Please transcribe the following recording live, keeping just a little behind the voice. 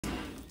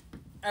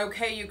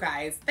Okay, you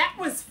guys, that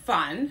was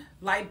fun.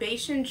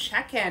 Libation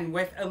check-in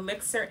with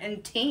Elixir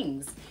and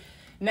Tings.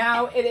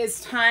 Now it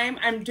is time.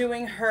 I'm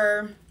doing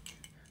her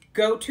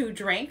go-to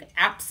drink.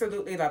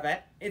 Absolutely love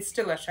it. It's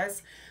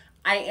delicious.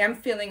 I am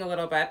feeling a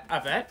little bit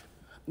of it.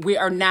 We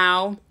are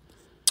now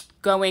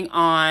going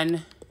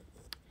on.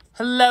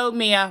 Hello,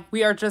 Mia.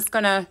 We are just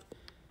going to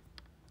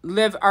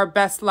live our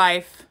best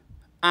life.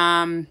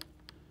 I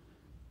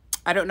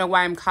don't know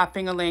why I'm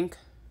copying a link.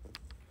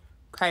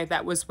 Okay,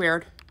 that was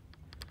weird.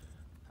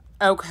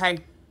 Okay.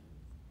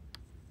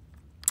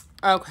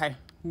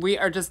 We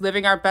are just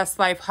living our best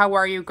life. How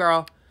are you,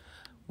 girl?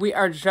 We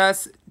are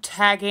just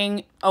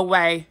tagging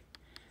away.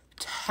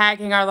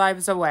 Tagging our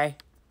lives away.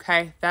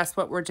 Okay, that's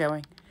what we're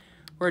doing.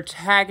 We're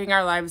tagging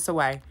our lives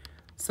away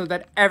so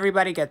that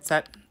everybody gets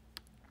it.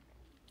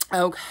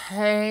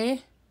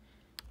 Okay.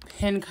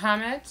 Pin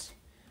comment.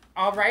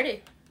 Alrighty.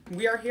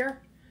 We are here.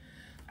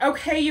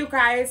 Okay, you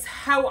guys,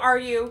 how are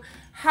you?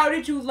 How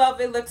did you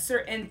love Elixir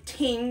and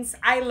Tings?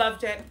 I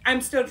loved it. I'm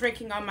still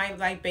drinking on my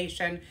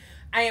libation.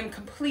 I am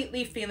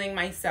completely feeling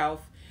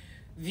myself.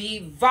 The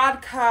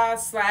vodka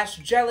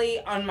 /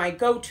 jelly on my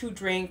go-to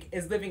drink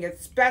is living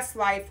its best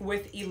life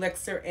with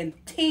Elixir and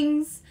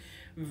Tings.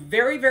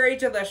 Very, very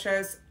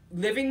delicious.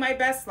 Living my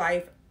best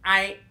life.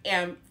 I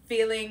am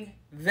feeling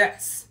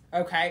this,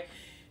 okay?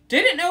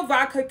 Didn't know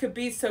vodka could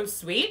be so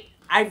sweet.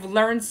 I've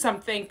learned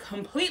something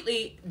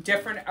completely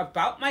different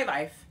about my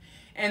life,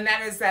 and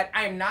that is that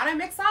I'm not a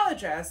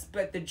mixologist,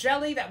 but the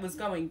jelly that was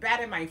going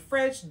bad in my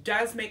fridge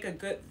does make a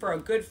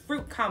good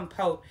fruit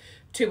compote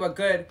to a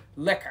good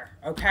liquor,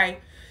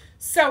 okay?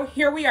 So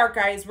here we are,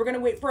 guys. We're going to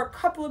wait for a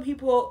couple of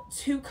people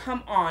to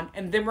come on,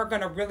 and then we're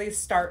going to really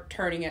start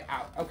turning it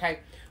out, okay?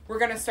 We're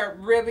going to start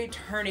really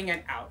turning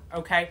it out,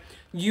 okay?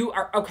 You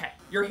are, okay,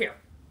 you're here.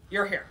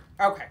 You're here.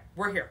 Okay,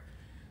 we're here.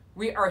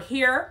 We are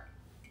here.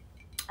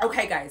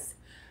 Okay, guys.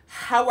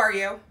 How are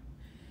you?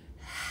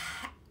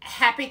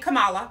 Happy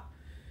Kamala.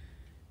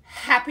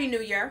 Happy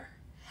New Year.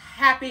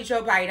 Happy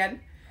Joe Biden.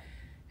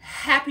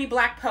 Happy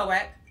Black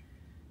Poet.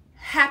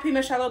 Happy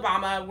Michelle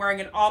Obama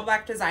wearing an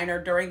all-black designer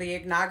during the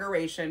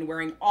inauguration,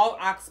 wearing all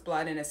ox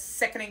blood and a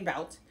sickening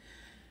belt.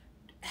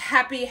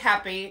 Happy,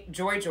 happy,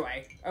 joy,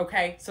 joy.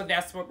 Okay, so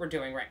that's what we're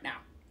doing right now.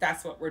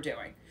 That's what we're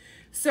doing.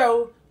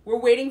 So we're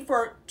waiting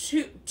for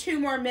two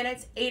more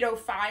minutes,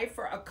 8:05,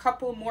 for a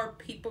couple more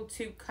people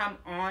to come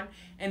on,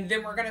 and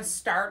then we're gonna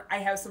start. I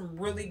have some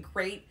really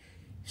great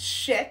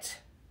shit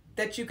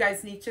that you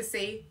guys need to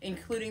see,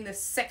 including the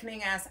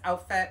sickening ass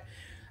outfit.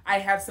 I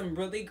have some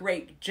really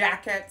great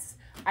jackets.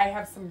 I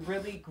have some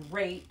really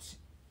great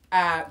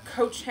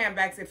Coach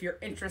handbags if you're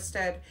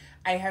interested.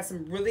 I have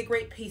some really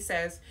great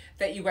pieces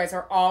that you guys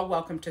are all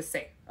welcome to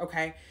see,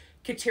 okay?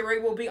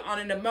 Kateri will be on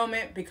in a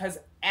moment because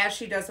as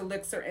she does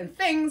Elixir and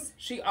Things,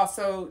 she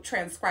also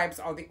transcribes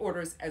all the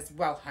orders as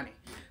well, honey.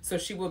 So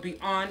she will be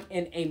on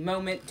in a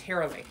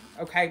momentarily,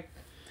 okay?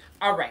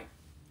 All right.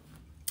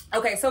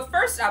 Okay, so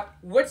first up,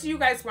 what do you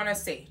guys want to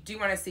see? Do you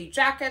want to see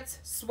jackets,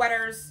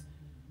 sweaters?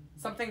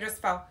 Something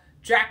just fell.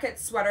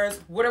 Jackets, sweaters,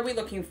 what are we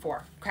looking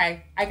for?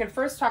 Okay, I can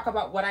first talk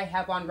about what I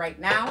have on right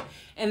now.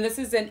 And this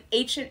is an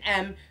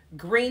H&M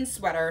green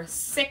sweater,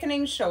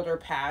 sickening shoulder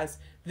pads.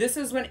 This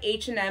is when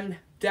H&M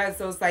does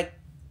those like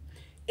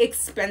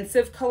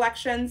expensive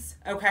collections.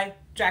 Okay,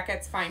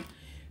 jackets, fine.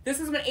 This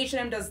is when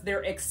H&M does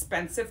their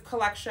expensive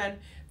collection.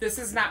 This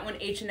is not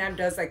when H&M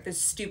does like this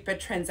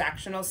stupid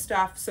transactional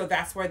stuff. So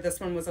that's why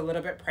this one was a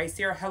little bit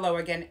pricier. Hello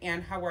again,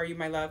 Anne. How are you,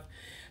 my love?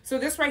 So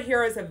this right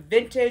here is a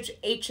vintage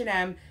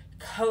H&M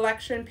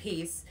collection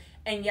piece.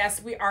 And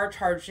yes, we are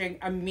charging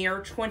a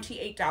mere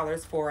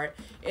 $28 for it.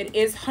 It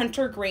is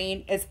hunter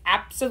green. It's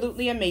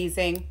absolutely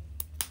amazing.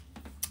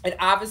 It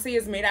obviously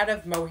is made out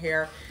of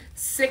mohair.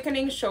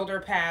 Sickening shoulder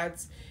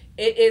pads.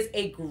 It is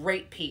a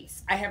great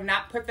piece. I have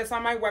not put this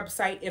on my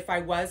website. If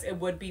I was, it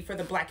would be for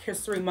the Black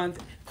History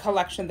Month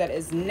collection that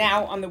is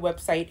now on the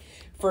website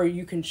for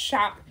you can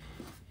shop,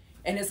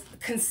 and is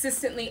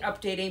consistently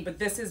updating, but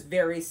this is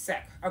very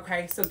sick,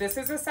 okay? So this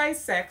is a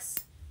size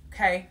 6,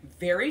 okay?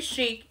 Very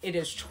chic. It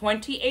is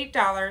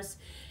 $28.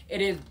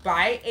 It is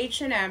by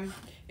H&M.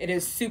 It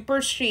is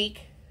super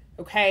chic,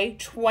 okay?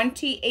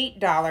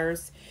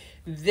 $28.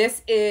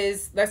 This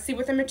is, let's see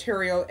what the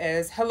material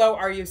is. Hello,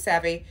 are you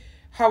savvy?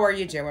 How are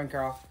you doing,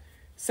 girl?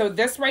 So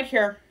this right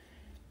here,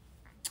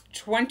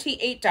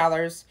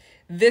 $28.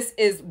 This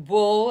is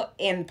wool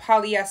and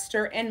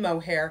polyester and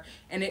mohair,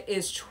 and it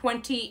is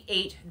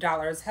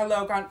 $28.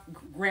 Hello,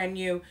 Grand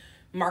New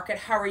Market.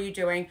 How are you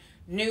doing?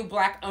 New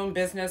Black-owned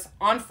business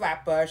on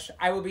Flatbush.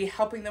 I will be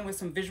helping them with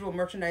some visual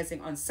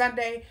merchandising on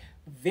Sunday.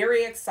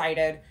 Very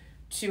excited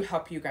to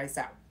help you guys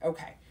out.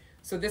 Okay,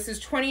 so this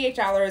is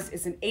 $28.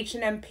 It's an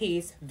H&M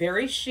piece,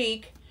 very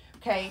chic,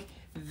 okay?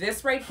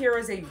 This right here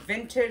is a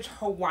vintage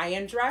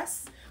Hawaiian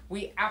dress.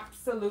 We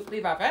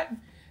absolutely love it.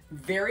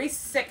 Very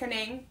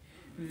sickening.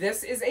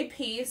 This is a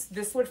piece.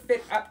 This would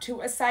fit up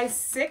to a size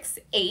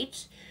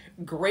 6'8".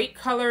 Great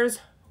colors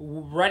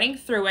running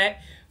through it.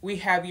 We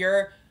have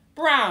your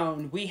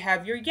brown. We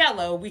have your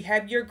yellow. We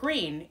have your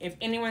green. If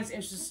anyone's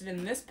interested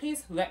in this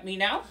piece, let me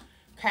know.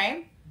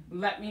 okay?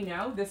 Let me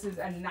know. This is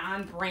a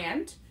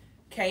non-brand,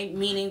 okay?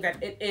 Meaning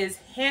that it is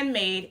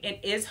handmade, it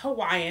is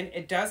Hawaiian,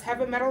 it does have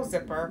a metal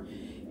zipper,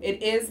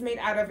 it is made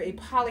out of a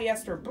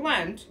polyester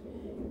blend,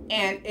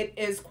 and it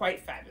is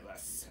quite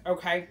fabulous,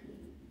 okay?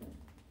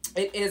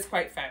 It is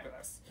quite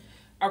fabulous.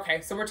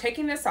 Okay, so we're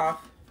taking this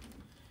off.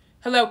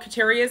 Hello,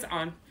 Kateri is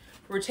on.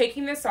 We're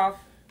taking this off.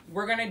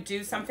 We're going to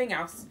do something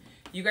else.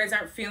 You guys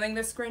aren't feeling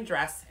this green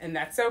dress, and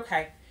that's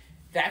okay.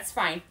 That's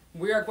fine.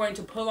 We are going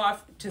to pull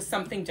off to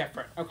something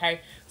different,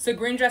 okay? So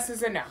green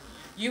dresses are no.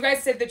 You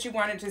guys said that you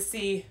wanted to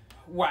see,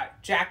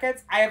 what,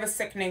 jackets? I have a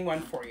sickening one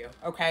for you,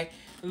 okay?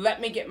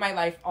 Let me get my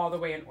life all the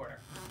way in order,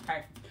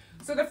 okay?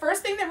 So the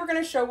first thing that we're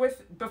going to show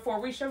before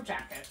we show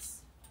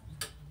jackets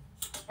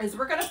is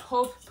we're going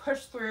to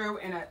push through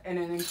in an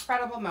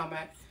incredible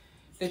moment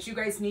that you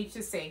guys need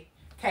to see,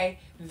 okay?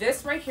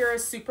 This right here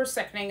is super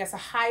sickening. It's a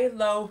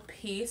high-low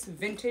piece,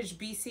 vintage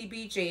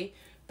BCBG.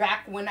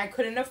 Back when I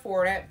couldn't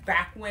afford it,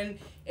 back when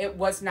it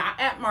was not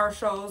at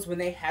Marshall's, when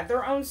they had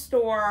their own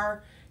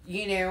store,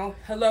 you know.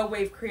 Hello,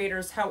 Wave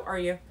Creators. How are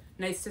you?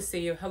 Nice to see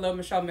you. Hello,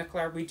 Michelle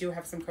Mickler. We do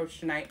have some coach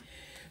tonight.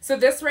 So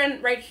this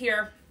one right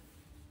here,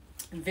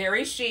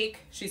 very chic.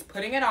 She's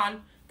putting it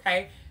on,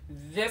 okay?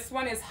 This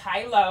one is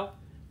high-low.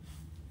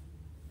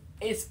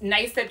 It's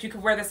nice that you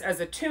could wear this as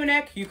a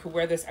tunic. You could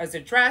wear this as a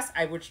dress.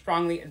 I would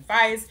strongly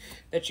advise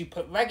that you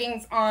put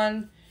leggings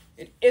on.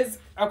 It is,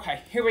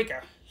 okay, here we go.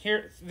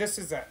 Here, this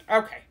is it.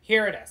 Okay,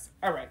 here it is.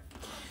 All right.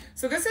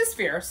 So this is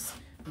fierce.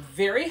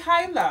 Very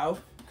high-low,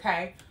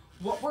 okay?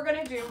 What we're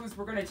going to do is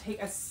we're going to take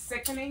a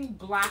sickening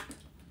black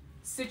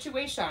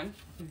situation,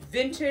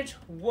 vintage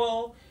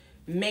wool,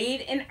 made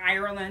in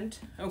Ireland,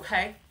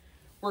 okay?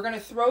 We're going to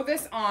throw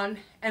this on,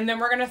 and then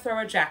we're going to throw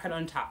a jacket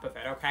on top of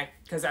it, okay?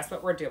 Because that's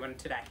what we're doing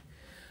today.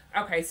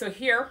 Okay, so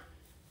here,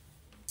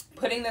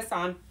 putting this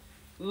on,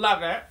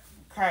 love it,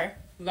 okay?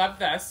 Love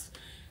this.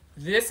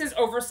 This is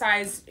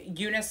oversized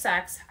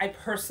unisex. I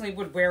personally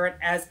would wear it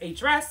as a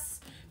dress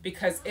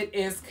because it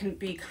can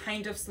be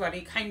kind of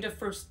slutty, kind of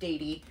first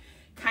datey,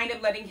 kind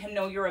of letting him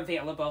know you're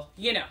available.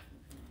 You know,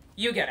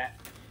 you get it.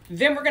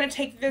 Then we're going to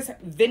take this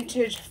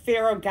vintage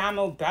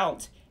Ferragamo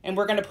belt and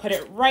we're going to put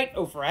it right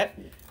over it,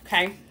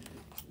 okay?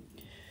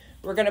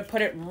 We're going to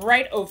put it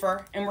right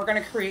over and we're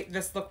going to create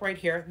this look right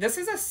here. This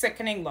is a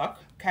sickening look,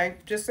 okay?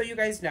 Just so you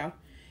guys know.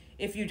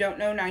 If you don't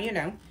know, now you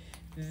know.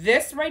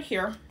 This right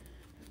here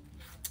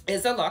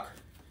is a look.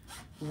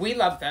 We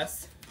love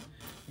this.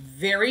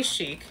 Very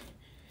chic.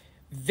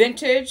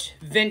 Vintage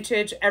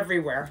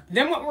everywhere.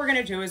 Then what we're going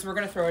to do is we're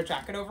going to throw a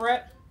jacket over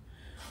it.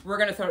 We're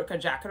going to throw a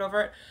jacket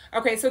over it.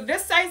 Okay, so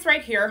this size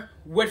right here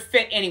would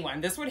fit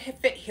anyone. This would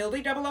fit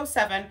Hildy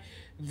 007.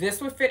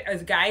 This would fit a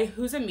guy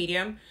who's a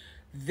medium.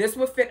 This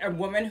would fit a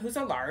woman who's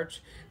a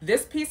large.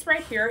 This piece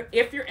right here,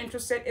 if you're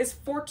interested, is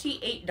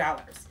 $48.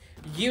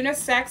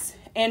 Unisex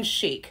and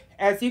chic.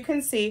 As you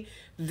can see,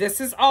 this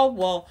is all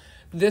wool.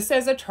 This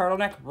has a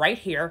turtleneck right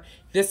here.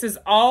 This is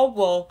all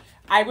wool.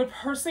 I would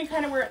personally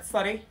kind of wear it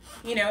slutty.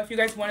 You know, if you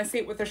guys want to see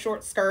it with a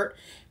short skirt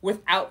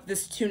without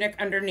this tunic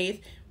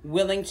underneath,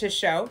 willing to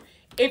show.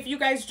 If you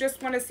guys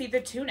just want to see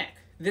the tunic,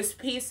 this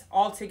piece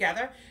all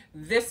together,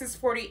 this is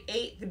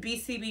 $48. The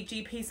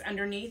BCBG piece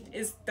underneath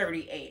is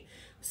 $38.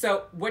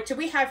 So what do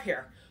we have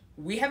here?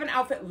 We have an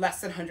outfit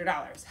less than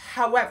 $100.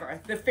 However,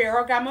 the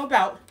Ferragamo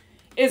belt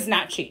is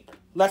not cheap.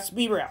 Let's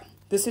be real.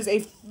 This is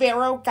a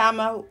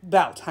Ferragamo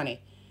belt,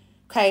 honey.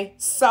 Okay,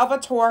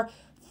 Salvatore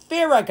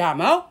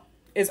Ferragamo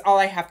is all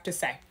I have to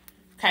say.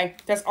 Okay,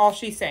 that's all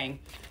she's saying.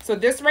 So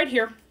this right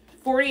here,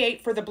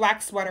 $48 for the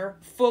black sweater,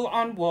 full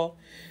on wool.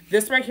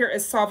 This right here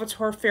is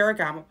Salvatore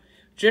Ferragamo.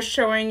 Just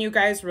showing you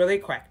guys really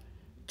quick,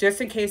 just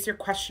in case you're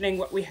questioning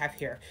what we have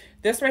here.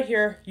 This right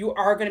here, you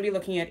are going to be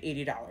looking at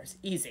 $80,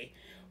 easy.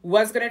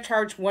 Was going to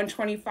charge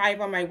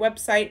 $125 on my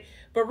website,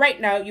 but right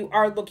now you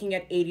are looking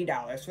at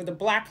 $80 for the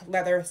black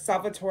leather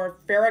Salvatore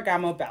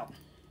Ferragamo belt.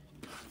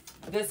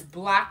 This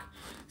black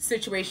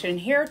situation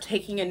here,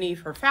 taking a knee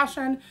for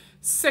fashion,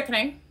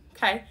 sickening,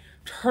 okay?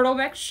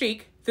 Turtleneck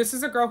chic. This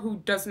is a girl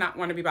who does not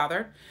want to be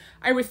bothered.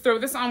 I would throw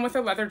this on with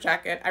a leather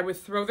jacket. I would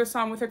throw this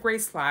on with a gray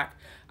slack.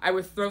 I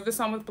would throw this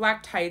on with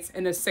black tights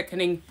and a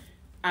sickening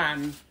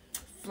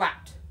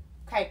flat.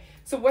 Okay,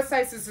 so what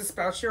size is this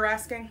belt you're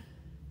asking?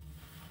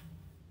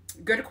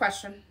 Good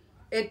question.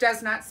 It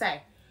does not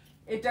say.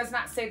 It does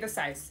not say the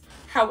size.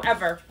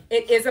 However,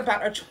 it is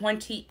about a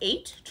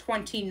 28,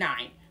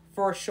 29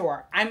 for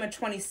sure. I'm a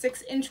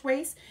 26-inch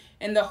waist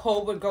and the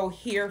hole would go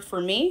here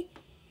for me.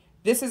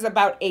 This is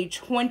about a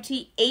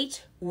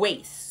 28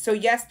 waist. So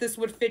yes, this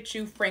would fit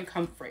you, Frank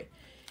Humphrey.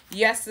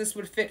 Yes, this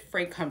would fit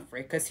Frank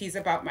Humphrey because he's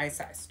about my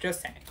size.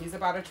 Just saying. He's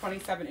about a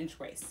 27-inch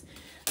waist.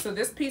 So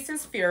this piece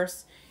is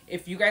fierce.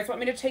 If you guys want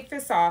me to take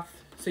this off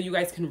so you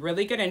guys can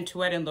really get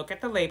into it and look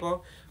at the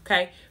label,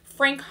 okay?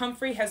 Frank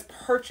Humphrey has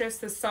purchased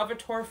the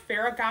Salvatore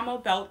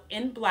Ferragamo belt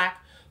in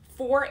black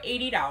for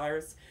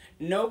 $80.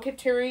 No,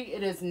 Kateri,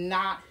 it is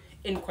not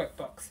in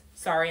QuickBooks.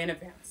 Sorry in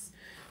advance.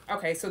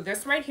 Okay, so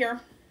this right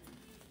here,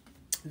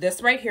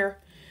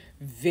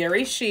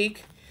 very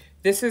chic,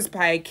 This is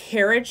by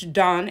Carriage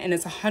Dawn, and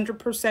it's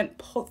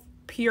 100%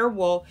 pure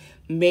wool,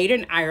 made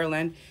in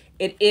Ireland.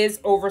 It is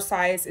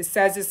oversized. It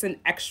says it's an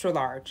extra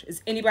large.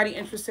 Is anybody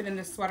interested in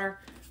this sweater?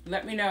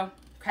 Let me know,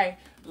 okay?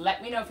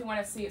 Let me know if you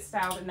want to see it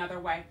styled another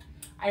way.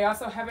 I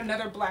also have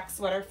another black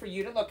sweater for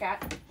you to look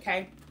at,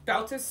 okay?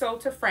 Belt is sold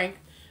to Frank.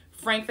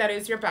 Frank, that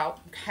is your belt,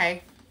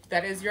 okay?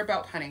 That is your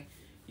belt, honey.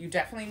 You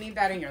definitely need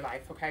that in your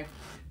life, okay?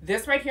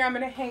 This right here I'm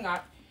going to hang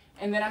up,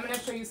 and then I'm going to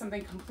show you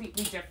something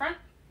completely different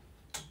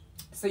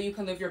so you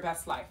can live your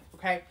best life,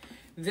 okay?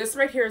 This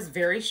right here is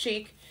very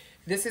chic.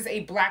 This is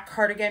a black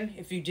cardigan.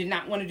 If you did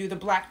not want to do the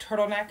black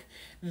turtleneck,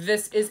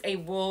 this is a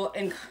wool.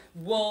 It's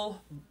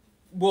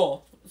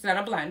not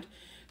a blend.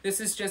 This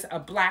is just a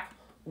black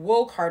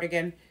wool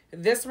cardigan.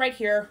 This right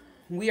here,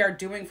 we are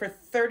doing for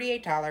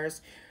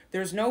 $38.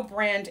 There's no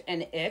brand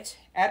in it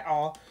at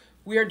all.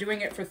 We are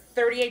doing it for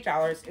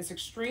 $38. It's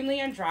extremely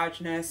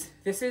androgynous.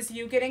 This is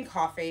you getting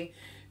coffee.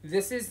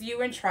 This is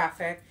you in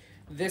traffic.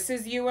 This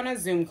is you on a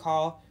Zoom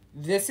call.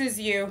 This is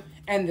you,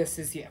 and this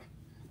is you.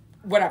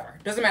 Whatever,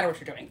 doesn't matter what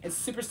you're doing. It's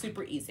super,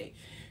 super easy.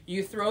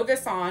 You throw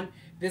this on.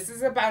 This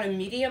is about a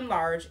medium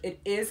large. It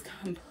is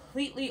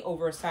completely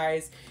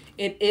oversized.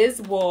 It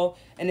is wool,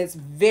 and it's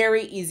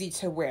very easy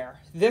to wear.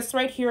 This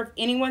right here, if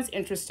anyone's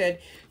interested,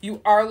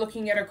 you are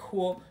looking at a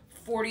cool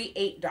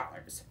 $48.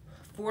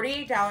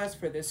 $48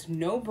 for this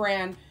no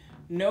brand,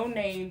 no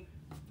name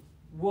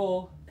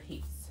wool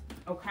piece,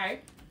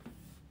 okay?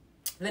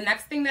 The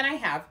next thing that I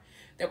have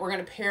that we're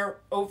gonna pair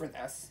over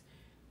this,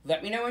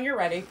 let me know when you're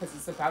ready, because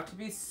it's about to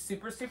be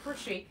super, super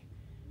chic.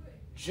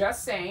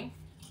 Just saying,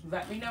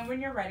 let me know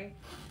when you're ready.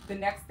 The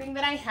next thing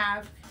that I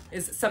have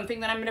is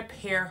something that I'm going to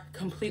pair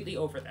completely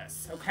over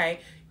this, okay?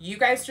 You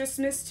guys just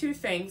missed two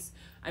things.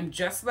 I'm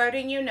just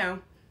letting you know.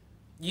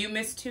 You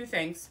missed two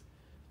things.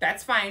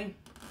 That's fine.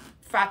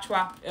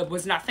 Fatwa. It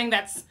was nothing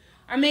that's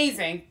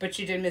amazing, but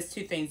you did miss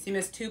two things. You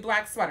missed two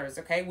black sweaters,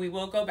 okay? We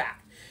will go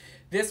back.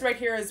 This right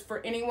here is for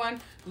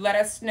anyone. Let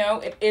us know.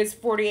 It is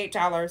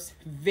 $48.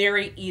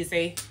 Very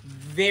easy.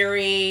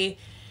 Very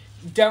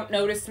don't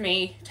notice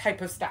me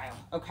type of style,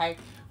 okay?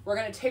 We're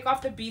going to take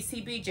off the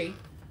BCBG.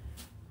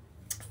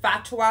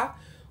 Fatwa.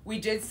 We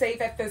did say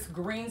that this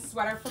green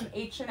sweater from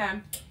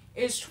H&M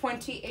is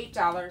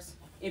 $28.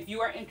 If you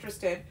are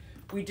interested,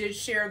 we did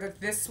share that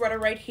this sweater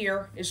right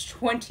here is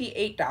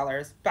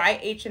 $28 by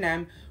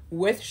H&M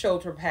with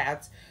shoulder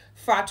pads.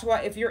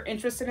 Fatwa, if you're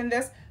interested in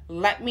this,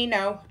 let me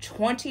know.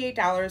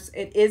 $28.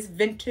 It is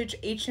vintage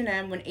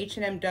H&M when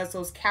H&M does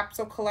those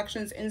capsule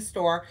collections in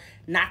store,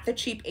 not the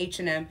cheap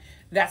H&M.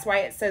 That's why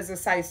it says a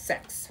size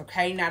 6,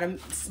 okay? Not a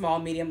small,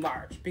 medium,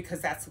 large, because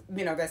that's,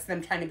 you know, that's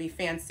them trying to be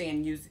fancy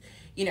and use,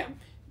 you know,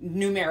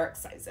 numeric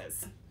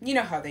sizes. You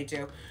know how they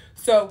do.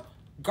 So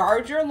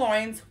guard your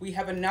loins. We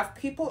have enough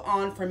people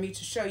on for me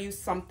to show you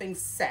something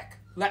sick.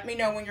 Let me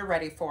know when you're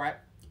ready for it.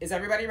 Is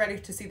everybody ready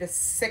to see this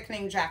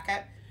sickening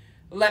jacket?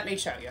 Let me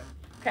show you.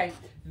 Okay,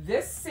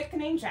 this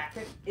sickening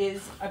jacket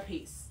is a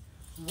piece.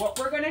 What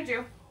we're gonna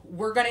do,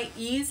 we're gonna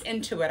ease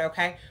into it,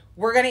 okay?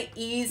 We're gonna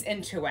ease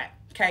into it,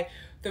 okay?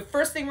 The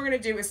first thing we're gonna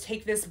do is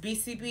take this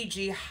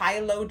BCBG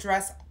high-low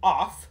dress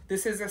off.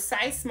 This is a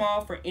size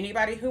small for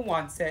anybody who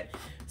wants it.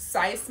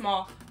 Size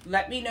small.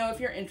 Let me know if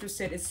you're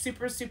interested. It's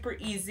super, super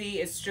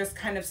easy. It's just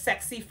kind of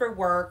sexy for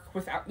work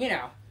without, you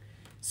know,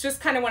 it's just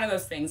kind of one of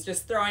those things,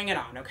 just throwing it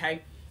on,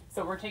 okay?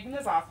 So we're taking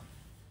this off.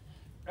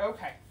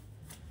 Okay,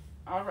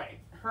 all right.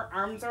 Her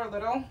arms are a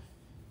little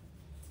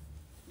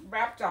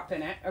wrapped up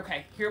in it.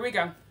 Okay, here we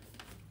go.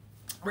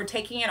 We're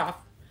taking it off.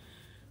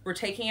 We're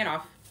taking it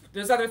off.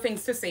 There's other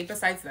things to say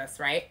besides this,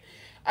 right?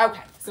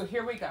 Okay, so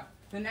here we go.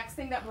 The next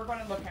thing that we're going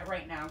to look at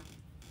right now,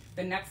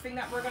 and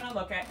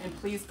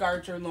please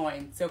guard your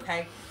loins,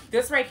 okay?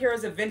 This right here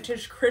is a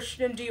vintage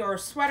Christian Dior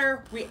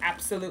sweater. We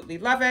absolutely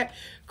love it.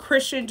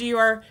 Christian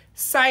Dior,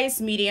 size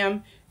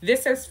medium.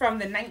 This is from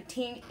the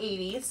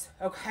 1980s,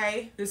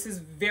 okay? This is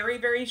very,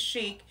 very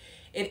chic.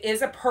 It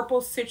is a purple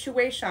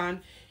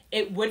situation.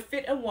 It would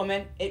fit a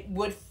woman. It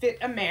would fit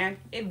a man.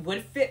 It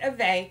would fit a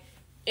they.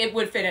 It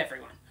would fit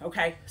everyone,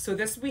 okay? So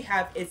this we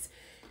have, it's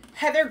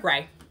heather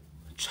gray,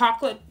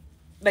 chocolate,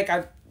 like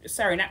a,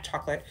 sorry, not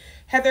chocolate,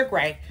 heather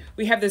gray.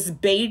 We have this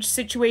beige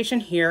situation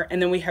here,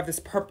 and then we have this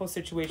purple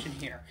situation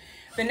here.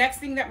 The next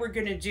thing that we're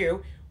gonna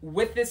do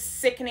with this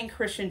sickening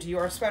Christian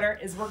Dior sweater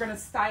is we're gonna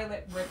style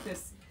it with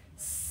this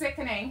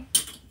sickening,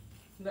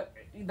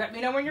 let me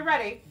know when you're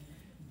ready,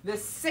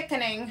 this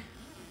sickening,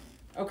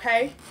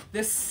 okay,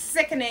 this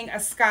sickening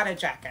Escada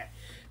jacket.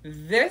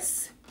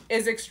 This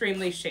is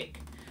extremely chic.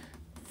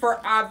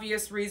 For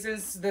obvious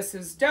reasons, this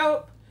is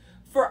dope.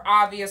 For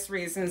obvious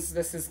reasons,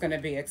 this is going to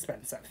be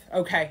expensive.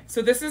 Okay,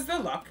 so this is the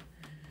look.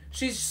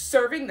 She's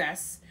serving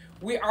this.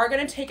 We are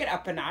going to take it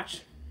up a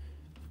notch.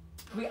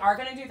 We are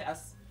going to do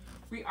this.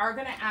 We are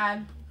going to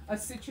add a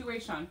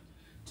situation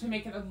to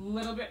make it a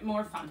little bit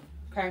more fun,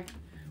 okay?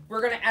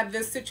 We're going to add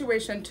this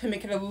situation to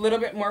make it a little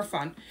bit more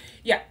fun.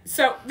 Yeah,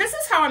 so this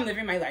is how I'm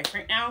living my life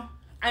right now.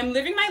 I'm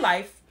living my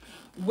life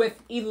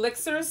with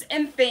Elixirs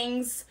and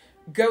Things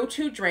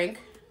go-to drink,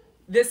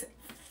 this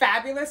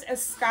fabulous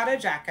Escada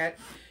jacket,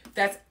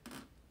 that's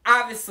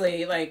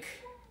obviously like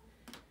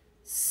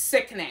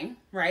sickening,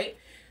 right?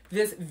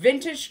 This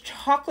vintage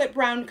chocolate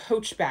brown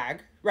Coach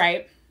bag,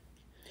 right?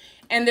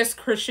 And this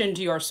Christian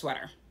Dior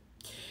sweater.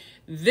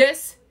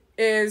 This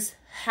is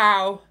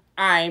how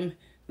I'm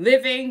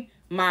living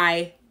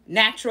my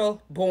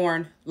natural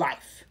born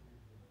life.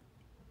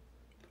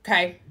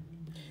 Okay?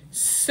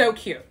 So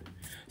cute.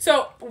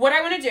 So what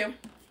I want to do,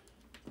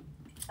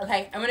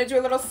 okay, I'm going to do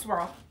a little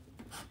swirl.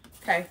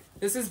 Okay?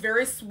 This is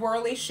very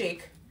swirly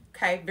chic.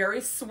 Okay?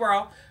 Very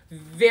swirl.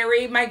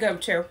 Very my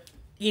go-to.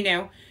 You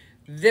know,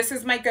 this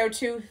is my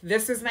go-to.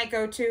 This is my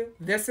go-to.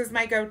 This is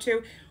my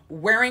go-to.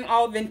 Wearing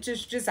all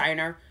vintage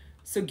designer.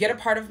 So get a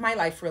part of my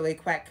life really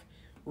quick.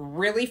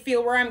 Really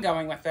feel where I'm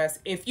going with this.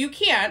 If you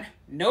can't,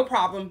 no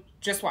problem.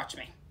 Just watch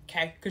me.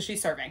 Okay? Because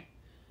she's serving.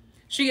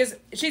 She's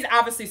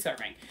obviously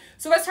serving.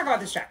 So let's talk about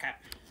this jacket.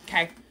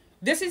 Okay?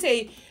 This is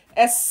a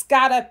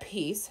Escada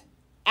piece.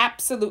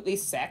 Absolutely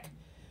sick.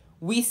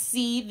 We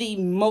see the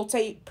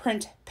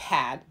multi-print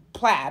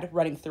plaid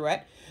running through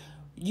it.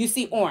 You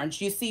see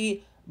orange. You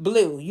see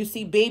blue. You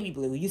see baby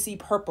blue. You see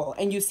purple.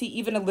 And you see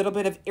even a little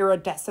bit of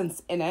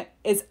iridescence in it.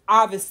 It's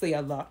obviously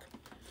a look.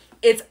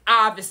 It's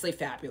obviously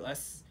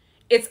fabulous.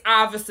 It's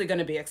obviously going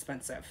to be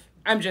expensive.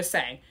 I'm just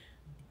saying.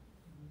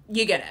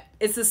 You get it.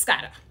 It's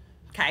Escada.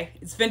 Okay?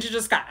 It's vintage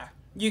Escada.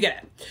 You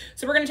get it.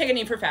 So we're going to take a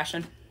knee for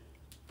fashion.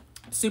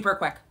 Super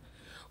quick.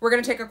 We're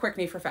going to take a quick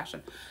knee for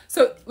fashion.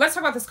 So let's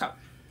talk about this coat.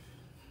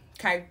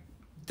 Okay?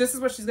 This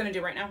is what she's going to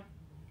do right now.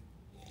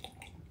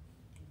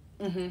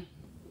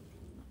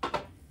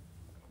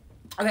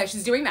 Okay,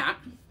 she's doing that.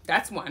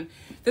 That's one.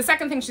 The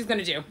second thing she's going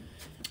to do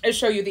is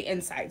show you the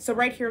inside. So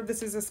right here,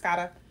 this is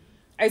Escada.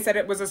 I said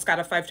it was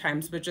Escada 5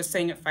 times, but just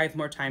saying it 5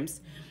 more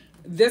times.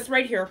 This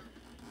right here,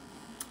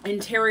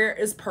 interior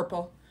is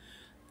purple.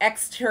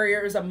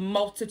 Exterior is a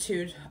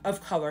multitude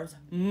of colors.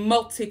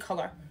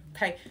 Multicolor,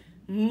 okay?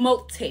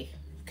 Multi,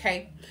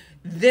 okay?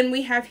 Then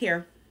we have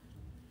here,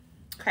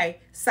 okay,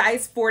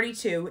 size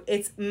 42.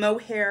 It's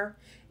mohair.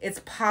 It's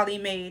poly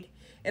made.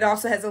 It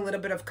also has a little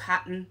bit of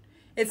cotton.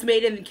 It's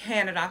made in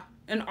Canada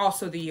and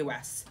also the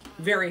US.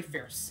 Very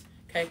fierce,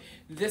 okay?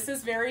 This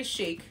is very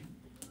chic.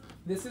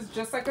 This is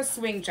just like a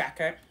swing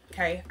jacket,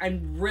 okay?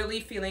 I'm really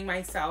feeling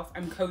myself.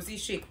 I'm cozy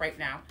chic right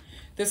now.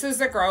 This is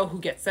the girl who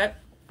gets it,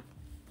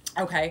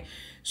 okay?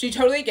 She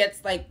totally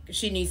gets, like,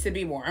 she needs to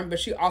be warm, but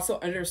she also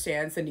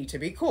understands the need to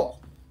be cool.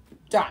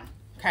 Done,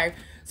 okay?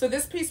 So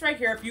this piece right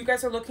here, if you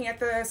guys are looking at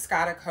the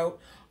Escada coat,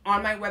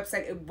 on my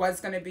website, it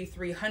was going to be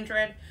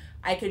 $300.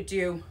 I could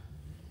do,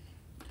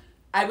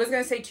 I was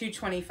going to say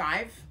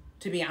 $225,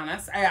 to be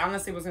honest. I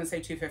honestly was going to say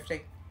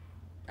 $250.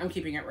 I'm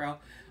keeping it real.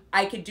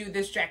 I could do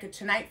this jacket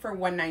tonight for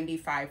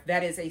 $195.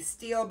 That is a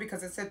steal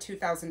because it's a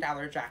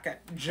 $2,000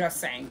 jacket. Just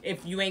saying.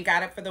 If you ain't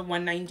got it for the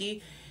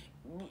 $190,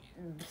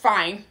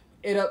 fine.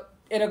 It'll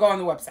go on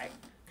the website.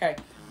 Okay.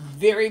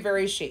 Very,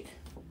 very chic.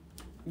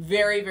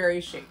 Very, very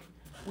chic.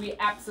 We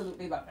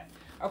absolutely love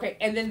it. Okay.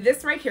 And then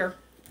this right here,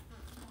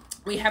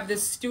 we have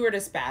this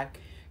stewardess bag.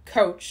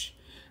 Coach.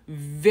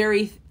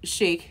 Very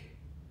chic.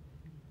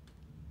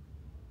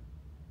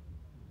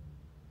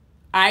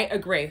 I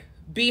agree.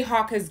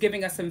 B-Hawk is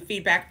giving us some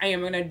feedback. I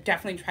am going to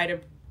definitely try to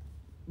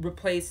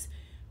replace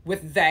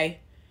with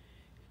they.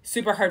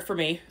 Super hard for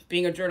me,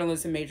 being a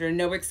journalism major.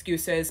 No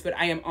excuses, but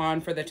I am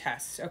on for the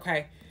test,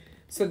 okay?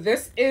 So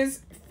this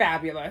is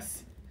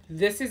fabulous.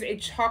 This is a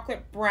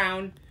chocolate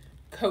brown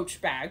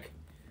Coach bag.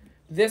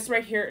 This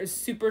right here is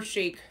super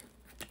chic.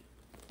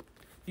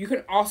 You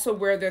can also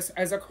wear this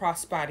as a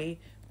crossbody.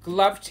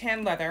 Glove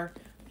tan leather,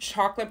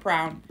 chocolate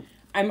brown.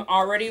 I'm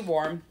already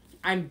warm.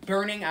 I'm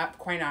burning up,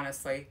 quite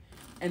honestly.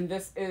 And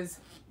this is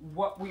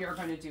what we are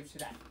going to do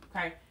today,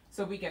 okay?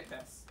 So we get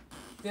this.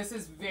 This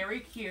is very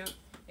cute.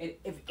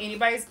 If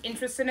anybody's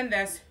interested in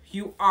this,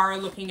 you are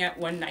looking at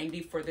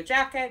 $190 for the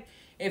jacket.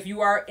 If you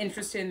are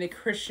interested in the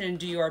Christian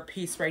Dior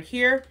piece right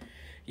here,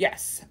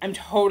 yes, I'm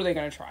totally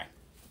going to try.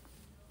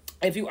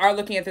 If you are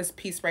looking at this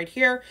piece right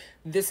here,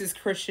 this is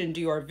Christian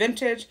Dior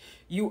Vintage.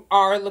 You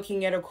are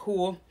looking at a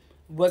cool,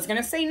 was going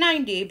to say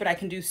 90, but I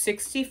can do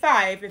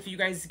 65 if you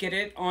guys get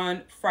it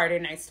on Friday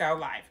Night Style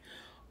Live.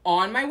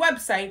 On my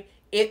website,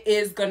 it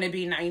is going to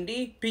be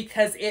 90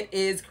 because it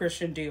is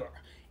Christian Dior.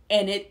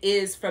 And it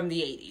is from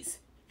the 80s.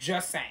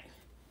 Just saying.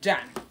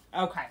 Done.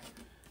 Okay.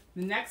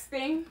 The next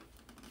thing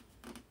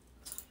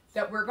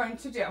that we're going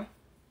to do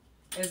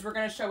is we're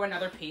going to show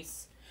another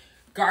piece.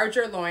 Guard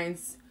your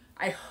loins.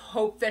 I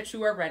hope that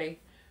you are ready.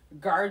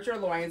 Guard your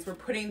loins. We're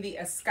putting the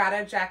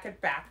Escada jacket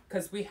back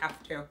because we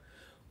have to.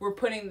 We're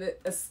putting the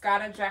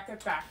Escada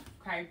jacket back,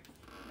 okay?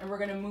 And we're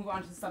going to move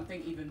on to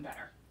something even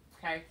better,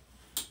 okay?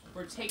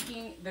 We're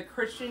taking the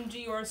Christian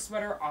Dior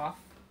sweater off.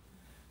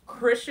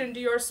 Christian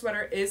Dior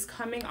sweater is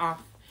coming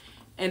off.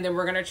 And then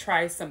we're going to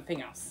try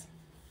something else.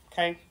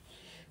 Okay?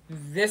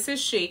 This is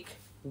chic.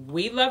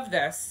 We love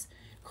this.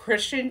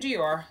 Christian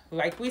Dior.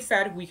 Like we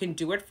said, we can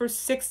do it for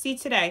 $60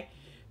 today.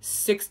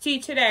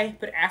 $60 today.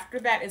 But after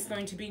that, it's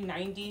going to be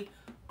 $90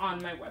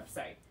 on my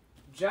website.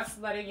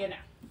 Just letting you know.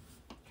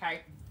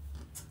 Okay?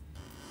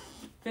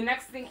 The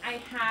next thing I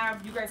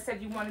have, you guys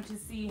said you wanted to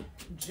see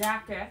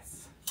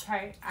jackets.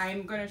 Okay,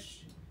 I'm going to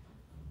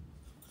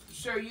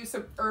show you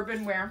some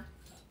urban wear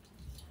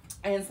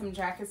and some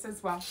jackets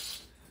as well.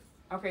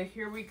 Okay,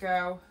 here we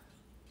go.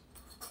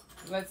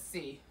 Let's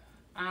see.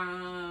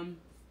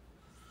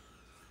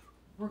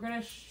 We're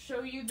going to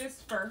show you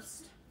this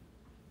first.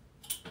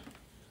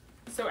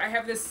 So I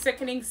have this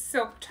sickening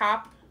silk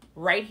top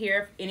right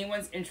here if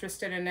anyone's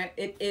interested in it.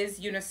 It is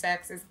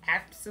unisex. It's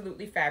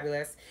absolutely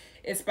fabulous.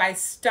 It's by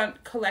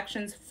Stunt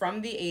Collections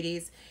from the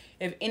 80s.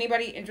 If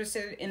anybody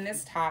interested in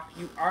this top,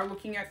 you are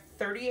looking at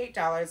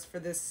 $38 for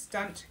this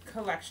Stunt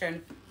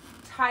Collection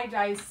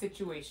tie-dye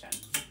situation.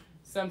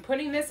 So I'm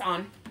putting this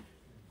on.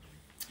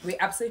 We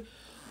absolutely...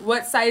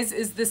 What size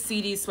is the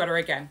CD sweater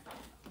again?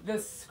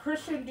 This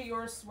Christian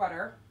Dior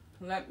sweater,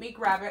 let me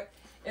grab it,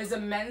 is a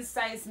men's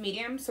size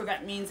medium, so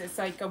that means it's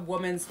like a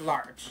woman's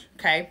large,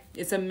 okay?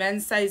 It's a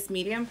men's size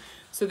medium,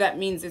 so that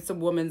means it's a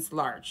woman's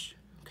large,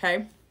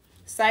 okay?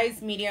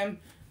 Size medium,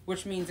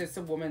 which means it's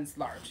a woman's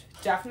large.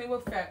 Definitely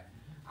will fit.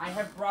 I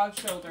have broad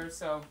shoulders,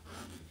 so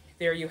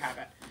there you have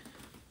it.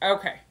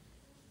 Okay,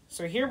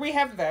 so here we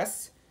have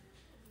this.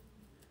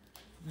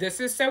 This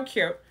is so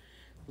cute.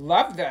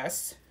 Love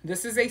this.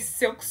 This is a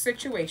silk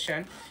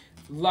situation.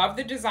 Love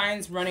the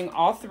designs running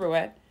all through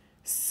it.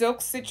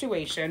 Silk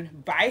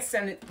situation by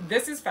Sun.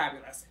 This is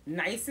fabulous.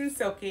 Nice and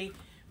silky.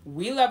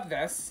 We love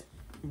this.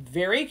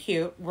 Very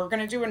cute. We're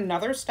going to do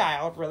another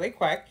style really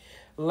quick.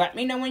 Let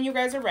me know when you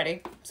guys are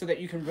ready so that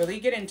you can really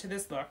get into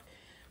this look.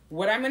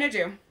 What I'm going to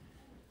do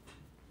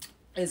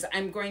is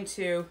I'm going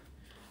to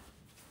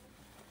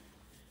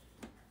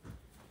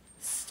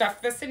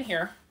stuff this in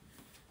here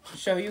to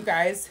show you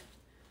guys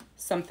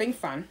something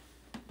fun.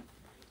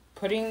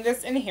 Putting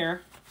this in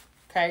here.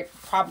 Okay,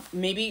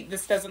 maybe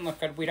this doesn't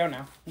look good. We don't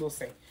know. We'll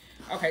see.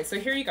 Okay, so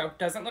here you go.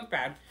 Doesn't look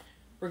bad.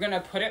 We're going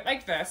to put it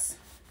like this.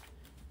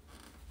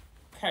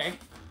 Okay,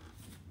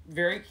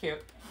 very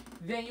cute.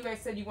 Then you guys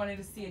said you wanted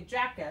to see a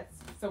jacket,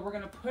 so we're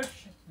going to push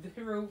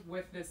through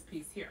with this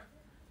piece here.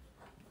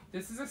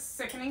 This is a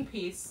sickening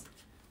piece.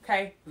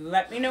 Okay,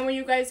 let me know when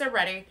you guys are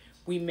ready.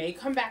 We may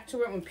come back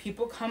to it when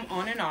people come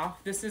on and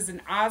off. This is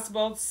an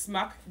Oswald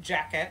Smuck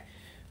jacket.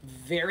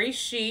 Very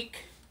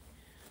chic.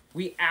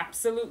 We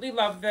absolutely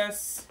love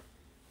this.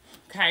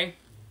 Okay.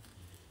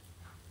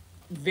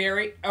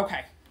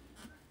 Okay.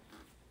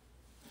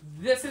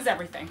 This is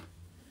everything.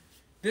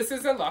 This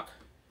is a look.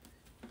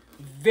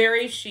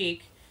 Very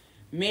chic.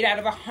 Made out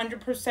of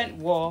 100%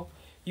 wool.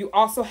 You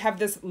also have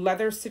this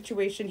leather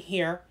situation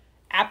here.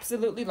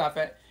 Absolutely love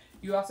it.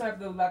 You also have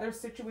the leather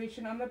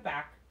situation on the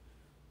back,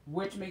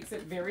 which makes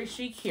it very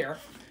chic here.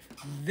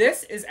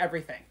 This is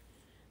everything.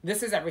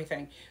 This is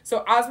everything. So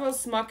Oswald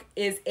Smuck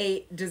is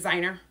a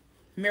designer.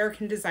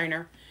 American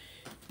designer.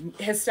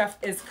 His stuff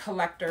is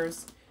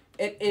collectors.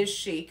 It is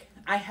chic.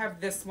 I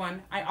have this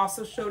one. I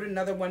also showed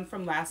another one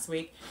from last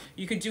week.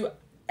 You could do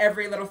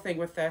every little thing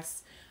with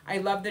this. I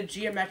love the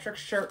geometric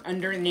shirt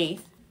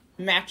underneath.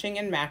 Matching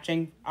and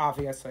matching,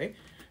 obviously.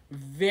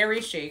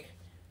 Very chic.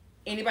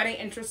 Anybody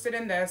interested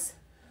in this,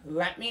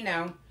 let me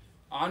know.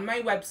 On my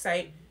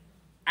website,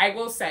 I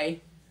will say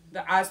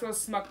the Oswald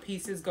Smuck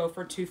pieces go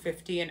for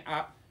 $250 and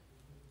up.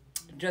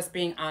 Just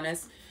being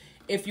honest.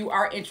 If you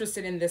are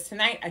interested in this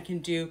tonight, I can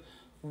do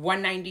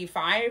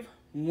 $195.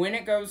 When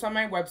it goes on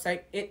my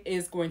website, it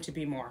is going to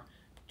be more.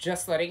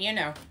 Just letting you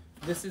know.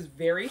 This is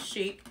very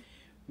chic,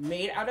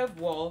 made out of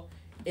wool.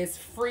 It's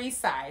free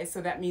size, so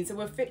that means it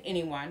will fit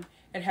anyone.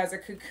 It has a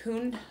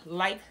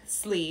cocoon-like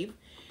sleeve.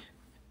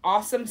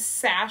 Awesome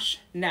sash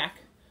neck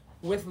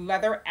with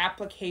leather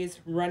appliques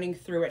running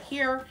through it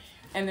here.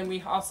 And then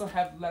we also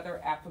have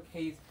leather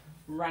appliques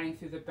running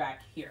through the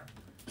back here.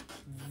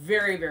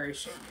 Very, very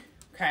chic.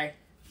 Okay.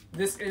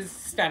 This is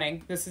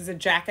stunning. This is a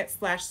jacket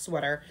 /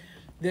 sweater.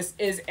 This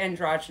is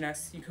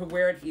androgynous. You could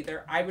wear it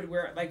either. I would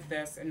wear it like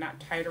this and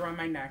not tie it around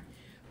my neck.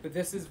 But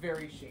this is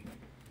very chic.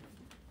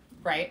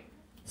 Right?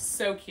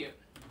 So cute.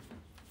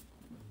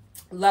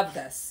 Love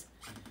this.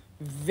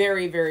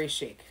 Very, very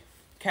chic.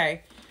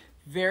 Okay?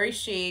 Very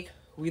chic.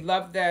 We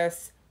love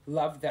this.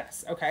 Love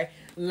this. Okay?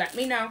 Let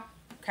me know.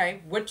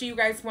 Okay? What do you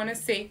guys want to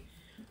see?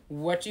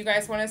 What do you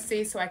guys want to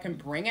see so I can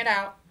bring it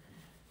out?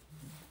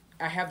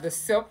 I have the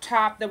silk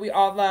top that we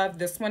all love.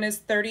 This one is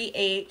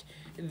 $38.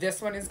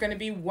 This one is going to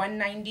be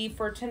 $190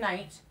 for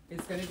tonight.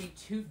 It's going to be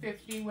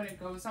 $250 when it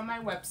goes on my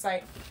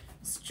website.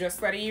 It's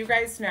just letting you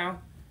guys know.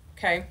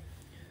 Okay.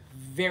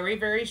 Very,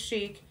 very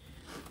chic.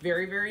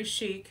 Very, very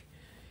chic.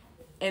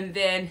 And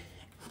then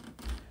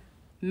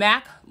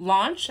MAC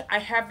Launch. I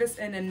have this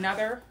in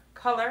another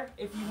color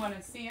if you want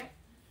to see it.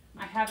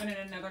 I have it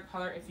in another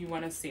color if you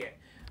want to see it.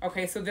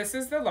 Okay, so this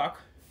is the look.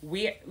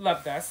 We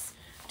love this.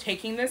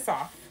 Taking this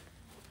off.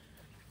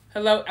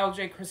 Hello,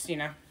 LJ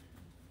Christina.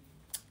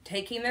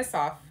 Taking this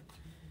off.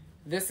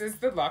 This is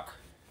the look,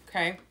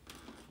 okay?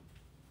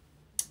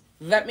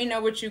 Let me know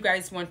what you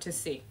guys want to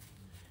see.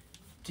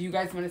 Do you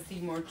guys want to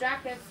see more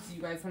jackets? Do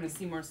you guys want to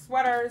see more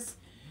sweaters?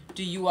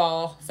 Do you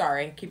all,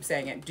 sorry, I keep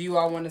saying it. Do you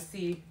all want to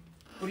see,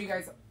 what do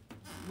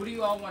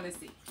you all want to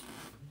see?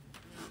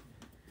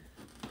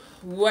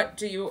 What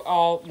do you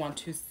all want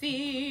to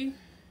see?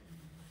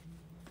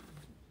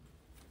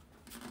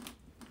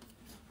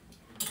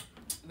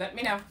 Let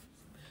me know.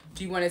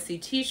 Do you want to see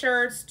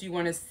t-shirts? Do you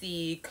want to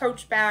see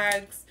Coach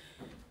bags?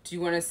 Do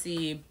you want to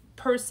see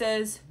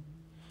purses?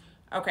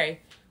 Okay,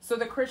 so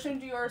the Christian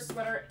Dior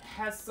sweater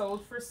has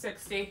sold for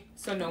 $60,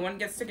 so no one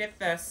gets to get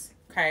this.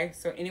 Okay,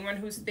 so anyone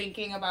who's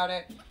thinking about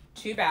it,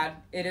 too bad.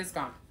 It is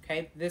gone.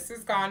 Okay, this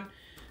is gone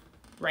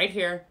right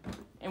here.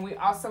 And we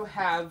also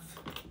have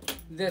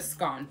this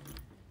gone.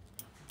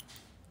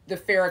 The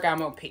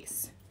Ferragamo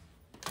piece.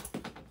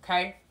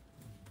 Okay,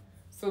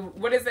 so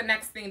what is the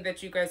next thing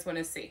that you guys want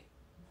to see?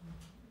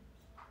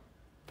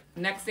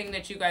 Next thing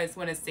that you guys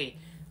want to see.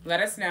 Let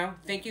us know.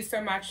 Thank you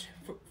so much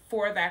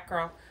for that,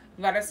 girl.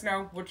 Let us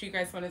know what you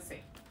guys want to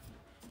see.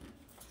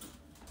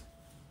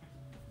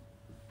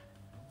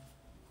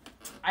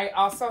 I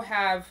also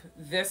have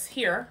this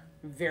here.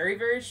 Very,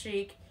 very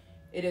chic.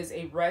 It is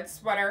a red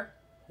sweater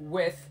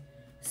with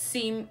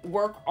seam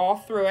work all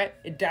through it.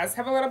 It does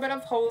have a little bit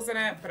of holes in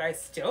it, but I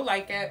still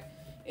like it.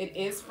 It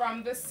is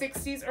from the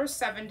 60s or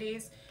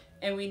 70s.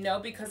 And we know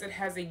because it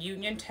has a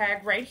union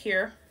tag right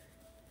here.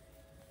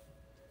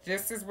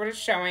 This is what it's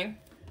showing.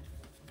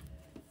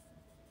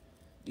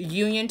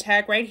 Union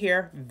tag right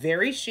here.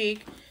 Very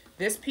chic.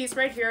 This piece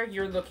right here,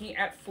 you're looking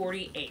at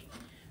 $48.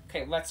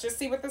 Okay, let's just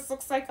see what this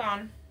looks like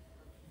on.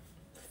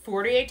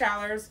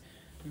 $48.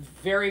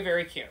 Very,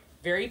 very cute.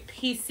 Very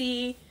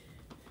piecey.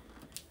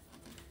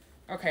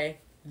 Okay,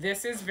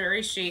 this is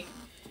very chic.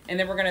 And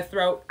then we're going to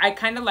throw, I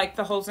kind of like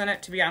the holes in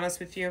it, to be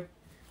honest with you.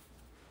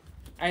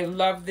 I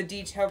love the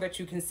detail that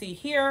you can see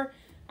here.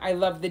 I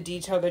love the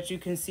detail that you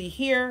can see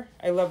here.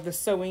 I love the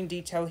sewing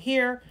detail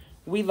here.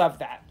 We love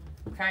that,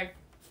 okay?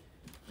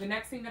 The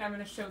next thing that I'm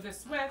going to show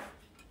this with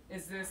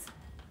is this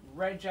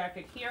red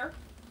jacket here.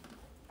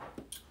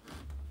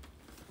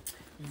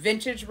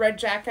 Vintage red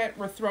jacket.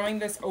 We're throwing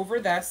this over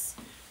this.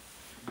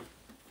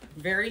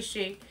 Very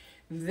chic.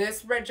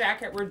 This red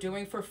jacket we're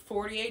doing for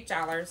 $48.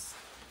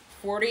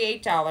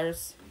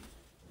 $48.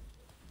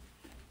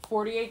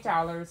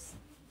 $48.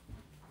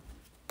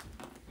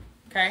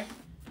 Okay.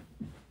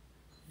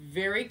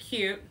 Very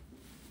cute.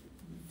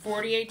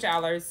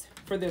 $48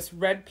 for this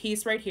red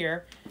piece right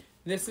here.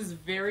 This is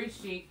very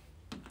chic.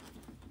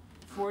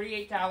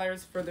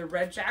 $48 for the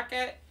red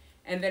jacket.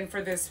 And then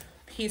for this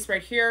piece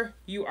right here,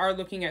 you are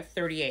looking at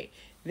 $38.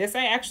 This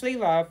I actually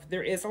love.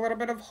 There is a little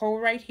bit of hole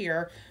right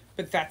here,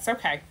 but that's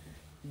okay.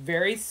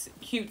 Very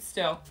cute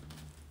still.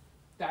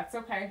 That's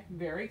okay.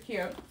 Very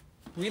cute.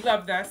 We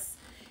love this.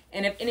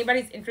 And if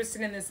anybody's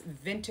interested in this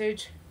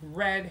vintage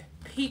red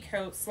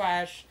peacoat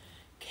slash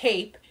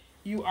cape,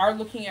 you are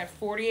looking at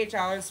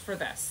 $48 for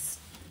this.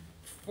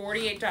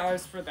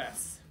 $48 for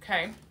this.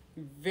 Okay.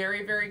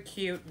 Very, very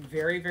cute.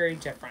 Very, very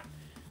different.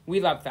 We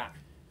love that.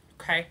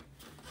 Okay.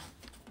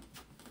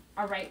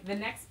 All right. The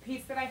next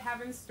piece that I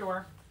have in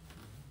store,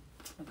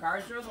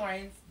 guard your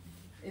loins.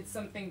 It's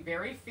something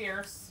very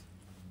fierce.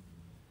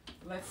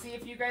 Let's see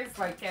if you guys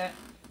like it.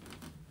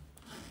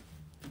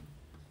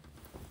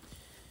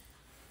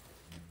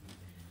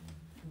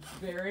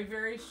 Very,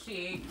 very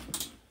chic.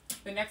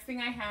 The next thing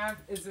I have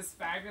is this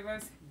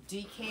fabulous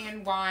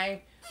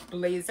DKNY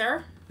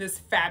blazer. This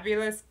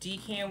fabulous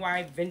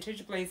DKNY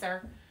vintage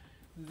blazer.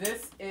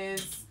 This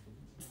is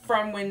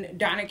from when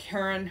Donna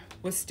Karan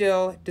was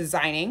still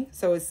designing.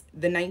 So it's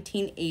the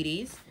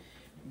 1980s.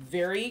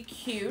 Very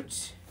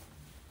cute.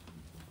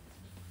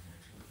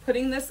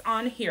 Putting this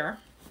on here.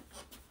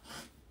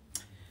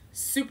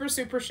 Super,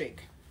 super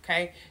chic.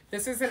 Okay,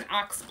 this is an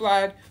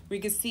oxblood. We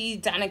can see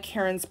Donna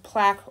Karan's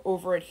plaque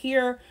over it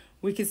here.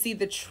 We can see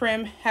the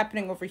trim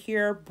happening over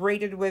here,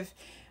 braided with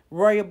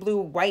royal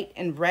blue, white,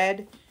 and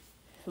red.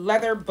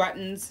 Leather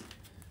buttons.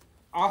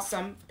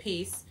 Awesome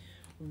piece.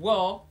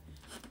 Wool.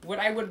 What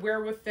I would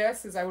wear with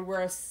this is I would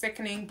wear a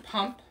sickening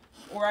pump,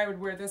 or I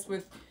would wear this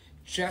with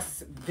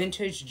just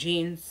vintage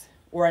jeans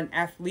or an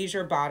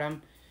athleisure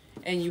bottom,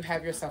 and you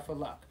have yourself a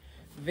look.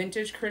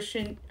 Vintage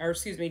Christian, or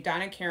excuse me,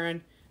 Donna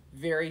Karan,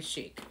 very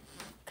chic.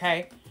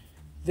 Okay,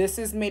 this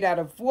is made out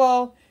of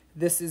wool.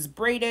 This is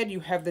braided. You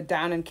have the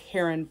Donna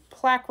Karan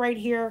plaque right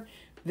here.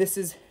 This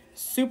is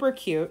super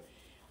cute.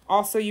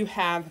 Also, you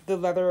have the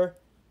leather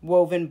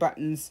woven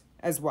buttons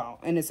as well.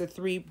 And it's a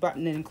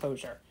 3-button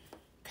enclosure.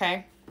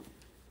 Okay,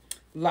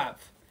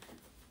 love.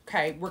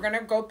 Okay, we're going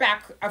to go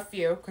back a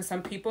few because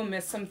some people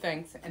missed some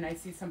things. And I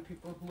see some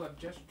people who have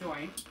just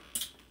joined.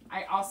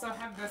 I also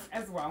have this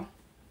as well.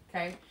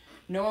 Okay,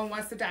 no one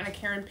wants the Donna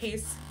Karan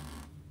piece.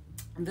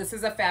 This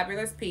is a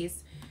fabulous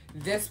piece.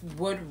 This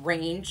would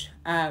range,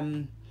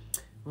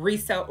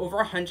 resell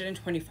over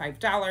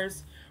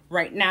 $125.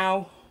 Right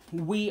now,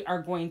 we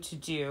are going to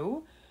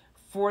do,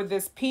 for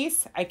this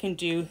piece, I can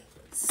do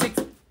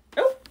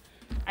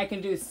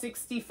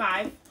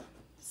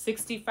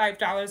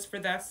 $65 for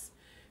this.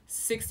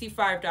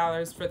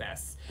 $65 for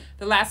this.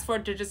 The last 4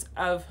 digits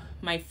of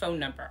my phone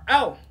number.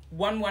 Oh,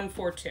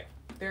 1142.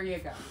 There you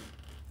go.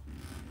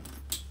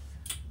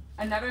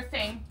 Another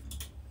thing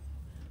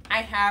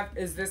I have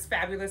is this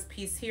fabulous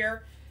piece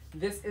here.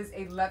 This is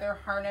a leather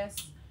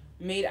harness.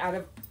 made out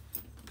of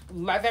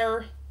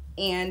leather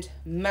and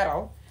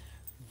metal.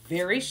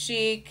 Very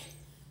chic.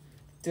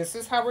 This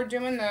is how we're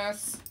doing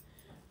this.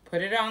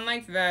 Put it on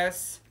like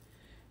this.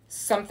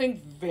 Something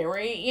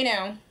very, you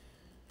know,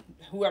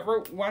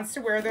 whoever wants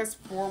to wear this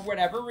for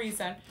whatever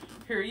reason,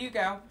 here you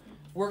go.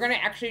 We're going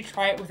to actually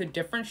try it with a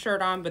different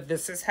shirt on, but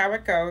this is how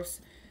it goes.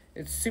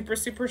 It's super,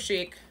 super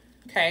chic.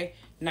 Okay,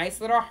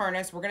 nice little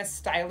harness. We're going to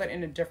style it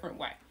in a different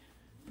way.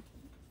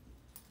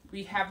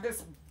 We have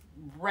this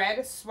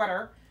red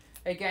sweater.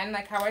 Again,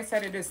 like how I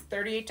said, it is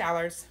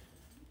 $38.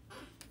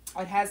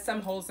 It has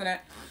some holes in it,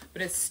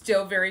 but it's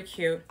still very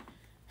cute.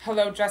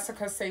 Hello,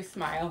 Jessica, say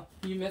smile.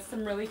 You missed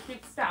some really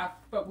cute stuff,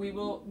 but we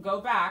will go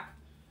back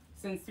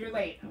since you're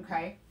late,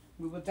 okay?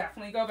 We will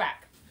definitely go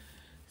back.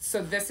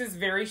 So this is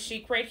very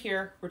chic right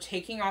here. We're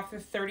taking off the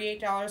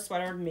 $38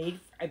 sweater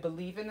made, I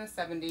believe, in the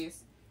 70s.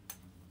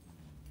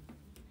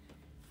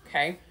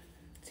 Okay,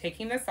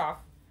 taking this off.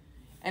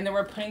 And then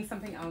we're putting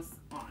something else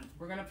on.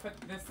 We're gonna put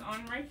this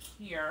on right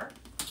here.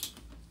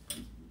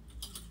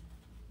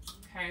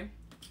 Okay.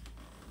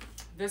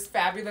 This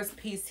fabulous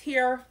piece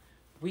here.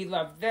 We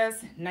love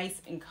this,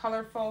 nice and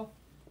colorful.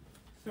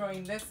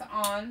 Throwing this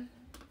on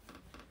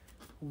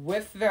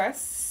with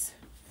this,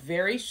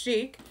 very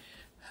chic.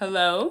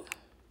 Hello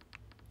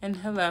and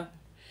hello.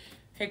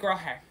 Hey girl,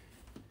 hey.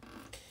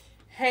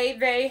 Hey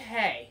they,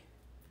 hey.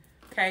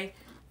 Okay,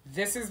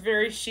 this is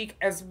very chic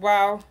as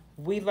well.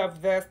 We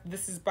love this.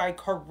 This is by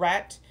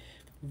Corette,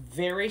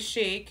 very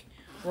chic.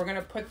 We're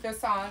gonna put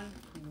this on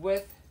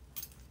with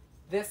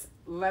this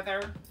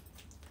leather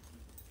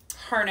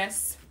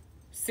harness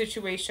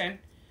situation.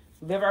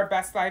 Live our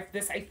best life.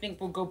 This, I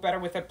think, will go better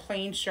with a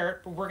plain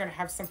shirt, but we're going to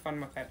have some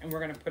fun with it, and we're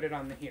going to put it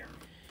on the here.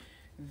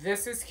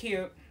 This is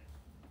cute.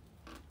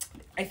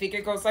 I think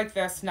it goes like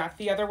this, not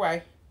the other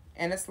way,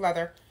 and it's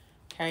leather,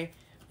 okay?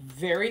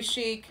 Very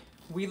chic.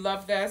 We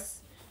love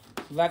this.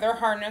 Leather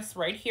harness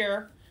right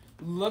here.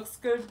 Looks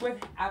good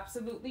with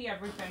absolutely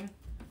everything.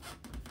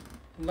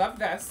 Love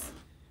this,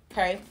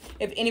 okay?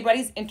 If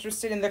anybody's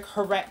interested in the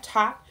Corette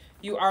top,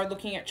 you are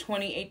looking at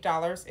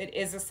 $28. It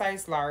is a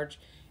size large.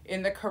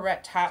 In the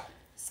Corette top,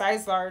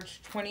 size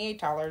large,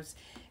 $28.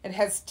 It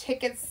has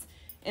tickets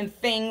and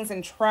things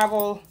and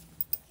travel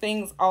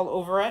things all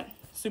over it.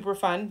 Super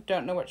fun.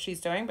 Don't know what she's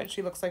doing, but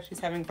she looks like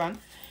she's having fun.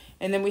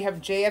 And then we have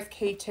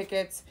JFK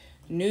tickets,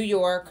 New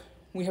York.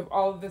 We have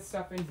all of this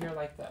stuff in here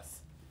like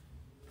this.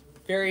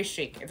 Very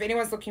chic. If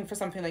anyone's looking for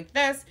something like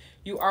this,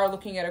 you are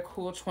looking at a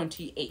cool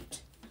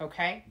 $28,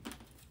 okay?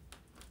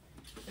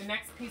 The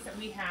next piece that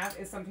we have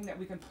is something that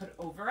we can put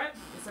over it.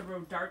 It's a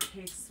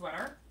Rodarte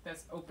sweater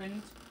that's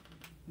opened,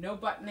 no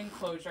button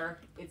enclosure.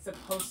 It's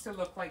supposed to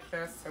look like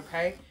this,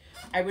 okay?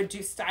 I would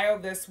style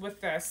this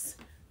with this,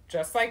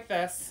 just like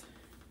this.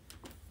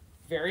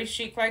 Very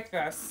chic like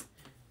this.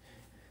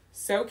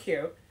 So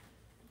cute.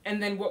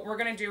 And then what we're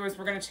going to do is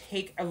we're going to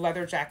take a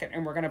leather jacket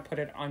and we're going to put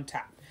it on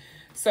top.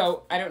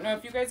 So I don't know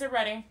if you guys are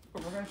ready,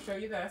 but we're going to show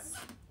you this.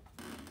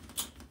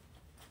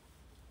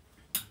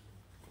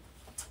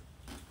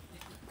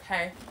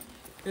 Okay,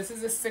 this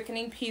is a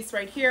sickening piece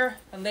right here.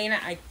 Elena,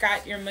 I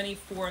got your money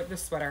for the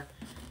sweater.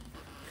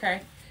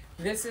 Okay,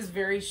 this is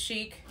very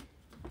chic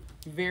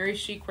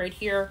right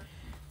here.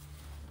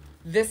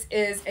 This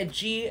is a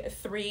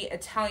G3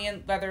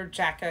 Italian leather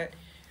jacket,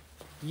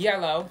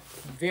 yellow,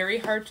 very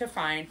hard to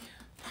find.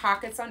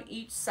 Pockets on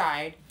each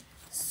side,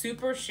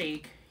 super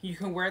chic. You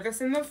can wear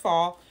this in the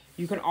fall.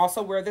 You can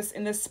also wear this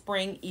in the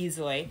spring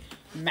easily.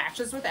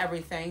 Matches with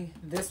everything.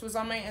 This was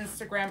on my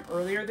Instagram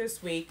earlier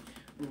this week.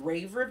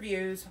 Rave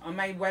reviews. On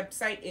my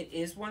website, it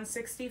is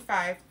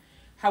 $165.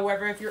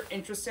 However, if you're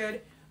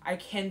interested, I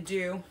can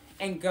do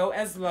and go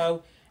as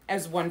low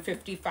as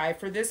 $155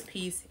 for this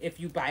piece if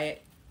you buy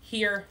it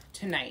here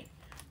tonight.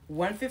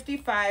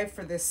 $155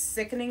 for this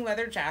sickening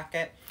leather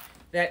jacket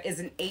that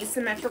is an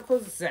asymmetrical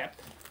zip,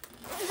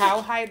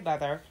 cowhide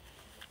leather.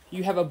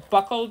 You have a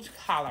buckled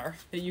collar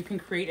that you can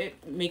create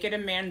it, make it a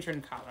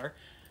mandarin collar.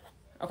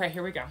 Okay,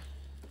 here we go.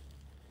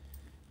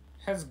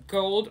 Has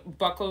gold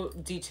buckle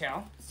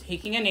detail. It's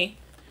taking a knee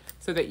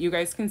so that you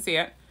guys can see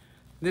it.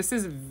 This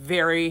is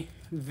very,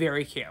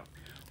 very cute.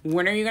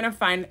 When are you going to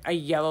find a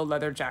yellow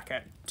leather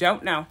jacket?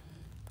 Don't know,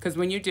 because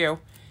when you do,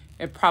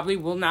 it probably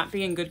will not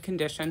be in good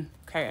condition.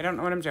 Okay, I don't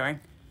know what I'm doing.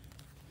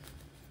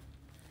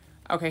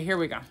 Okay, here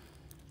we go.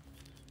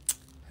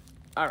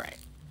 All right.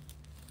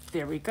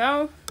 There we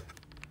go.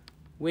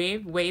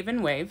 Wave, wave,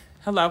 and wave.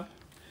 Hello.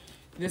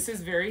 This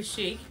is very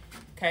chic,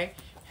 okay?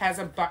 Has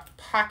a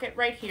pocket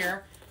right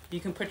here. You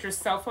can put your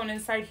cell phone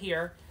inside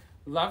here.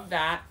 Love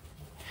that.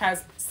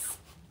 Has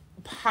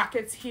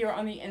pockets here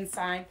on the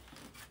inside.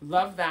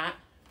 Love that.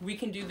 We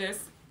can do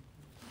this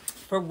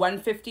for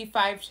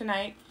 $155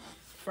 tonight.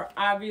 For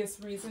obvious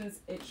reasons,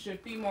 it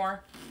should be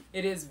more.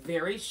 It is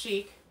very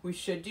chic. We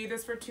should do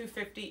this for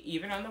 $250,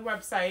 even on the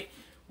website.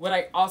 What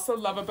I also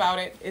love about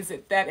it is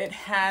that it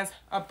has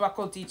a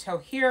buckle detail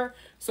here.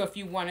 So if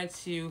you wanted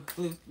to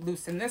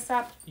loosen this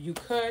up, you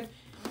could.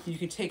 You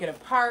can take it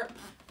apart,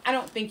 I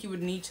don't think you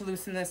would need to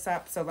loosen this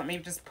up, so let me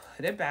just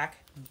put it back.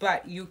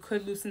 But you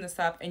could loosen this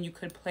up and you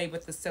could play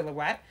with the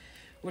silhouette,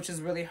 which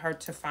is really hard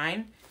to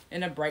find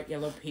in a bright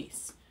yellow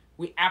piece.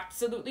 We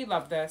absolutely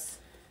love this.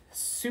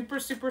 Super,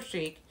 super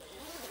chic.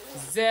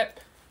 Zip.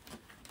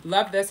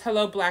 Love this.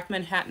 Hello, Black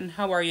Manhattan.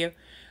 How are you?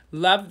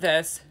 Love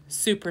this.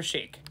 Super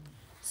chic.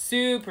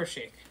 Super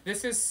chic.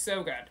 This is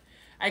so good.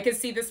 I could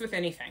see this with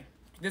anything.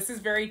 This is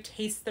very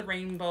Taste the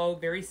Rainbow,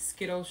 very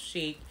Skittles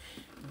chic,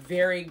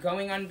 very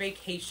going on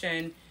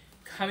vacation,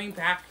 coming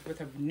back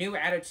with a new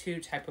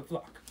attitude type of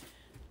look.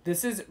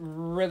 This is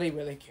really,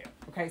 really cute.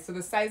 Okay, so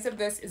the size of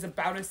this is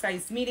about a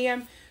size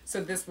medium.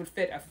 So this would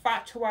fit a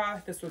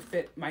fatwa. This would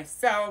fit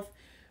myself.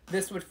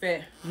 This would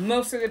fit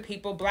most of the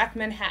people, Black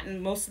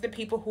Manhattan, most of the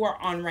people who are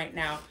on right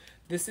now.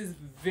 This is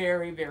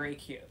very, very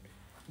cute.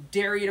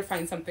 Dare you to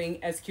find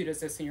something as cute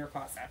as this in your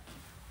closet.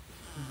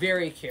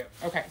 Very cute.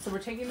 Okay, so we're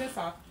taking this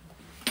off.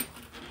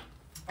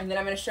 And then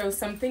I'm going to show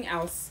something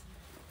else.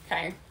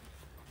 Okay.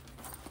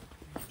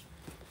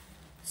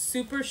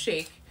 Super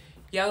chic.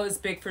 Yellow is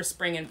big for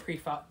spring and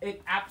pre-fall.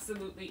 It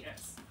absolutely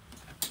is.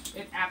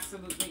 It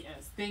absolutely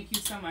is. Thank you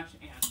so much,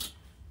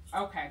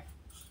 Anne. Okay.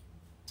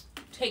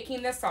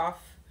 Taking this off.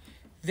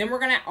 Then we're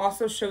going to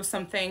also show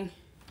something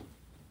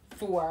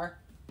for,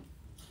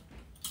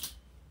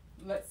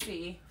 let's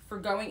see, for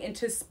going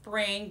into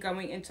spring,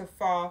 going into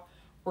fall.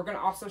 We're going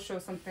to also show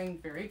something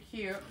very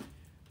cute.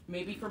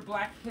 Maybe for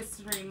Black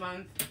History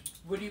Month.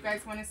 What do you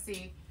guys want to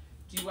see?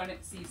 Do you want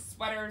to see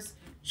sweaters,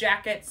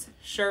 jackets,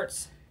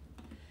 shirts?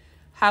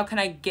 How can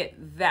I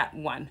get that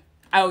one?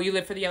 Oh, you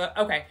live for the yellow?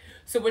 Okay.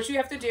 So what you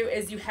have to do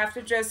is you have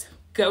to just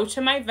go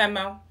to my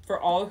Venmo. For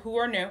all who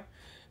are new,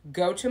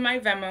 go to my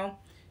Venmo.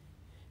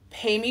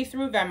 Pay me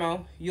through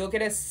Venmo. You'll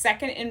get a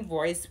second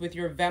invoice with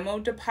your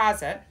Venmo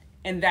deposit.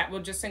 And that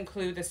will just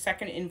include, the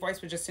second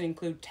invoice will just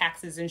include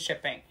taxes and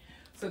shipping.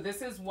 So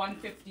this is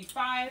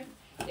 $155.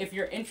 If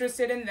you're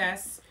interested in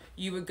this,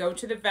 you would go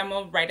to the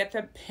Venmo right at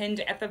the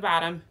pinned at the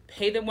bottom,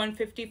 pay the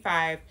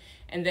 $155,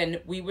 and then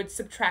we would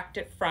subtract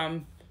it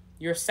from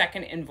your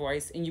second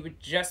invoice, and you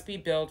would just be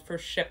billed for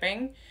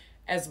shipping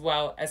as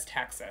well as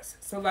taxes.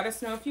 So let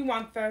us know if you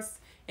want this,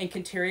 and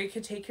Kateria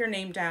could take your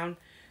name down.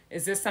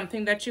 Is this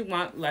something that you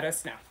want? Let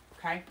us know,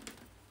 okay?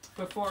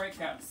 Before it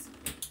goes.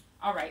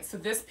 All right, so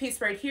this piece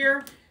right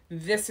here,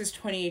 this is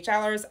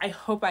 $28. I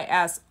hope I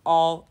asked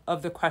all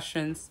of the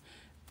questions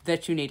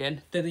that you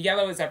needed. The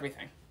yellow is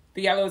everything.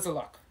 The yellow is a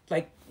look.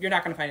 Like, you're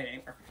not going to find it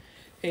anywhere.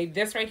 Okay,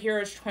 this right here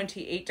is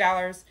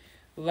 $28.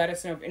 Let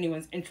us know if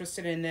anyone's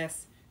interested in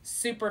this.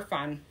 Super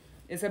fun.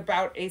 It's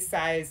about a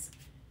size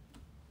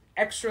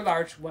extra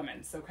large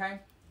women's, okay?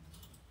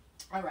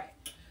 All right.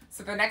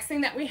 So the next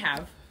thing that we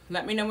have,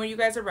 let me know when you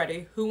guys are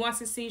ready. Who wants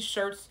to see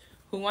shirts?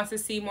 Who wants to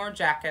see more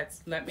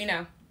jackets? Let me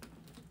know.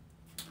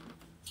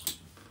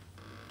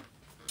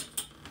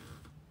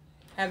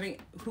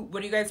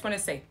 What do you guys want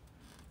to see?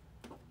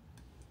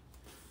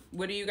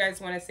 What do you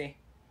guys want to see?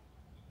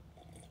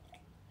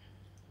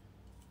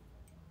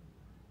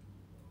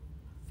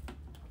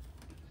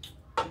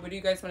 What do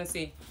you guys want to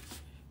see?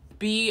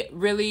 Be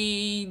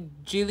really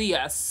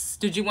Julius.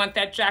 Did you want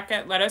that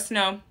jacket? Let us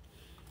know.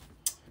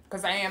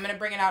 Because I am going to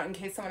bring it out in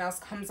case someone else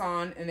comes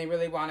on and they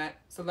really want it.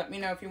 So let me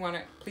know if you want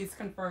it. Please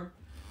confirm.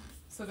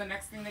 So the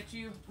next thing that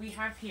we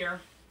have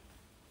here,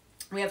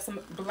 we have some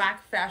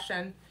black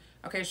fashion,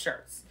 okay,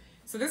 shirts.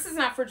 So this is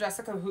not for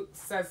Jessica who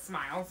says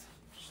smiles.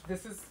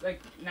 This is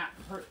like not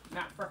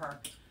for her,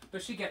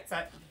 but she gets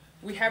it.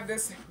 We have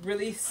this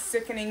really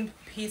sickening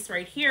piece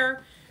right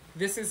here.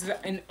 This is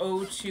an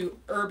ode to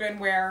urban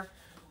wear.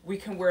 We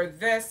can wear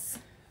this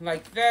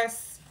like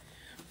this.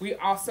 We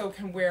also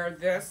can wear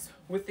this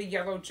with the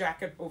yellow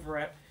jacket over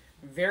it.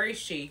 Very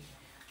chic.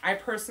 I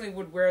personally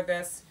would wear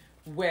this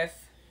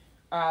with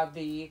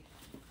the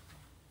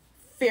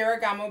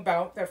Ferragamo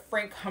belt that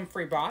Frank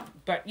Humphrey bought.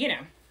 But, you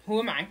know, who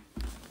am I?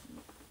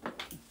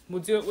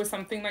 We'll do it with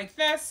something like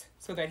this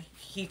so that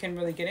he can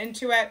really get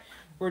into it.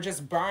 We're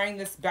just borrowing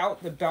this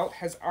belt. The belt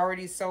has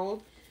already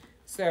sold.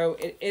 So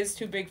it is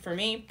too big for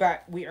me,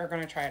 but we are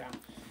going to try it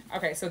on.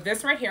 Okay, so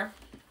this right here.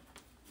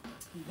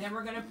 Then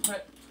we're going to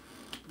put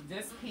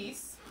this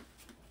piece.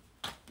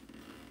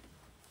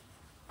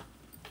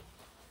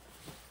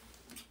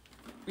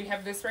 We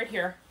have this right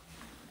here.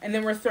 And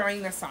then we're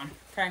throwing this on,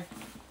 okay?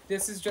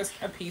 This is just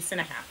a piece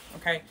and a half,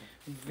 okay?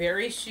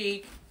 Very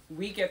chic.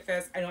 We get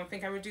this. I don't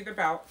think I would do the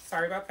belt.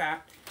 Sorry about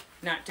that.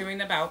 Not doing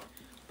the belt.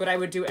 But I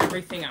would do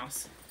everything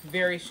else.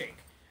 Very chic,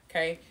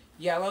 okay?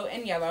 Yellow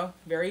and yellow.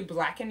 Very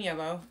black and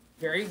yellow.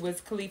 Very Wiz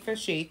Khalifa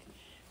chic.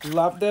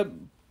 Love the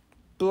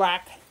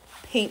black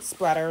paint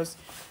splatters.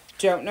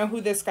 Don't know who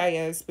this guy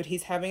is, but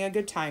he's having a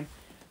good time.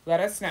 Let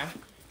us know,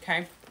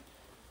 okay?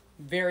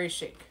 Very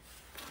chic.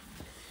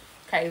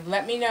 Okay,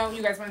 let me know.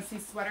 You guys want to see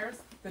sweaters?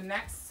 The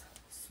next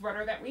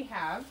sweater that we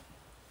have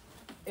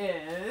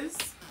is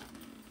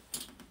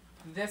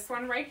this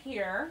one right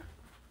here.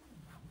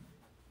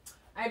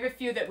 I have a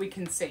few that we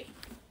can see.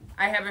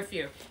 I have a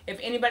few. If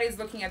anybody's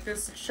looking at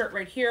this shirt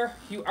right here,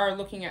 you are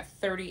looking at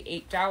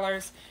 $38.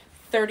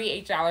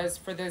 $38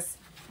 for this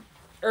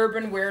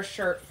urban wear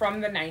shirt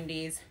from the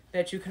 90s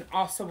that you can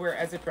also wear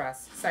as a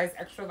dress, size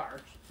extra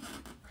large.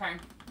 Okay.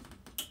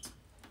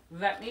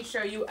 Let me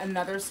show you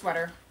another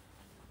sweater.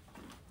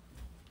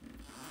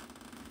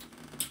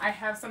 I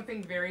have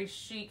something very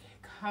chic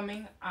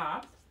coming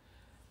up.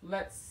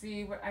 Let's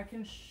see what I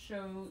can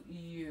show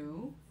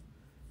you.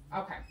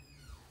 Okay.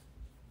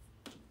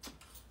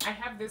 I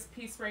have this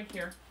piece right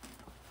here.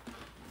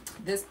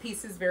 This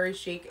piece is very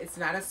chic. It's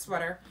not a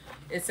sweater.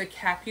 It's a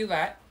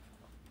capulet.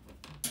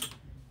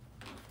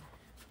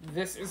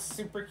 This is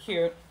super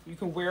cute. You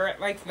can wear it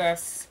like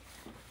this.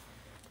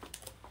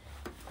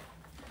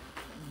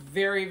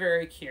 Very,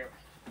 very cute.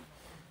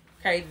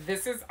 Okay,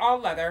 this is all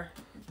leather.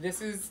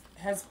 This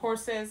has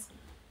horses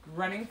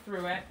running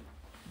through it.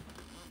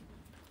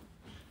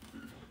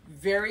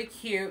 Very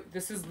cute.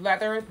 This is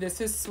leather.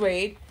 This is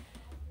suede.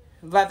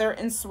 Leather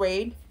and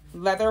suede.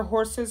 Leather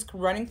horses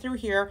running through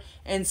here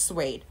and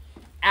suede.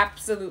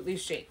 Absolutely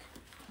chic.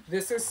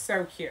 This is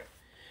so cute.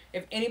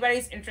 If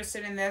anybody's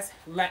interested in this,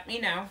 let me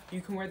know.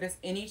 You can wear this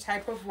any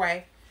type of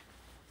way.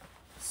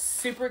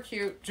 Super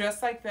cute,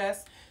 just like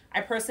this.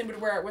 I personally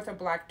would wear it with a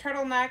black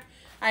turtleneck.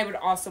 I would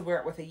also wear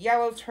it with a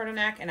yellow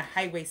turtleneck and a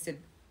high-waisted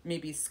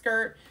maybe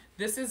skirt.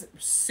 This is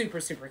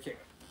super, super cute.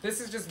 This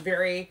is just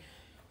very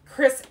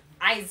Chris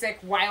Isaac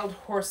Wild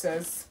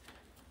Horses.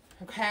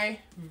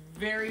 Okay?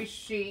 Very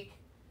chic.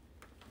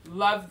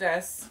 Love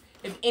this.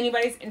 If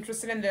anybody's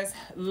interested in this,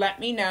 let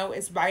me know.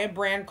 It's by a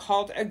brand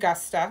called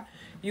Augusta.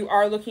 You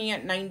are looking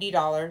at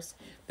 $90.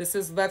 This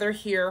is leather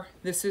here.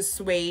 This is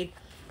suede.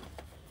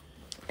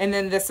 And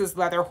then this is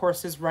leather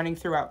horses running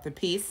throughout the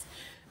piece.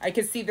 I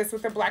could see this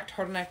with a black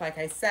turtleneck, like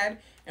I said.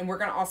 And we're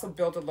going to also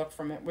build a look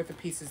from it with the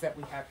pieces that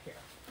we have here.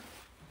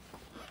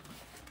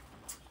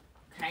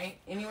 Okay,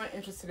 anyone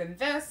interested in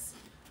this,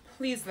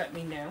 please let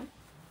me know.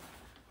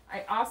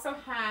 I also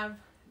have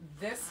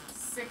this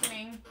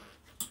sickening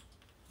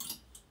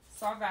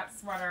Sauvette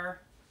sweater.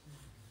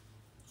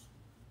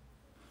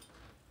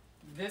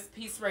 This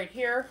piece right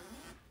here.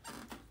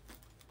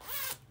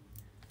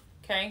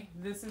 Okay,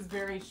 this is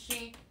very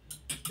chic.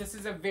 This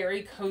is a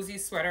very cozy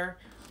sweater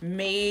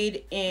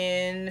made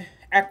in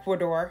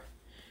Ecuador.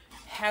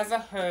 Has a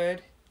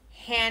hood,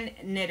 hand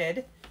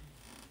knitted.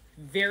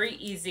 Very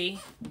easy,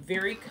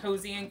 very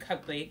cozy and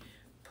cuddly.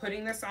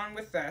 Putting this on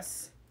with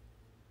this.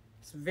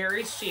 It's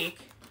very chic.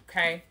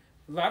 Okay,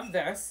 love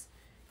this.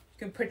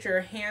 You can put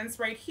your hands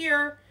right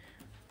here.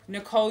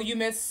 Nicole, you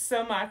missed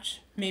so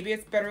much. Maybe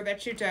it's better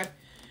that you did.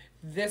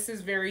 This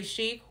is very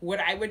chic. What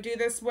I would do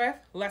this with,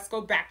 let's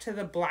go back to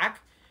the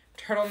black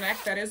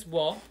turtleneck that is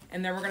wool.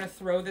 And then we're going to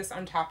throw this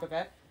on top of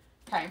it.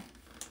 Okay.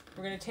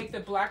 We're going to take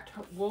the black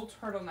wool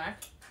turtleneck.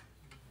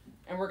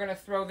 And we're going to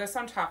throw this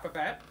on top of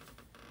it.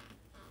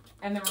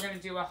 And then we're going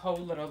to do a whole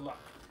little look.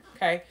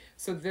 Okay.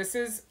 So this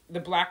is the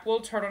black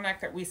wool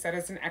turtleneck that we said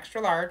is an extra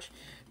large.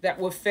 That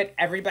will fit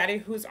everybody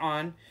who's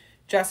on.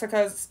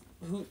 Jessica's,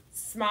 who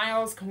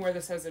smiles, can wear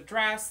this as a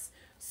dress.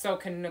 So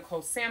can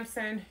Nicole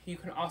Sampson. You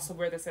can also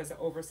wear this as an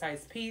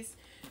oversized piece.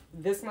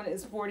 This one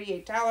is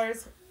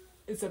 $48.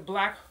 It's a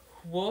black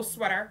wool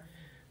sweater.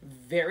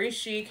 Very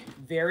chic,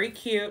 very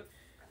cute.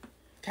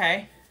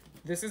 Okay,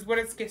 this is what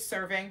it's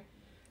serving.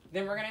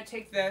 Then we're going to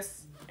take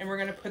this and we're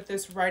going to put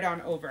this right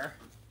on over.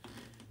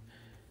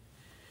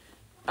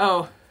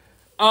 Oh,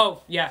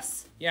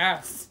 yes,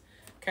 yes.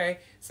 Okay,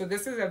 so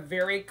this is a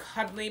very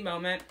cuddly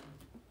moment.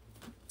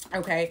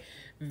 Okay,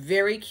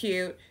 very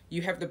cute.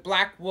 You have the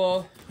black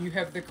wool. You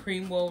have the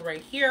cream wool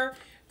right here.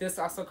 This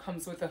also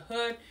comes with a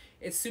hood.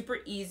 It's super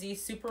easy,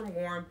 super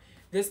warm.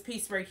 This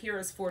piece right here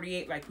is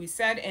 $48, like we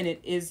said, and it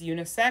is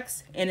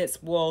unisex, and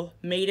it's wool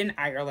made in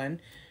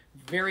Ireland.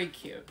 Very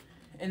cute.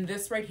 And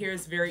this right here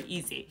is very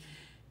easy.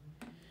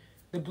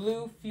 The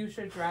blue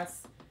fuchsia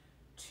dress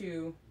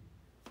to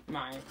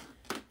my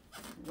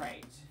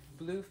right.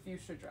 Blue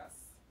fuchsia dress.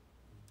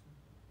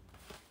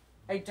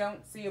 I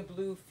don't see a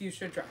blue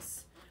fuchsia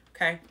dress.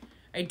 Okay,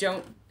 I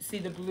don't see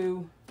the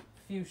blue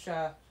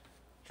fuchsia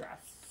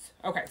dress.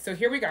 Okay, so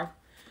here we go.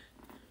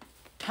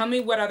 Tell me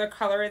what other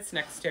color it's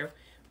next to.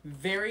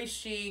 Very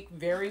chic,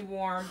 very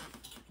warm.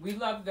 We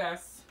love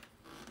this.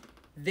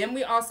 Then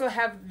we also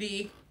have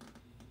the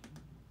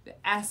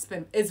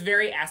aspen. It's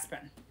very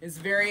aspen. It's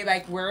very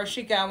like, where is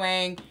she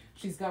going?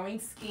 She's going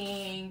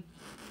skiing.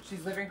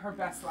 She's living her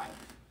best life.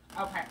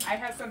 Okay, I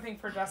have something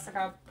for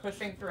Jessica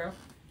pushing through.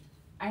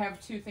 I have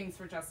two things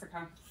for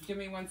Jessica. Give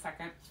me 1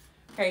 second.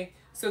 Okay,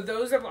 so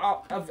those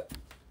of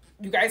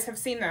you guys have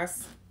seen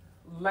this.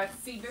 Let's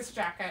see this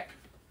jacket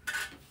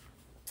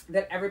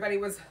that everybody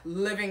was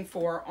living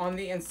for on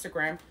the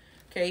Instagram.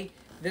 Okay,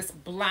 this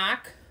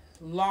black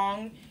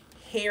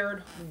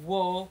long-haired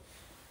wool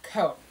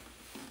coat.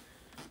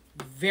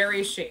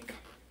 Very chic.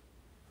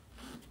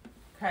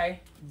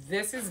 Okay,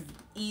 this is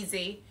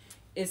easy.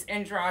 It's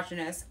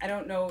androgynous. I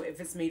don't know if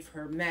it's made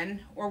for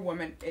men or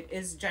women. It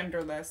is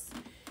genderless.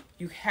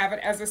 You have it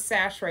as a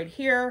sash right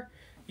here.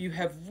 You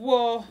have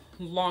wool,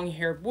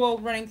 long-haired wool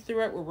running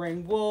through it. We're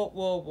wearing wool,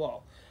 wool,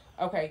 wool.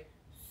 Okay,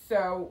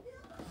 so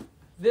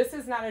this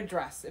is not a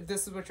dress, if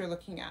this is what you're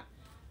looking at.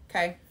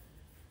 Okay,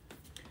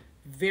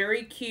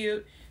 Very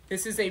cute.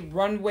 This is a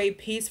runway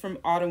piece from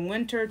Autumn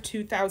Winter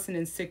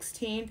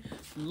 2016.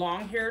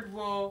 Long-haired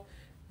wool.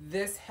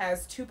 This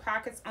has 2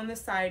 pockets on the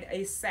side,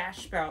 a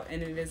sash belt,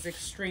 and it is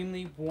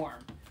extremely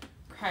warm.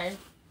 Okay.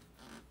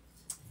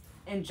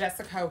 And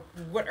Jessica,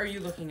 what are you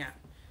looking at?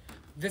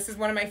 This is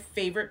one of my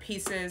favorite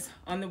pieces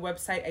on the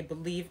website. I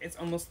believe it's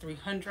almost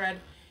 300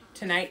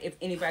 tonight. If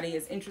anybody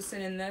is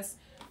interested in this,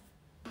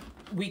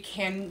 we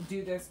can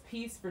do this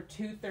piece for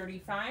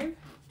 $235.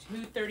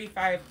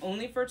 $235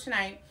 only for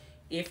tonight.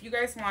 If you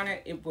guys want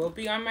it, it will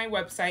be on my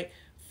website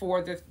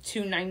for the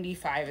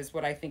 $295 is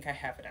what I think I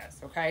have it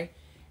as, okay?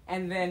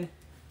 And then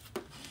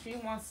she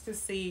wants to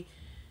see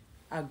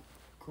a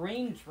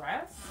green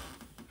dress.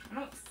 I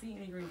don't see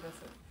any green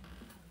dresses.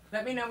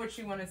 Let me know what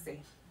you want to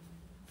see.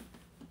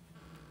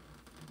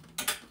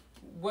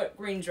 What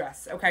green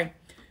dress? Okay.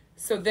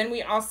 So then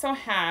we also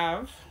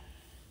have,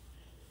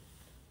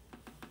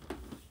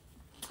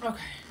 okay.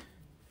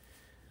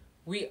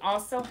 We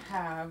also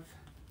have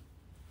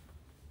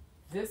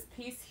this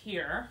piece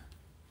here.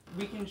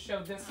 We can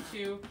show this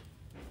to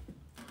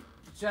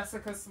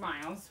Jessica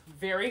Smiles.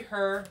 Very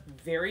her,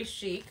 very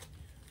chic.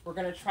 We're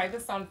going to try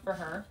this on for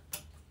her.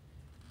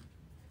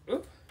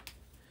 Oop.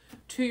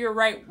 To your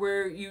right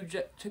where you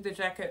took the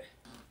jacket.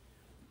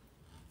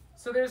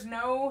 So there's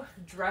no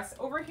dress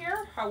over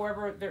here.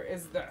 However, there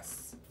is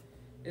this.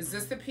 Is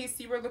this the piece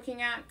you were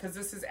looking at? Because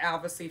this is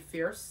obviously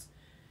fierce.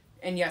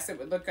 And yes, it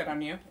would look good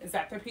on you. Is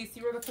that the piece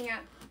you were looking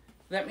at?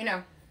 Let me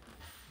know.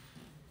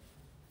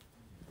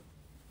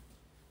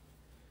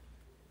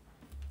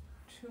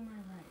 To my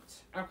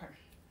right. Okay.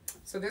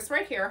 So this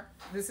right here,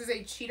 this is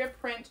a cheetah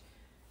print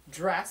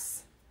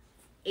dress.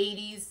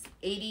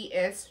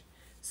 80-ish.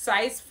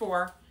 Size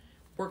 4.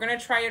 We're going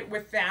to try it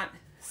with that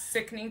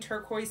sickening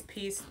turquoise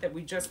piece that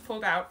we just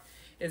pulled out.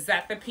 Is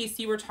that the piece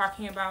you were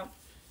talking about?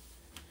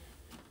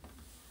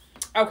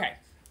 Okay.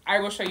 I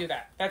will show you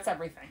that. That's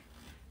everything.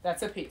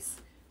 That's a piece.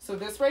 So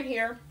this right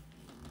here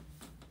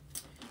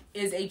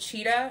is a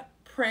cheetah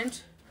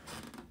print.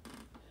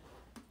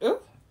 Ooh,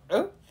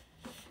 ooh.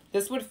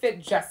 This would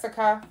fit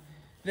Jessica.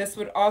 This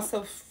would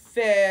also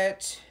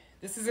fit,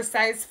 this is a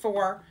size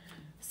 4.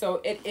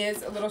 So it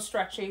is a little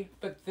stretchy,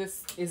 but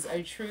this is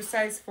a true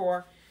size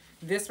 4.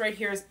 This right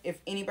here is, if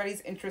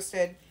anybody's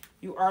interested,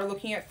 you are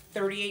looking at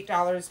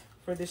 $38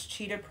 for this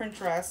cheetah print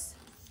dress.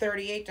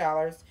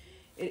 $38.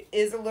 It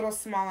is a little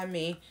small on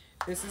me.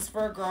 This is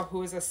for a girl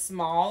who is a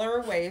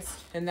smaller waist,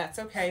 and that's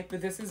okay,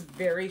 but this is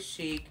very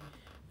chic,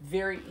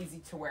 very easy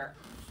to wear.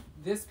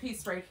 This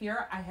piece right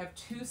here, I have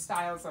 2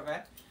 styles of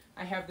it.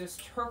 I have this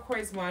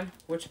turquoise one,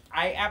 which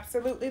I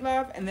absolutely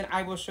love, and then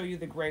I will show you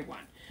the gray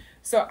one.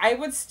 So I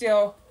would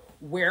still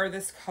wear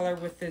this color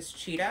with this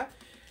cheetah.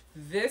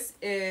 This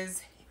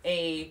is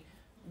a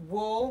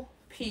wool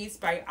piece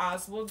by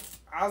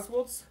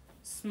Oswald's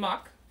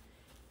Smuck,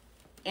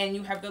 and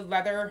you have the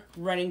leather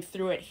running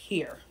through it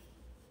here.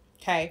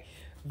 Okay,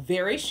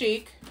 very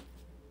chic.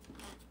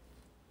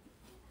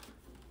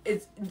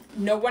 It's,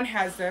 no one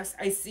has this.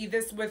 I see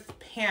this with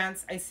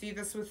pants. I see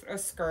this with a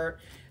skirt.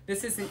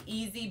 This is an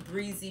easy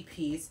breezy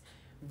piece.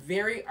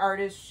 Very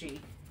artist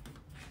chic.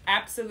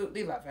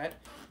 Absolutely love it.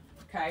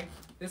 Okay,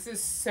 this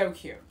is so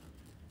cute.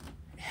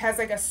 It has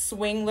like a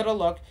swing little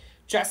look.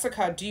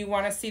 Jessica, do you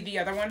want to see the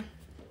other one?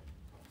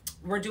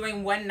 We're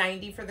doing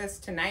 $190 for this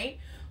tonight.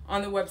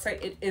 On the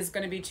website, it is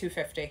going to be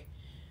 $250.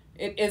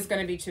 It is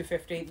going to be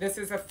 $250. This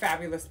is a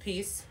fabulous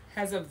piece.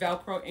 Has a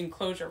Velcro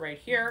enclosure right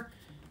here,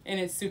 and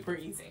it's super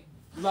easy.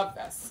 Love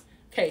this.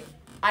 Okay,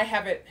 I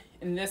have it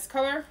in this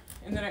color,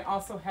 and then I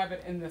also have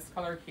it in this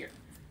color here.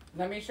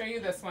 Let me show you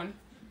this one.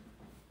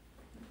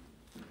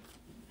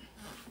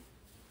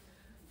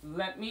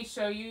 Let me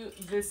show you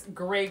this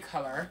gray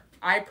color.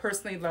 I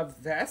personally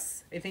love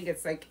this. I think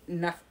it's like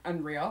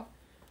unreal.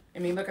 I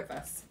mean, look at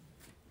this.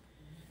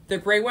 The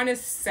gray one is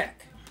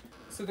sick.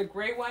 So the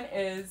gray one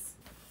is,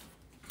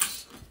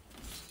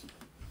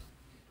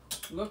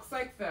 looks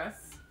like this.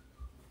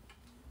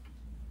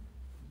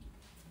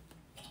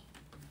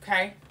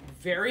 Okay,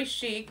 very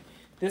chic.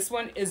 This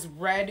one is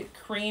red,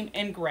 cream,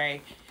 and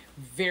gray.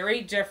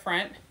 Very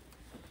different.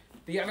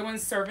 The other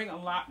one's serving a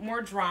lot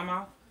more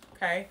drama.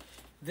 Okay,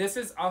 this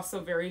is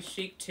also very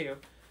chic too.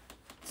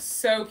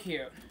 So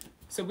cute.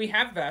 So we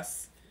have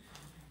this.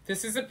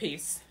 This is a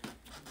piece.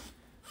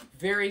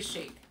 Very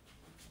chic.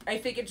 I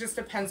think it just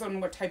depends on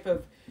what type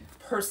of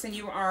person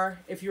you are.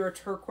 If you're a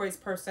turquoise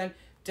person,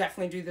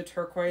 definitely do the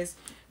turquoise.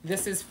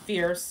 This is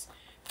fierce.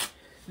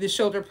 The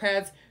shoulder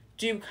pads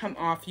do come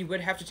off. You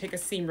would have to take a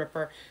seam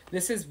ripper.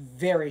 This is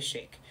very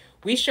chic.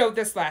 We showed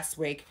this last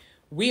week.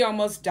 We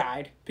almost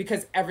died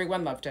because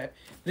everyone loved it.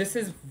 This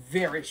is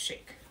very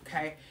chic,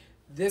 okay?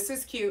 This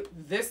is cute.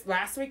 This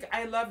last week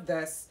I loved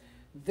this.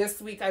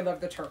 This week I love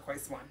the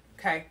turquoise one,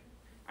 okay?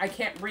 I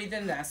can't breathe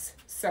in this,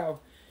 so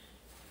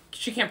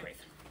she can't breathe.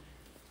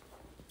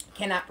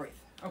 Cannot breathe,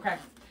 okay?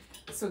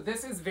 So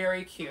this is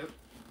very cute.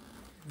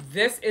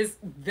 This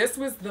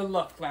was the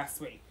look last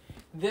week.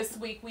 This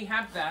week we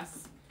have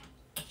this.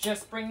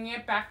 Just bringing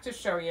it back to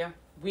show you.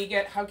 We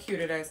get how cute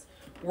it is.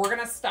 We're going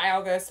to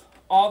style this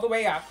all the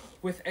way up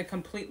with a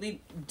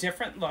completely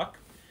different look.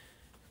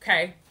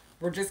 Okay,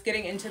 we're just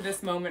getting into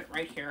this moment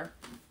right here.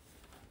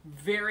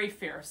 Very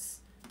fierce.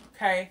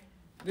 Okay,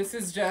 this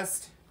is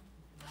just,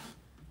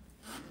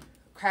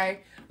 okay,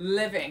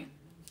 living.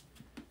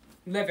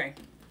 Okay,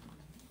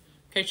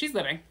 she's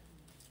living.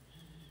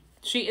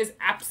 She is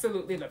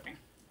absolutely living.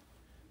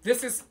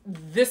 This is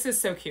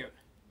so cute.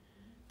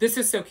 This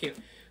is so cute.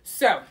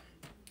 So,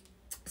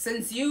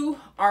 since you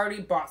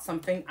already bought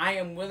something, I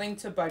am willing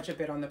to budge a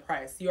bit on the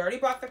price. You already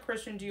bought the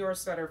Christian Dior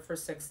sweater for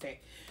 $60.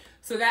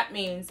 So that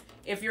means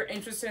if you're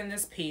interested in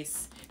this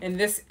piece, and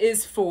this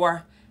is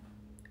for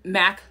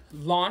MAC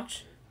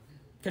launch,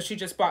 because she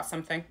just bought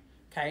something,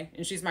 okay?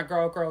 And she's my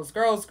girl's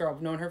girl.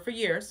 I've known her for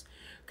years,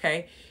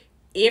 okay?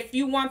 If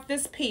you want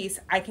this piece,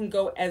 I can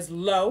go as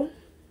low.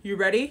 You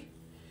ready?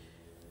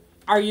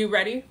 Are you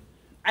ready?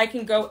 I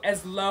can go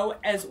as low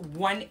as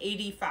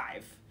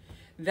 $185.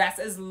 That's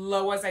as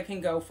low as I can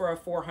go for a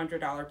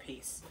 $400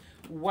 piece.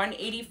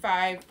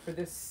 $185 for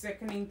this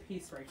sickening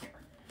piece right here.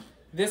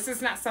 This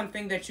is not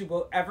something that you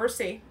will ever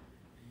see.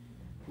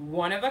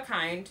 One of a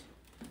kind.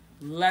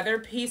 Leather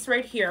piece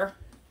right here.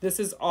 This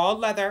is all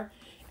leather.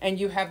 And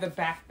you have the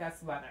back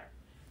that's leather.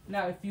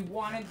 Now, if you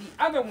wanted the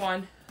other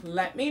one,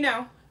 let me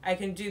know. I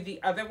can do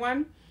the other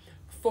one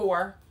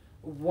for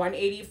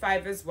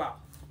 $185 as well.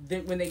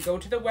 When they go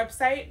to the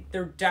website,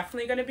 they're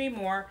definitely going to be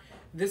more.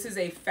 This is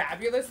a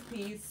fabulous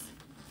piece.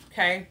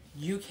 Okay,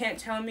 you can't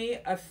tell me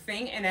a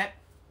thing in it,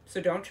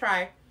 so don't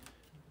try.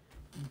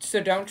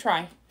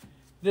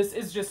 This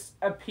is just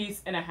a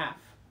piece and a half.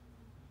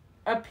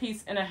 A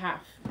piece and a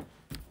half.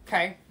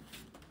 Okay.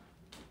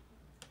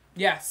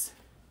 Yes.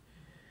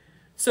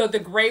 So the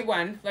gray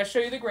one, let's show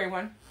you the gray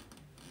one.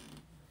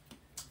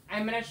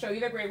 I'm going to show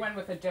you the gray one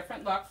with a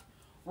different look.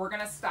 We're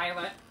going to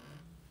style it.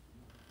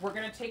 We're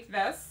going to take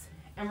this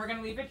and we're going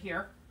to leave it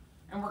here.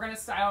 And we're going to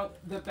style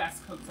the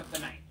best coats of the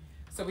night.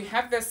 So we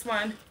have this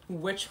one,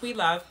 which we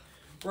love.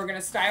 We're going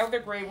to style the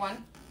gray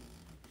one.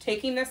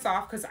 Taking this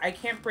off because I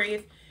can't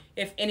breathe.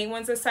 If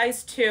anyone's a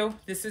size 2,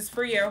 this is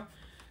for you.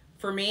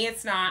 For me,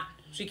 it's not.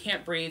 She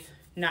can't breathe.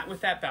 Not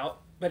with that belt.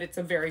 But it's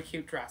a very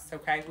cute dress,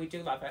 okay? We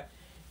do love it.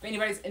 If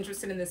anybody's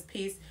interested in this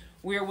piece,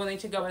 we are willing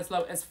to go as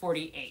low as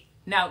 $48.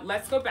 Now,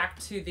 let's go back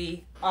to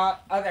the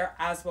other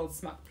Oswald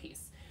Smuck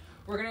piece.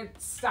 We're going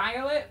to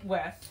style it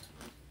with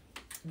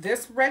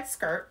this red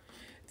skirt.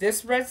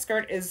 This red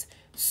skirt is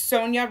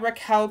Sonia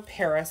Raquel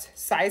Paris,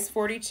 size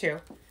 42.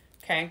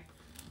 Okay.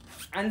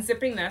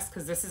 Unzipping this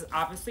because this is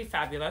obviously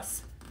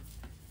fabulous.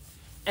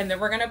 And then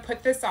we're going to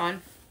put this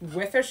on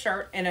with a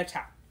shirt and a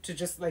top to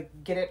just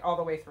like get it all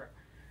the way through.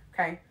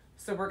 Okay.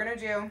 So we're going to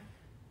do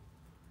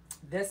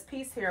this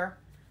piece here.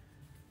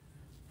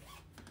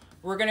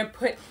 We're going to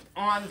put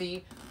on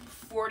the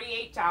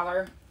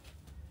 $48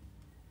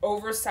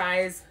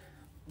 oversized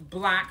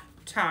black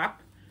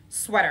top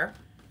sweater,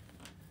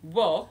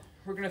 wool.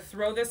 We're going to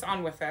throw this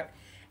on with it.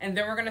 And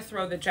then we're going to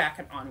throw the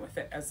jacket on with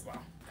it as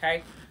well.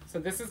 Okay. So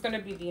this is going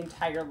to be the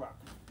entire look.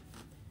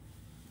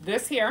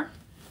 This here.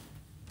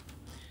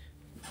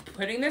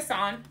 Putting this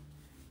on.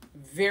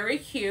 Very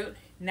cute.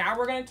 Now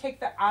we're going to take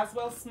the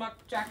Oswald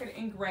Smuck jacket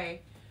in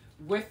gray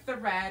with the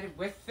red,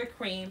 with the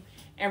cream,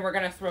 and we're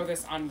going to throw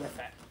this on with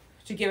it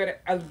to give it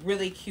a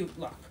really cute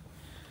look.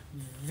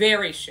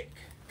 Very chic,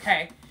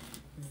 okay?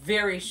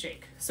 Very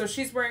chic. So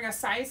she's wearing a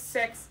size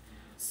 6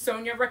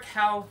 Sonia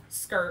Raquel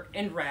skirt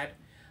in red,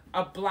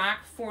 a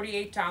black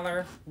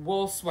 $48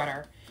 wool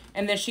sweater,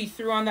 and then she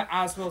threw on the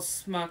Oswald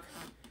Smuck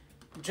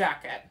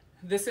jacket.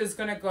 This is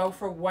going to go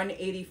for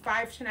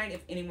 $185 tonight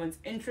if anyone's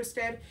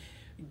interested.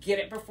 Get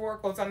it before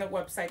it goes on the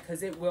website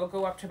because it will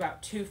go up to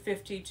about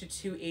 $250 to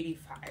 $285.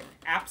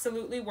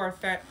 Absolutely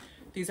worth it.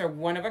 These are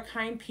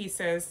one-of-a-kind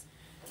pieces.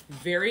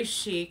 Very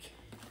chic.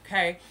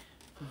 Okay.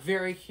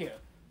 Very cute.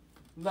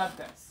 Love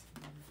this.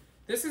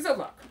 This is a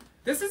look.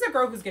 This is a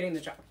girl who's getting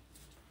the job.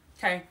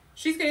 Okay.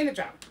 She's getting the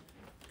job.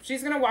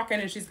 She's going to walk in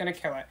and she's going to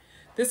kill it.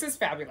 This is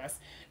fabulous.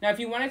 Now, if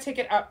you want to take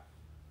it up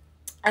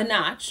a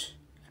notch,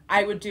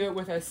 I would do it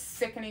with a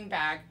sickening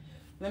bag.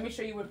 Let me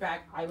show you what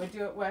bag I would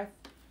do it with.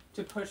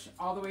 To push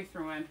all the way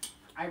through in,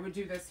 I would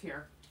do this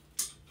here.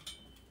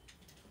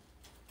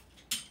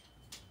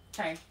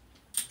 Okay.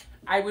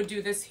 I would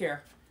do this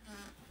here.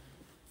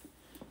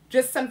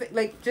 Just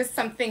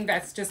something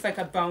that's just like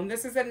a bone.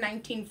 This is a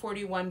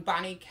 1941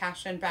 Bonnie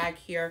Cashin bag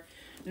here.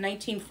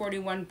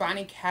 1941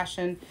 Bonnie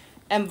Cashin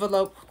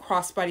envelope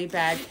crossbody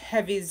bag,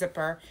 heavy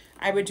zipper.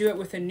 I would do it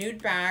with a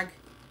nude bag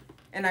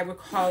and I would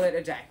call it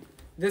a day.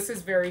 This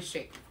is very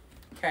chic.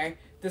 Okay.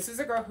 This is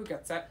a girl who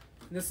gets it.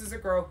 This is a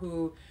girl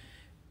who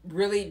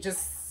really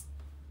just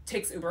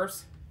takes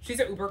Ubers.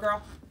 She's an Uber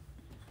girl.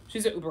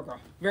 She's an Uber girl.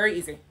 Very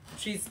easy.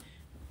 She's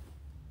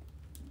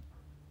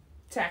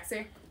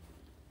taxi.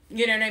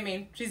 You know what I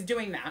mean? She's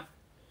doing that.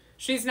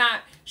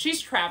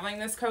 She's traveling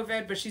this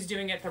COVID, but she's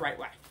doing it the right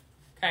way.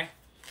 Okay.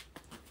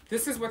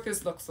 This is what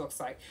this looks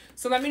like.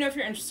 So let me know if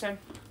you're interested.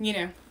 You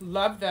know,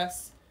 love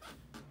this.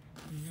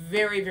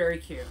 Very, very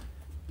cute.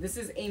 This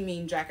is a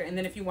mean jacket. And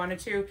then if you wanted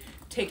to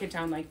take it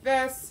down like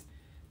this,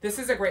 this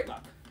is a great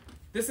look.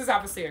 This is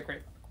obviously a great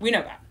look. We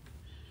know that.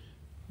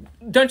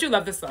 Don't you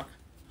love this look?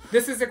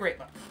 This is a great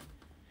look.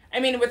 I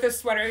mean, with this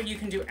sweater, you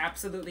can do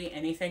absolutely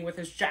anything. With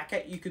this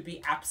jacket, you could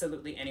be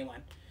absolutely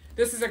anyone.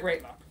 This is a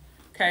great look,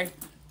 okay?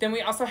 Then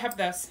we also have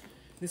this.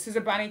 This is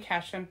a Bonnie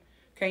Cashin,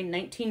 okay,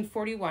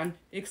 1941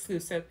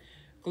 exclusive,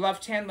 glove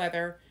tan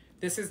leather.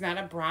 This is not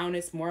a brown,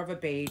 it's more of a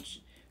beige.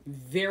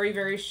 Very,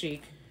 very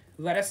chic.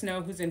 Let us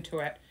know who's into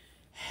it.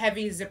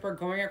 Heavy zipper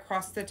going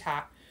across the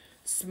top.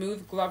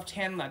 Smooth glove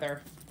tan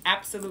leather.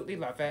 Absolutely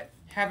love it.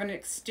 Have an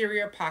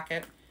exterior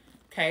pocket,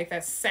 okay,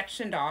 that's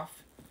sectioned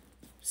off.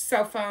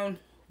 Cell phone,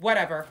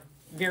 whatever.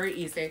 Very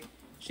easy.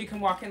 She can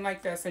walk in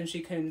like this and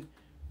she can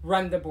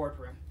run the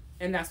boardroom.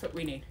 And that's what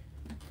we need.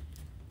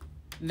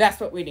 That's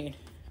what we need.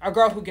 A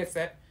girl who gets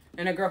it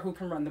and a girl who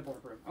can run the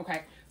boardroom.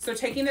 Okay, so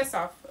taking this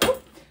off,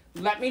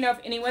 let me know if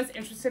anyone's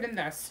interested in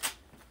this.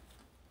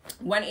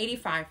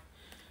 $185.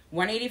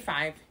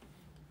 $185.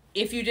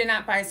 If you did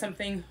not buy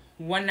something,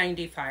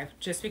 $195.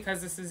 Just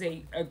because this is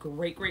a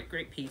great, great,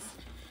 great piece.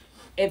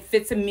 It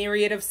fits a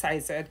myriad of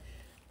sizes.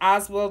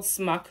 Oswald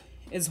Smuck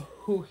is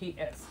who he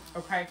is.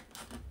 Okay,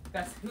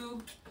 that's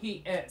who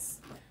he is.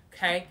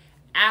 Okay,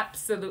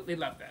 absolutely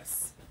love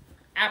this.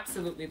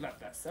 Absolutely love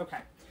this. Okay,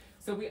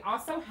 so we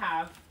also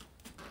have,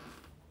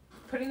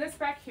 putting this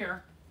back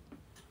here,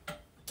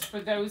 for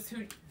those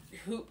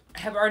who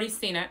have already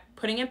seen it,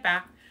 putting it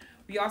back.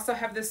 We also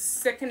have this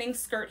sickening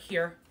skirt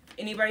here. If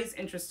anybody's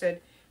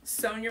interested,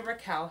 Sonia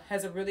Raquel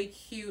has a really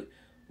cute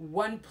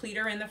one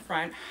pleater in the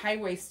front,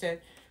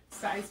 high-waisted,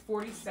 size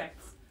 46,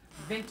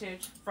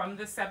 vintage from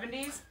the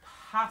 70s,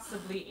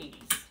 possibly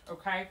 80s,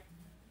 okay?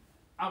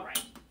 All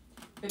right.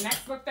 The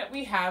next look that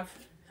we have,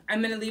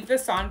 I'm going to leave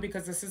this on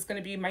because this is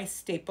going to be my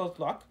stapled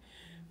look.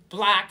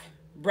 Black,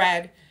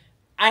 red.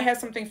 I have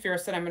something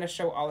fierce that I'm going to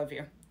show all of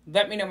you.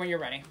 Let me know when you're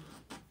ready.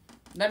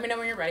 Let me know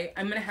when you're ready.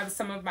 I'm going to have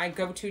some of my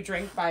go-to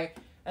drink by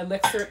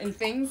Elixir and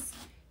Things.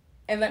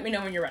 And let me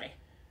know when you're ready.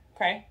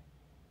 Okay?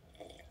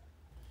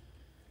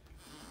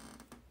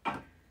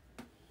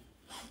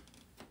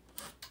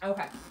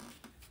 Okay.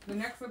 The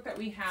next look that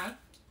we have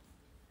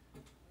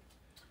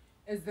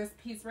is this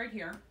piece right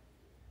here.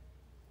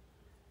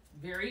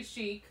 Very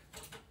chic.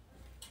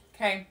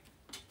 Okay.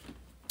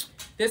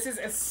 This is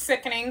a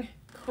sickening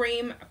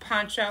cream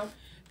poncho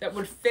that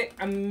would fit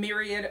a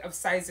myriad of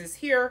sizes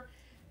here.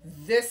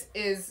 This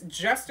is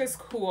just as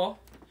cool.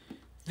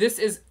 This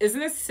is, isn't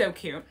this so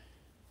cute?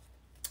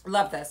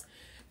 Love this.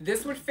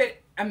 This would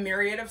fit a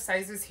myriad of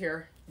sizes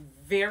here.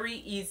 Very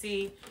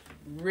easy,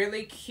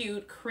 really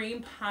cute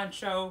cream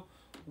poncho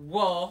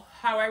wool.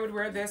 How I would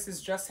wear this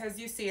is just as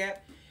you see it.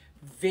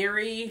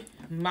 Very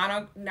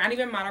mono, not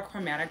even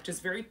monochromatic,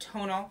 just very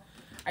tonal.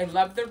 I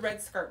love the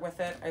red skirt with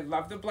it. I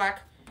love the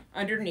black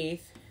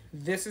underneath.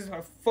 This is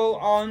a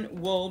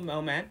full-on wool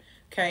moment,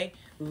 okay?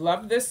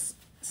 Love this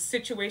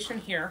situation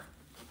here.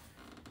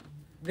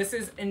 This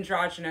is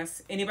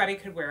androgynous. Anybody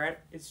could wear it.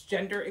 It's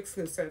gender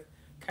exclusive,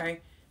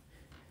 okay?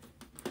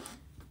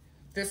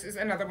 This is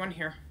another one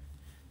here.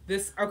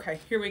 This, okay,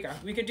 here we go.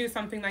 We could do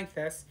something like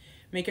this.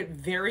 Make it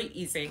very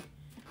easy,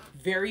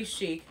 very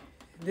chic.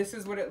 This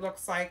is what it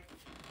looks like.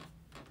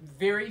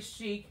 Very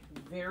chic,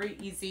 very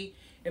easy.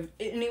 If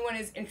anyone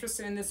is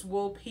interested in this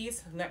wool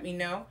piece, let me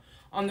know.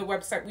 On the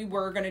website, we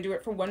were going to do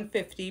it for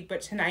 $150,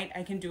 but tonight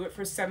I can do it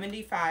for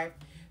 $75.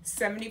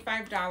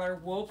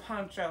 $75 wool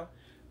poncho.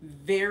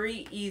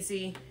 Very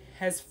easy.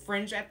 Has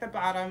fringe at the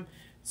bottom.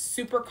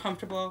 Super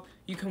comfortable.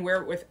 You can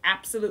wear it with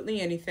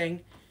absolutely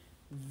anything.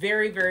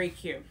 Very, very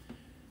cute.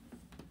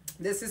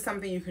 This is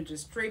something you can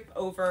just drape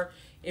over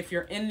if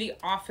you're in the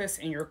office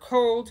and you're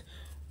cold,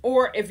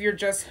 or if you're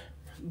just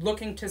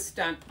looking to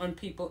stunt on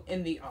people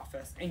in the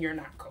office and you're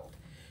not cold.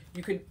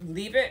 You could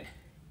leave it.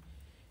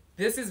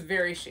 This is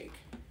very chic.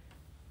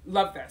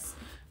 Love this.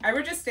 I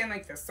would just stand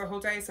like this the whole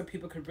day so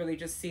people could really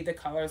just see the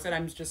colors that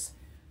I'm just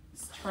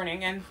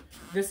turning in.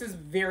 This is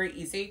very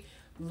easy.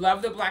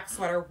 Love the black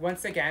sweater.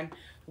 Once again,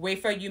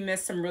 Wafa, you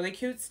missed some really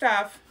cute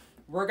stuff.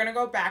 We're going to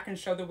go back and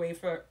show the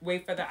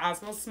Wafa the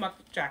Oswald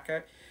Smuck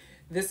jacket.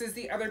 This is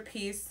the other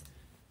piece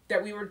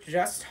that we were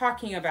just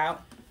talking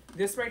about.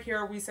 This right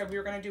here, we said we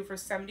were going to do for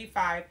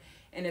 $75,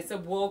 and it's a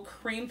wool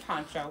cream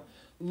poncho.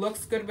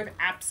 Looks good with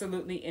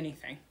absolutely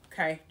anything,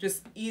 okay?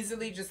 Just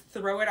easily just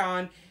throw it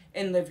on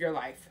and live your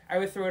life. I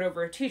would throw it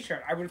over a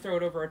t-shirt. I would throw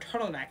it over a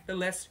turtleneck. The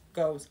list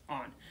goes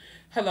on.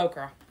 Hello,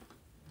 girl.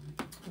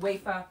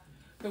 Wafa,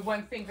 the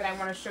one thing that I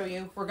want to show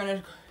you, we're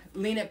going to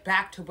lean it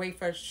back to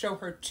Wafa, show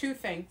her two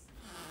things.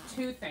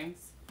 Two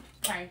things,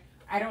 okay?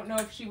 I don't know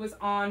if she was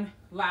on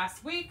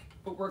last week,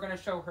 but we're going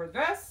to show her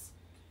this.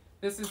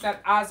 This is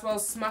that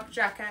Oswald Smuck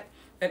jacket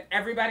that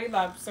everybody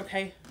loves,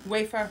 okay?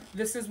 Wafa,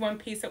 this is one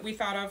piece that we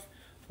thought of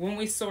when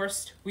we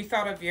sourced. We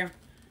thought of you.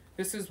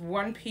 This is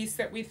one piece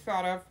that we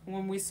thought of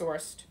when we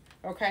sourced,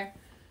 okay?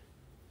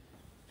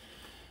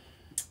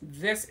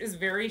 This is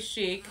very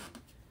chic,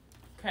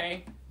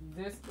 okay?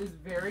 This is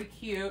very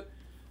cute.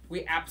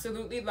 We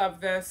absolutely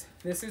love this.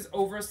 This is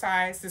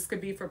oversized. This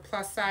could be for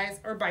plus size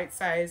or bite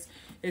size.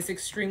 It's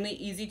extremely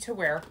easy to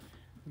wear.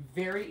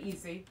 Very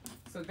easy.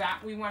 So that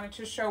we wanted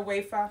to show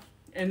Wafa.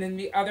 And then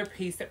the other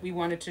piece that we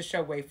wanted to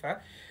show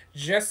Wafa,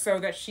 just so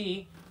that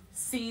she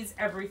sees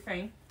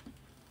everything.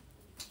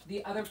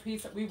 The other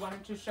piece that we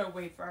wanted to show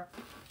Wafa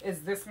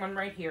is this one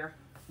right here,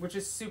 which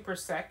is super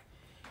sick.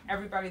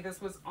 Everybody, this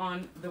was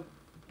on the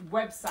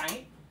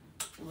website.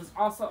 It was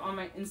also on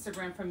my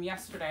Instagram from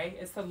yesterday.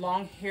 It's the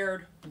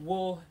long-haired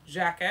wool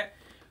jacket.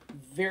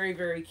 Very,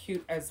 very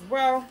cute as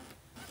well.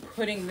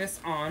 Putting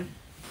this on.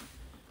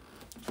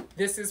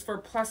 This is for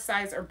plus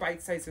size or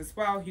bite size as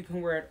well. You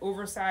can wear it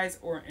oversized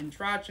or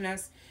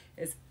androgynous.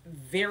 It's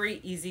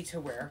very easy to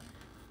wear.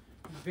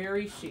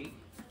 Very chic.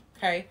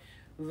 Okay,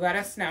 let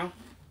us know.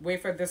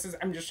 Wait for this.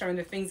 I'm just showing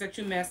the things that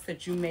you missed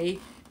that you may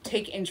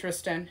take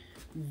interest in.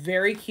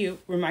 Very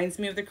cute. Reminds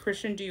me of the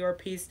Christian Dior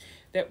piece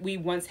that we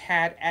once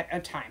had at a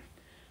time.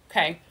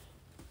 Okay,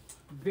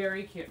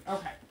 very cute.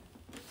 Okay,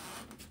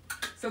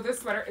 so this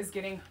sweater is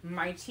getting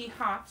mighty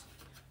hot.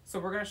 So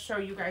we're going to show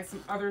you guys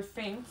some other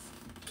things.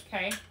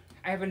 Okay,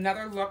 I have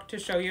another look to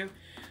show you.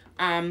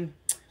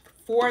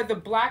 For the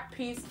black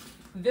piece,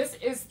 this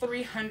is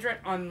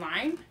 $300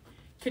 online.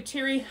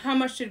 Kateri, how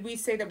much did we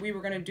say that we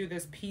were going to do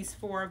this piece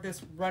for,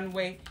 this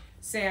runway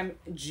Sam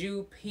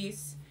Jew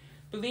piece?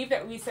 Believe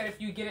that we said if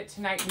you get it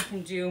tonight, we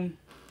can do,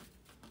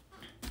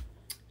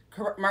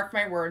 mark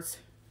my words,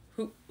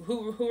 who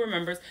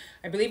remembers?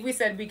 I believe we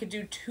said we could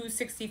do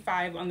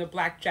 $265 on the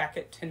black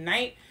jacket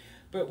tonight,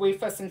 but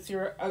wait, since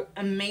you're an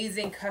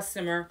amazing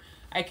customer,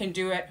 I can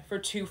do it for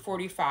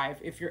 $245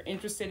 if you're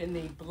interested in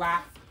the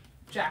black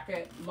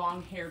jacket,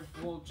 long-haired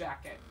wool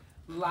jacket.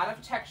 A lot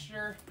of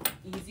texture,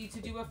 easy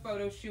to do a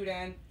photo shoot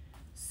in,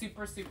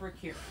 super, super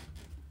cute.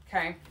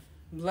 Okay,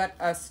 let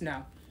us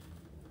know.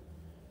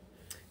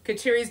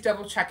 Kateri's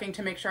double checking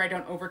to make sure I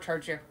don't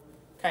overcharge you.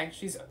 Okay,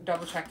 she's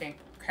double checking.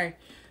 Okay,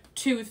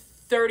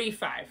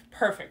 $235,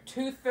 perfect.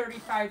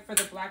 $235 for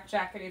the black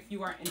jacket if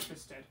you are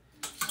interested.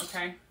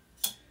 Okay,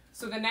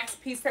 so the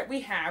next piece that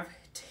we have,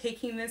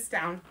 taking this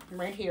down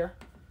right here,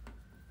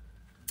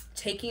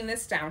 taking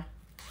this down.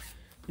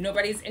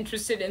 Nobody's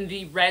interested in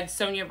the red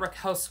Sonia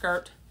Raquel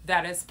skirt.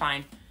 That is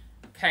fine.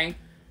 Okay.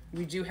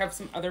 We do have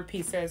some other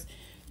pieces.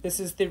 This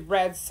is the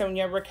red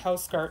Sonia Raquel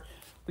skirt.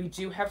 We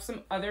do have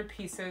some other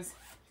pieces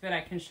that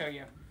I can show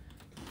you.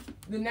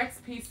 The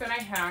next piece that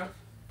I have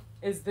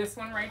is this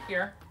one right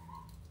here.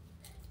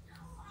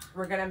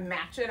 We're going to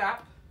match it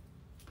up.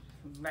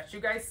 Let you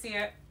guys see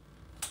it.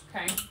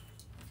 Okay.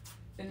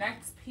 The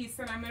next piece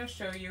that I'm going to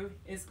show you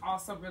is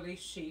also really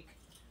chic.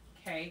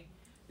 Okay.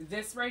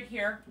 This right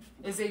here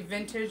is a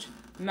vintage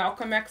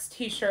Malcolm X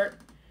t-shirt.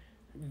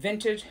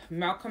 Vintage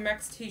Malcolm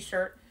X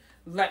t-shirt.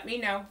 Let me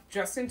know,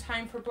 just in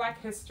time for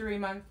Black History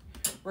Month.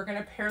 We're going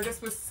to pair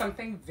this with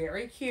something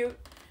very cute.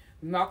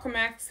 Malcolm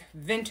X,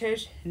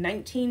 vintage,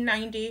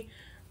 1990,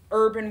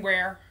 urban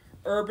wear.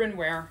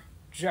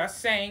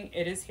 Just saying,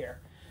 it is here.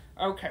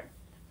 Okay,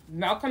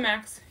 Malcolm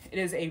X, it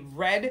is a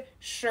red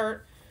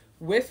shirt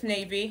with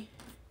navy.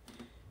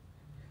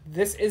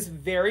 This is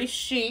very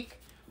chic.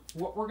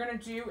 What we're going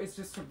to do is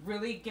just to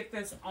really get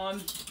this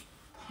on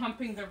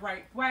pumping the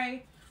right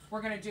way.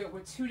 We're going to do it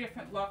with two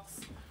different looks.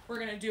 We're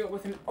going to do it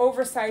with an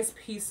oversized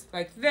piece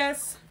like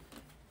this.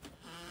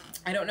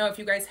 I don't know if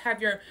you guys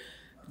have your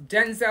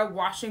Denzel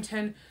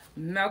Washington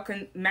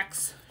Malcolm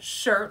X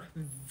shirt.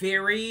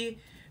 Very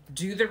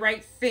do the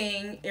right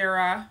thing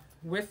era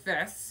with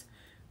this.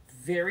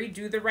 Very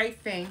do the right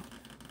thing.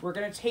 We're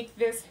going to take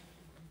this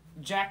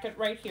jacket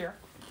right here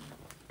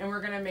and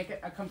we're going to make it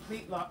a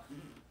complete look.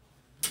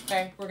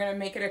 Okay, we're going to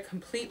make it a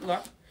complete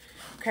look.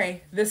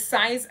 Okay, the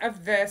size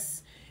of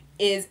this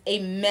is a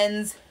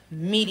men's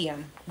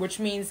medium, which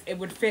means it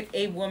would fit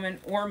a woman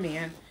or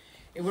man.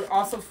 It would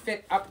also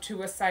fit up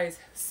to a size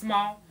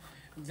small.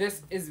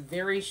 This is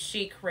very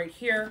chic right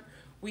here.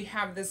 We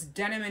have this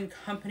Denim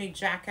 & Company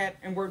jacket,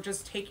 and we're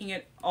just taking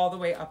it all the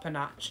way up a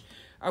notch.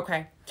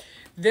 Okay,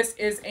 this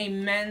is a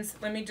men's.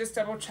 Let me just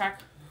double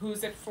check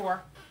who's it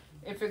for.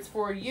 If it's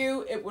for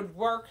you, it would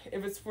work.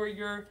 If it's for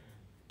your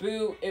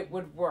boo, it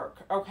would work.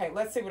 Okay,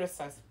 let's see what it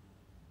says.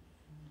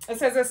 It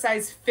says a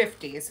size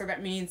 50, so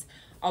that means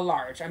a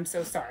large. I'm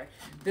so sorry.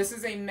 This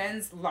is a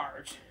men's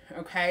large,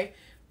 okay?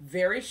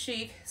 Very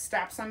chic.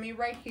 Straps on me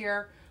right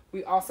here.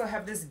 We also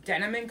have this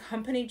Denim &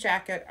 Company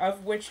jacket,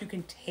 of which you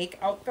can take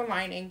out the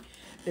lining.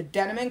 The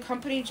Denim &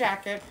 Company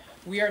jacket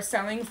we are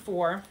selling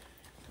for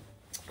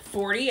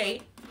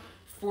 $48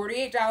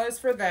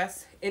 for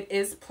this. It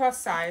is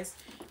plus size.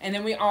 And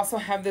then we also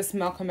have this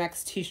Malcolm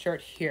X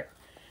t-shirt here.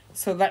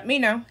 So let me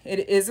know.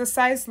 It is a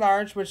size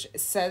large, which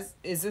says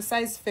is a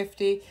size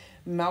 50.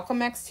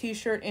 Malcolm X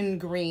t-shirt in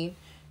green,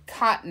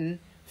 cotton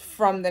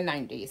from the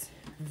 90s.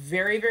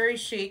 Very, very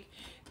chic.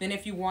 Then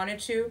if you wanted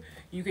to,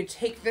 you could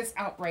take this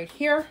out right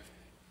here.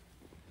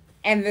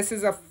 And this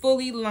is a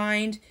fully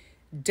lined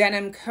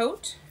denim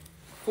coat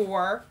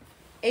for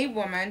a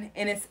woman,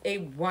 and it's a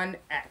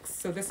 1X.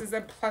 So this is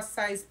a plus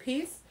size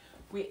piece.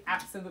 We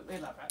absolutely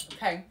love it.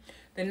 Okay.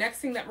 The next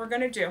thing that we're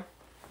going to do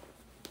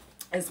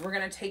is we're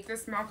going to take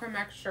this Malcolm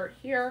X shirt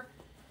here,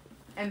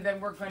 and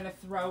then we're going to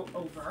throw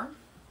over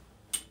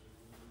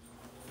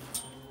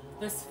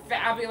this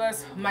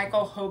fabulous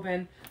Michael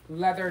Hoban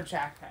leather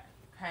jacket,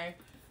 okay?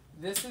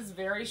 This is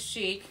very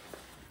chic,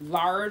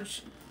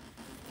 large.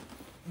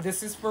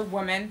 This is for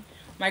women.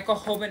 Michael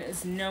Hoban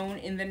is known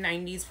in the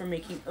 90s for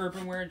making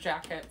urban wear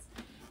jackets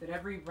that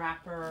every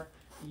rapper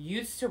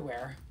used to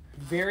wear.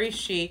 Very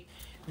chic.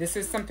 This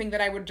is something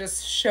that I would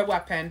just show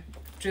up in.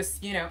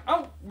 Just, you know,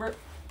 oh, we're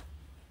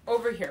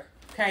over here,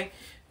 okay?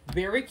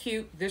 Very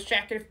cute. This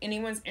jacket, if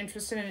anyone's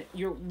interested in it,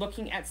 you're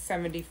looking at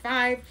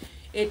 $75.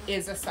 It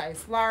is a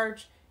size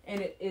large,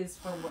 and it is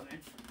for women.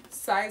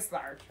 Size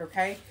large,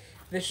 okay?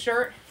 The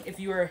shirt, if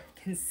you are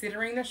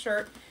considering the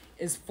shirt,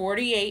 is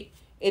 $48.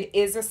 It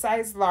is a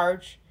size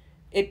large.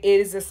 It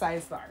is a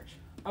size large.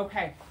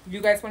 Okay,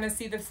 you guys want to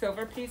see the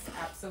silver piece?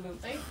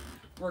 Absolutely.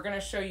 We're going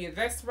to show you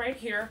this right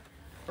here.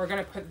 We're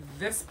going to put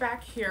this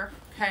back here,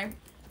 okay?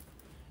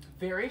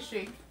 Very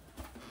chic.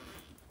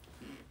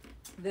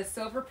 The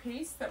silver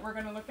piece that we're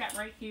going to look at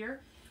right here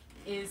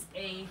is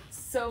a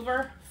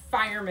silver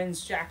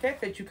fireman's jacket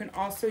that you can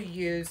also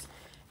use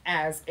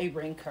as a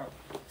raincoat.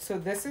 So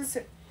this is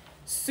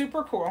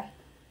super cool.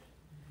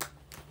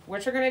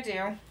 What you're going to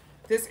do,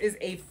 this is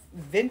a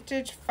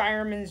vintage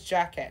fireman's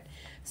jacket.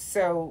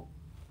 So,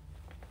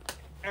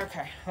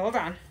 okay, hold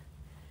on.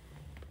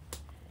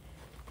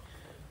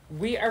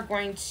 We are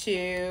going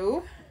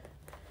to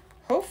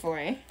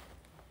hopefully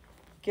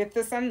get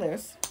this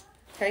unloose.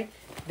 Okay,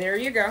 there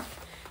you go.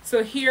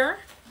 So here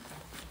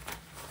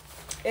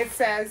it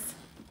says,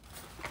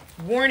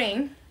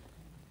 warning,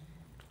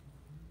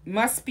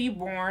 must be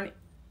worn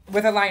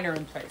with a liner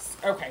in place.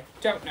 Okay,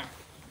 don't know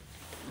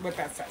what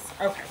that says.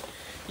 Okay,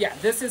 yeah,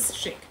 this is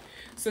chic.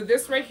 So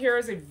this right here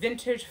is a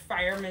vintage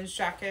fireman's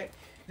jacket.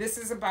 This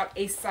is about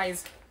a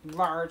size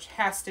large,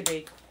 has to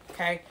be,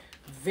 okay?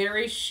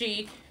 Very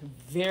chic,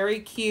 very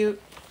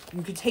cute.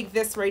 You could take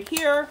this right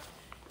here.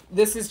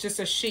 This is just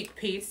a chic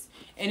piece.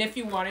 And if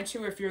you wanted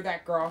to, if you're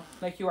that girl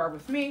like you are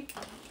with me,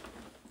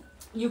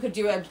 you could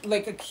do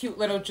like a cute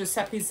little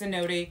Giuseppe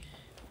Zanotti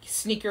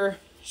sneaker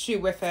shoe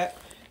with it.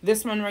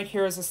 This one right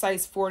here is a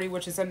size 40,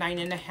 which is a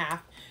 9.5.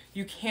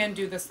 You can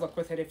do this look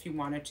with it if you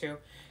wanted to.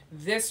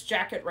 This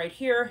jacket right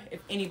here,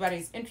 if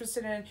anybody's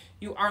interested in,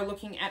 you are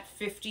looking at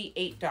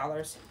 $58.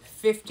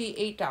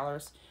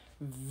 $58.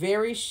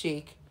 Very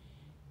chic.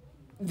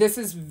 This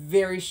is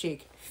very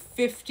chic.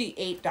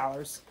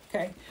 $58.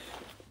 Okay.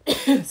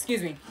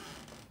 Excuse me.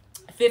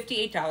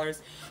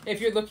 $58. If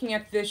you're looking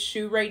at this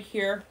shoe right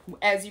here,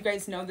 as you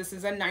guys know, this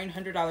is a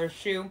 $900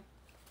 shoe.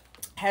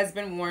 Has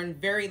been worn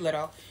very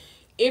little.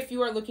 If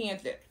you are looking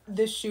at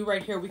this shoe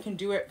right here, we can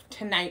do it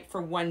tonight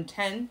for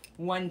 $110.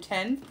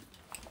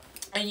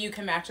 And you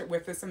can match it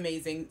with this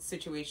amazing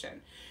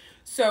situation.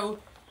 So,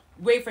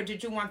 Wafer,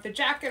 did you want the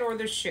jacket or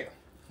the shoe?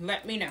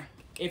 Let me know.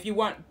 If you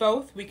want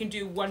both, we can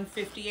do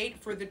 $158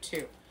 for the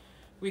two.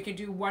 We could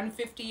do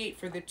 $158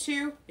 for the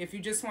two. If you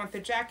just want the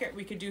jacket,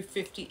 we could do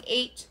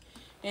 $58.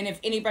 And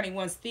if anybody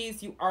wants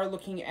these, you are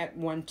looking at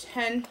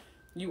 $110.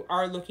 You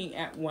are looking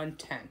at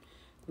 $110.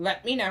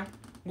 Let me know.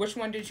 Which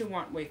one did you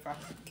want, Wafer?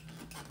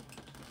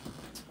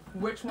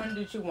 Which one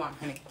did you want,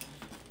 honey?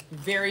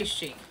 Very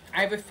chic.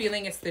 I have a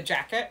feeling it's the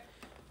jacket.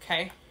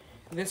 Okay,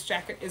 this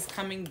jacket is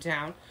coming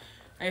down.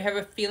 I have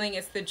a feeling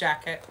it's the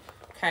jacket.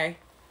 Okay,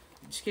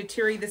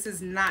 Kateri, this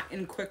is not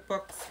in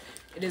QuickBooks.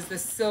 It is the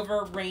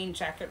silver rain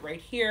jacket right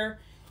here.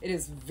 It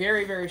is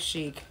very, very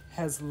chic.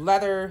 Has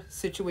leather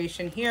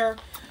situation here.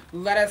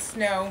 Let us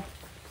know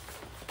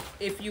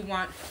if you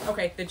want.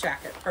 Okay, the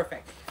jacket,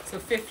 perfect. So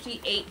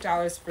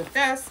 $58 for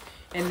this,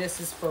 and this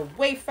is for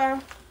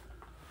Wafer.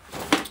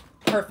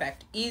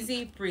 Perfect,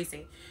 easy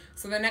breezy.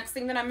 So the next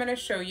thing that I'm going to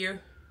show you,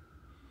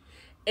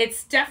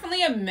 it's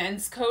definitely a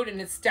men's coat, and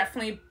it's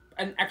definitely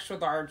an extra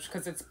large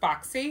because it's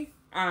boxy.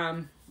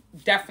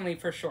 Definitely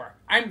for sure.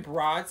 I'm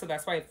broad, so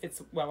that's why it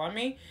fits well on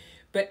me.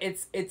 But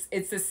it's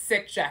a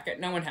sick jacket.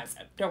 No one has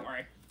it. Don't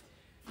worry.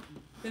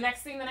 The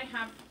next thing that I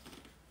have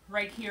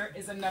right here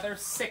is another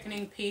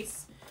sickening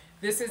piece.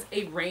 This is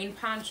a rain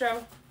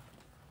poncho.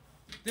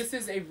 This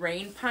is a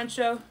rain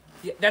poncho.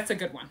 Yeah, that's a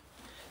good one.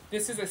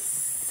 This is a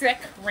sick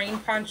rain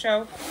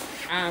poncho.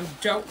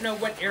 Don't know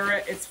what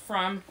era it's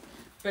from,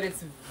 but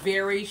it's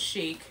very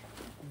chic,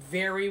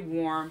 very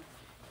warm.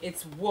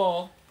 It's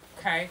wool,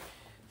 okay?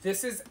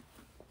 This is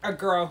a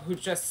girl who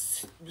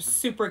just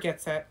super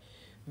gets it.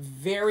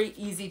 Very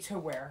easy to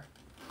wear.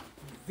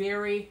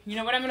 Very, you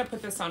know what I'm going to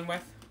put this on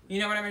with?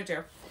 You know what I'm going to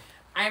do?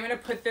 I'm going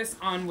to put this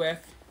on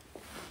with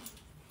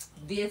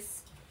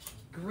this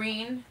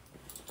green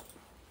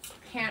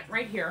pant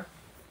right here.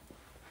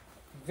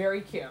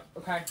 Very cute.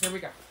 Okay, here we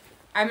go.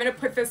 I'm going to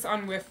put this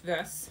on with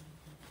this.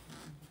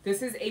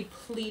 This is a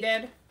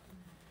pleated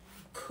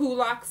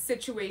kulak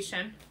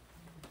situation.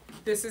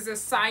 This is a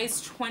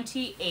size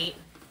 28.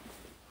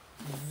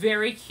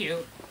 Very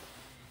cute.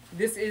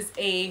 This is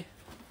a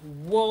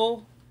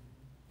wool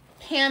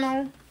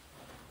panel,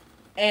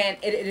 and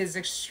it is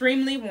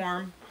extremely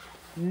warm.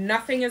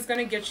 Nothing is going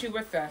to get you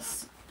with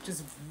this.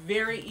 Just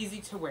very easy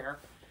to wear.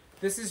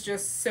 This is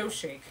just so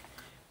chic.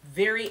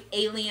 Very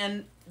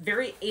alien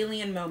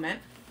moment.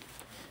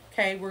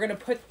 Okay, we're going to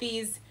put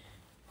these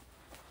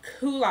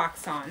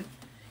culottes on.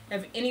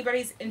 If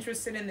anybody's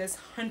interested in this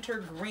hunter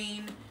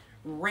green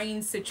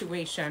rain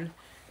situation,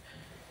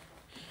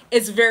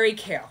 it's very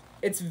Kale.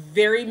 It's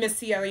very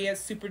Missy Elliott,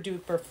 super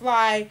duper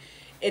fly.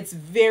 It's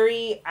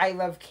very I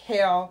love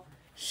Kale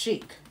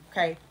chic.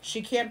 Okay,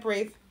 she can't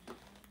breathe.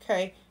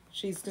 Okay,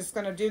 she's just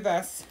gonna do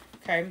this.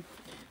 Okay,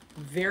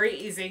 very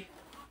easy.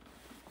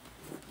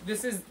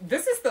 This is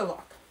the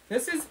look.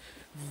 This is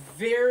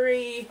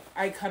very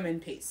I come in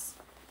peace.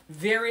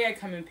 Very I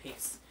come in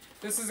peace.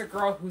 This is a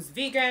girl who's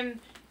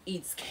vegan,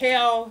 eats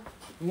kale,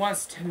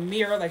 wants to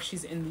mirror like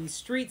she's in these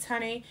streets,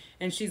 honey,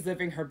 and she's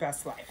living her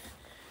best life.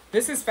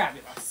 This is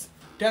fabulous.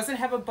 Doesn't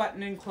have a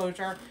button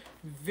enclosure.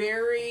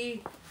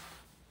 Very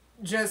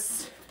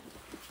just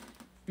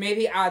may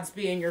the odds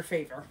be in your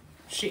favor.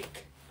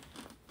 Chic.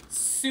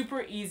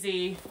 Super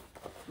easy.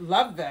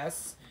 Love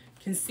this.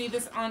 Can see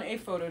this on a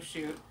photo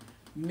shoot.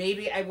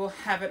 Maybe I will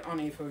have it on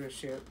a photo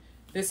shoot.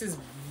 This is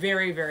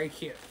very, very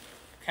cute.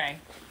 Okay.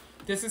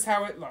 This is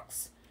how it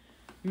looks.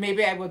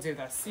 Maybe I will do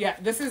this. Yeah,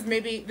 this may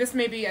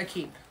be a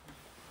keep.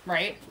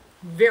 Right?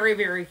 Very,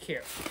 very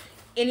cute.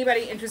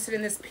 Anybody interested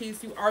in this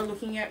piece, you are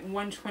looking at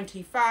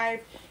 $125.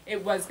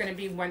 It was going to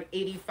be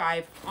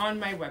 $185 on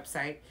my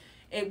website.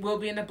 It will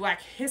be in the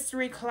Black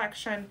History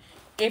collection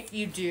if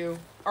you do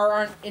or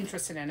aren't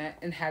interested in it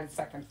and had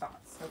second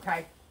thoughts.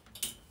 Okay?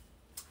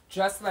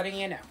 Just letting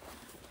you know.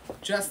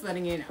 Just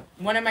letting you know.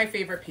 One of my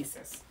favorite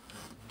pieces.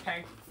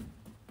 Okay?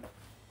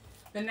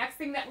 The next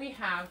thing that we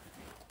have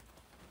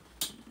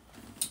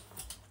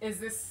is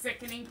this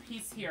sickening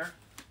piece here.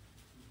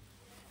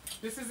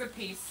 This is a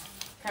piece.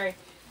 Okay?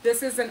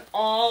 This is an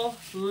all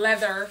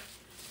leather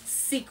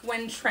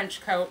sequin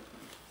trench coat.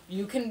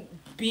 You can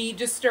be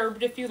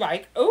disturbed if you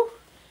like. Oh,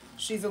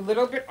 she's a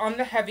little bit on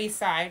the heavy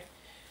side.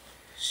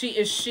 She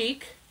is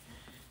chic.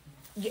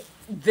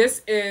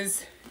 This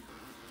is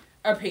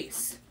a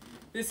piece.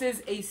 This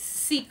is a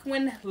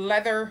sequin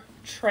leather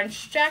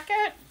trench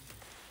jacket.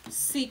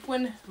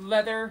 Sequin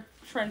leather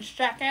trench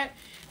jacket.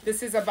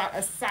 This is about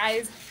a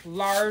size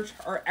large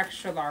or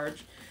extra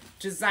large.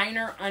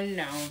 Designer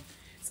unknown.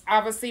 It's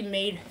obviously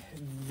made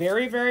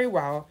very, very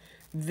well.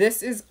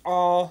 This is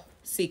all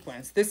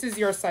sequins. This is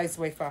your size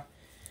wafer.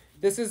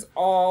 This is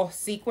all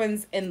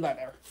sequins and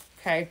leather.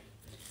 Okay.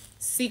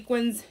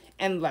 Sequins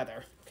and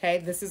leather. Okay.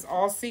 This is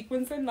all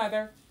sequins and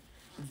leather.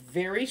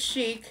 Very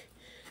chic.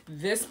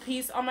 This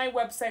piece on my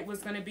website was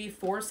going to be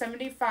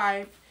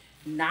 $475.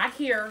 Not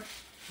here.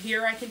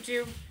 Here I could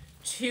do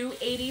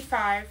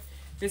 $285.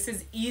 This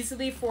is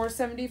easily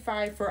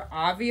 $475 for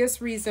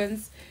obvious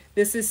reasons.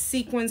 This is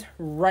sequins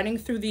running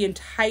through the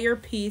entire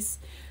piece.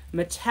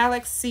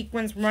 Metallic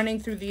sequins running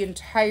through the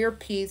entire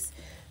piece.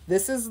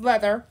 This is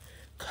leather,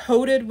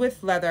 coated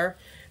with leather.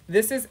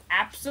 This is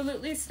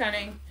absolutely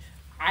stunning.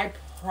 I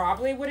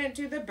probably wouldn't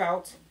do the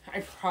belt.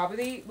 I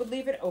probably would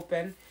leave it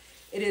open.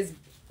 It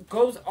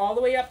goes all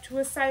the way up to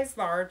a size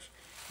large.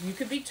 You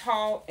could be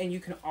tall and you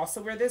can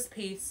also wear this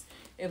piece.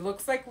 It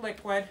looks like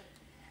liquid.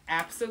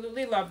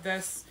 Absolutely love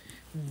this.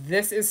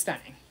 This is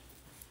stunning.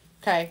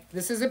 Okay,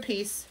 this is a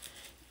piece.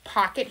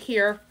 Pocket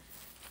here.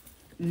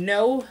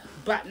 No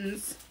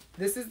buttons.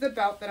 This is the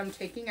belt that I'm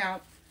taking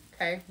out.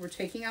 Okay, we're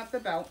taking out the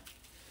belt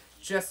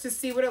just to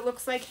see what it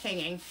looks like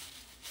hanging.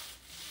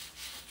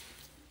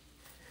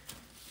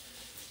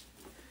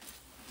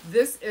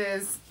 This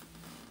is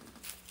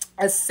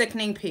a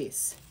sickening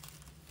piece.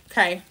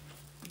 Okay,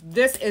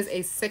 this is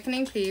a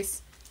sickening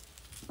piece.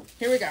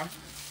 Here we go.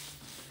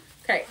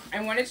 Okay,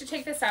 I wanted to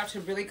take this out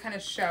to really kind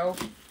of show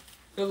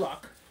the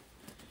look.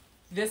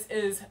 This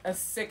is a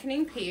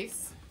sickening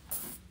piece.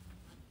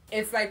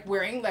 It's like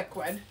wearing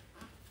liquid.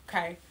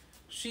 Okay,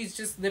 she's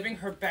just living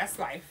her best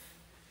life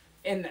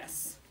in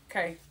this.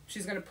 Okay,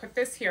 she's going to put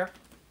this here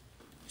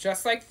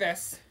just like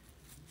this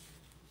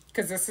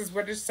because this is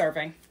what it's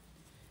serving.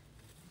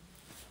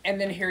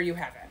 And then here you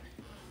have it.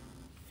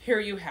 Here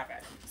you have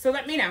it. So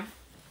let me know.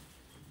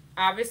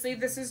 Obviously,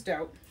 this is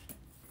dope.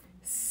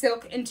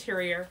 Silk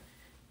interior.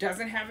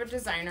 Doesn't have a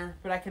designer,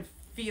 but I can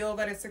feel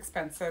that it's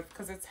expensive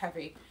because it's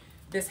heavy.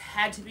 This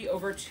had to be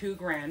over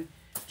 $2,000.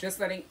 Just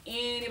letting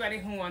anybody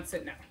who wants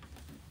it know.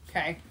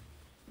 Okay.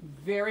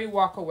 Very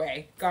walk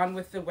away. Gone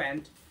with the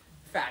wind.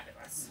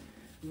 Fabulous.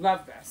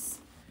 Love this.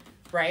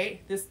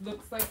 Right? This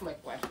looks like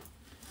liquid.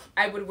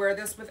 I would wear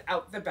this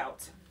without the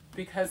belt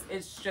because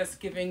it's just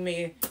giving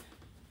me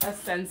a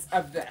sense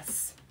of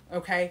this.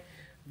 Okay.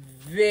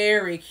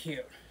 Very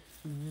cute.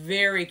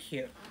 Very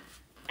cute.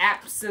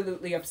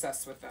 Absolutely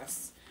obsessed with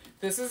this.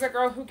 This is a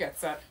girl who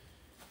gets it.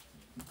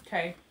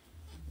 Okay.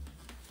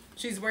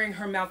 She's wearing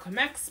her Malcolm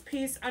X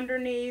piece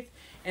underneath,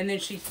 and then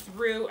she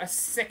threw a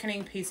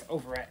sickening piece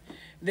over it.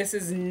 This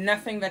is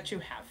nothing that you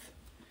have.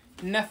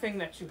 Nothing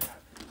that you have.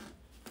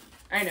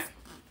 I know.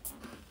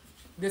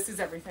 This is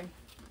everything.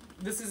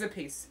 This is a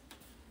piece.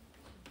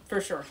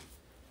 For sure.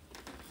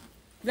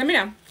 Let me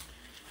know.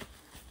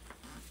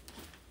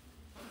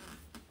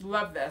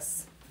 Love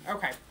this.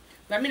 Okay.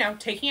 Let me know.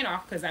 Taking it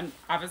off because I'm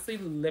obviously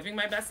living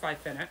my best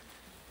life in it.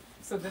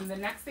 So then the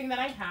next thing that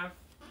I have.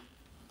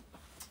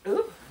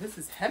 Ooh, this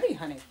is heavy,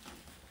 honey.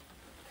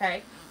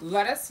 Okay,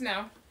 let us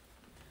know.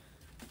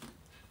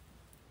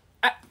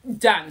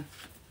 Done.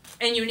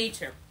 And you need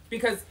to,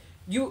 because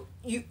you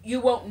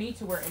won't need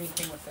to wear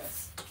anything with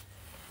this.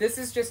 This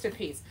is just a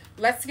piece.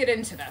 Let's get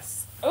into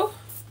this. Oh,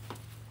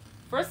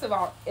 first of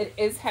all, it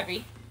is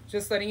heavy.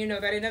 Just letting you know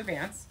that in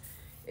advance.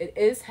 It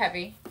is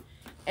heavy.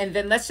 And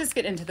then let's just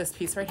get into this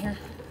piece right here.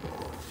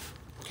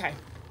 Okay.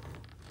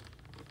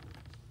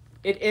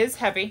 It is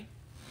heavy.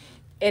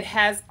 It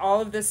has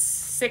all of this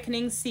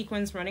sickening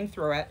sequins running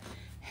through it.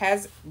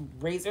 Has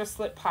razor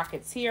slit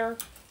pockets here.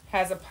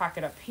 Has a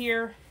pocket up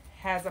here.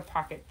 Has a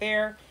pocket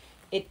there.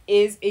 It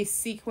is a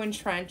sequin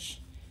trench.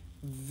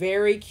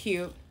 Very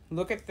cute.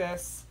 Look at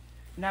this.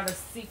 Now the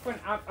sequin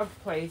out of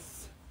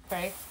place.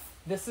 Okay.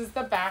 This is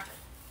the back.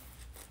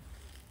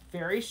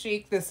 Very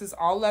chic. This is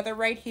all leather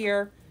right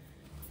here.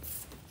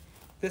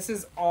 This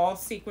is all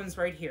sequins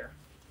right here.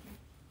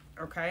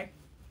 Okay.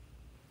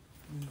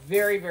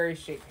 Very, very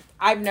chic.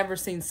 I've never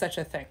seen such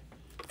a thing.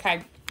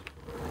 Okay.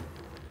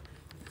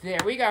 There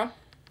we go.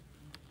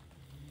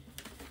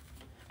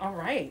 All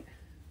right.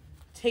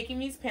 Taking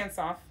these pants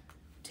off.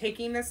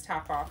 Taking this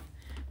top off.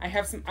 I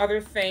have some other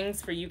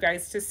things for you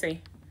guys to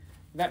see.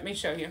 Let me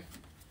show you.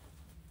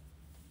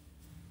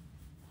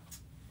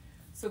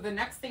 So the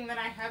next thing that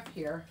I have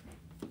here,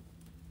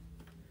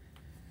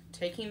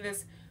 taking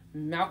this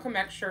Malcolm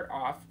X shirt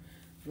off.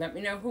 Let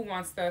me know who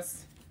wants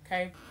this,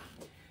 okay?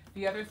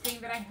 The other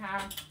thing that I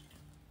have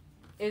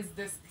is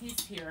this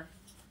piece here.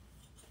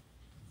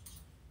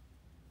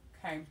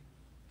 Okay,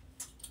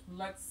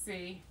 let's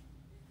see.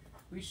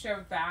 We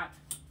showed that.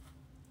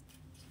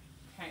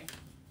 Okay,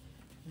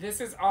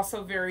 this is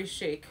also very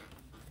chic.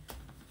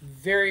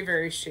 Very,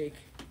 very chic.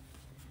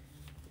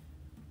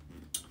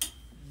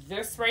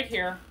 This right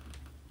here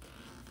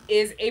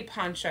is a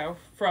poncho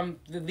from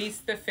at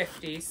least the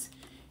 50s.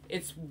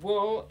 It's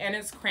wool and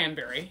it's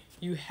cranberry.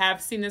 You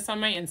have seen this on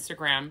my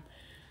Instagram.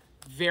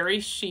 Very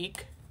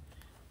chic.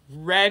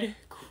 Red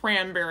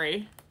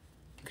cranberry.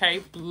 Okay,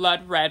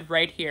 blood red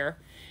right here.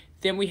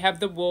 Then we have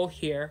the wool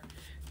here.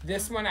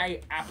 This one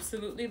I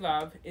absolutely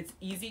love. It's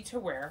easy to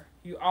wear.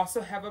 You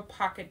also have a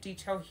pocket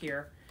detail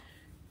here.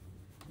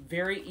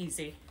 Very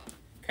easy.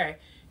 Okay,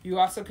 you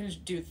also can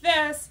do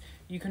this.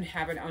 You can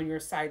have it on your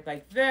side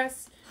like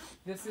this.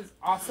 This is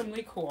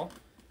awesomely cool,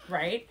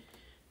 right?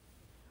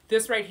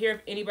 This right here,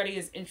 if anybody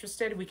is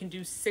interested, we can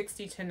do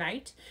 60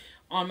 tonight.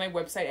 On my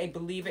website, I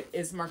believe it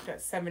is marked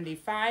at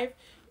 75.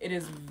 It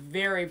is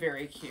very,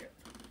 very cute.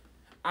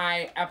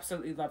 I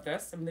absolutely love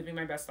this. I'm living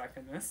my best life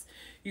in this.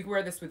 You can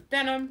wear this with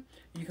denim.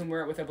 You can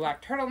wear it with a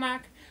black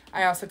turtleneck.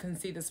 I also can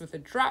see this with a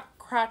drop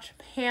crotch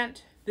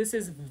pant. This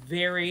is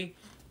very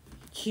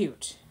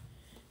cute.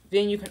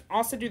 Then you can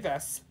also do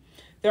this.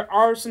 There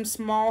are some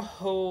small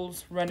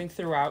holes running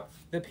throughout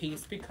the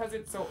piece because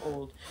it's so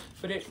old,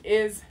 but it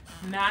is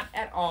not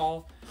at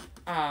all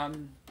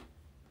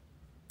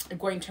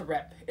going to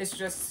rip. It's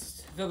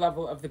just the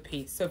level of the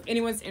piece. So if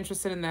anyone's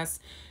interested in this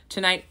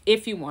tonight,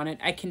 if you want it,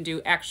 I can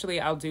do, actually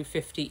I'll do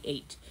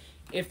 58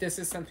 if this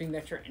is something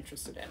that you're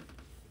interested in.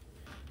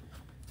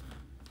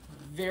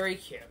 Very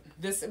cute.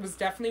 This, it was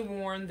definitely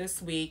worn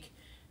this week.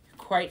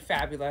 Quite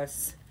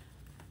fabulous.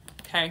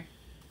 Okay.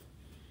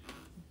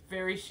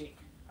 Very chic.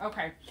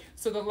 Okay,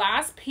 so the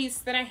last piece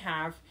that I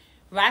have,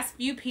 last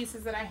few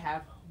pieces that I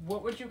have,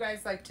 what would you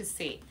guys like to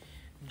see?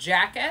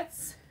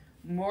 Jackets,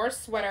 more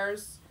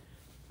sweaters,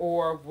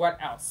 or what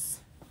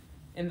else?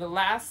 In the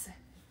last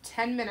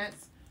 10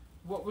 minutes,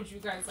 what would you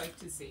guys like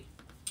to see?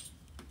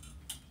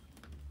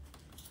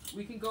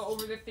 We can go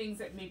over the things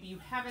that maybe you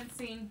haven't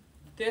seen.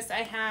 This I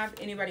have.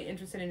 Anybody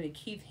interested in a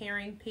Keith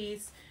Haring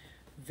piece?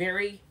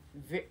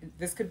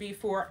 This could be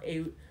for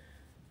a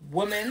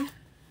woman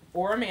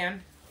or a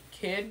man,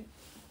 kid,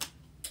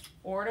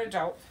 or an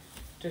adult.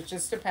 It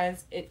just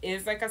depends. It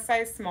is like a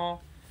size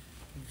small.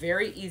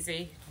 Very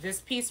easy.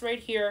 This piece right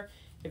here,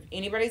 if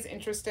anybody's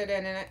interested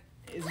in it,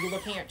 is you're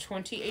looking at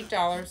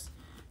 $28.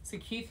 It's a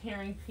Keith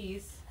Haring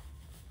piece.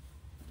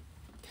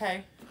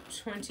 Okay,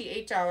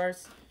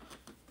 $28.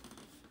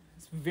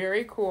 It's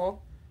very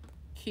cool.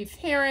 Keith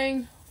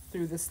Haring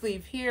through the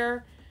sleeve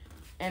here.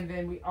 And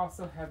then we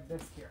also have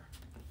this here.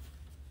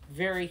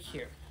 Very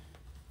cute.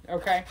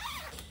 Okay,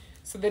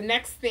 so the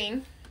next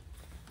thing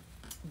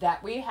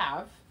that we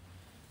have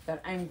that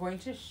I'm going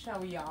to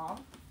show y'all,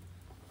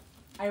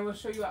 I will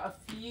show you a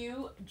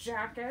few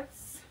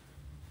jackets.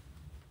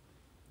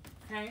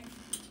 Okay,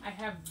 I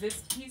have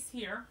this piece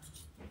here.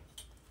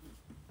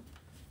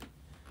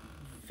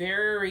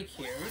 Very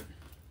cute.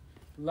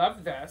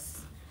 Love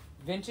this.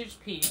 Vintage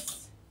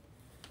piece.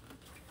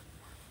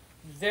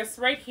 This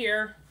right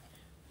here,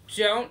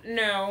 don't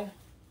know,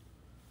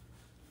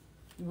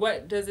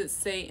 what does it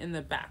say in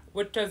the back?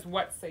 What does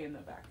what say in the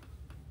back?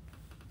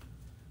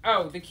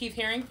 Oh, the Keith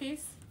Haring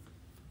piece?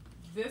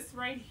 This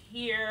right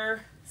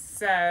here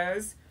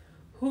says,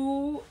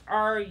 "Who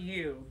are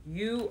you?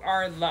 You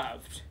are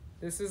loved."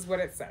 This is what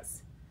it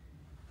says.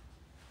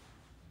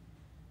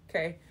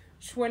 Okay,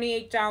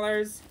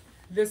 $28.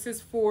 This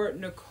is for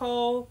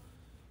Nicole.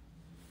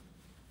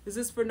 Is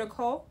this for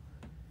Nicole?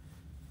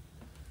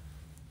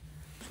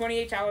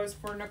 $28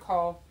 for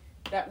Nicole.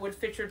 That would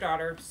fit your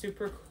daughter.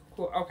 Super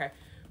cool. Okay.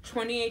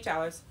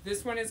 $28.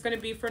 This one is going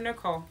to be for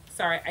Nicole.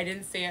 Sorry, I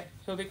didn't see it.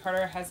 Hildy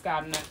Carter has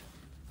gotten it.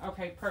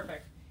 Okay,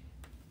 perfect.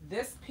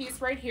 This piece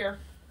right here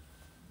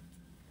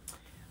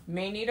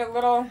may need a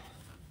little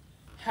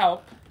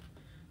help.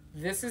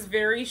 This is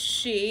very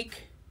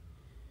chic.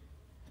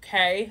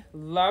 Okay,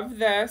 love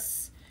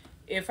this.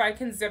 If I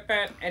can zip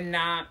it and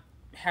not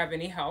have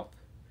any help.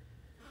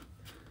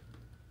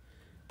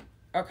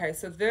 Okay,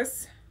 so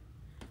this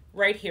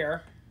right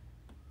here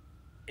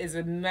is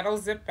a metal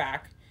zip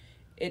back.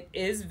 It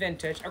is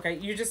vintage. Okay,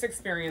 you just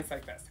experience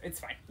like this. It's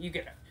fine. You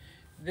get it.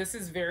 This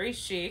is very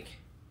chic.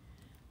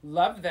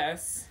 Love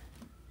this.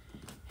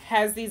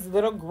 Has these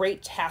little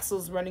great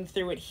tassels running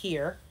through it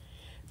here.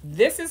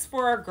 This is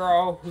for a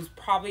girl who's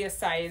probably a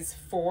size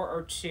 4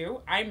 or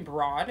 2. I'm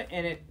broad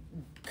and it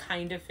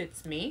kind of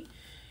fits me.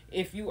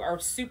 If you are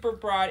super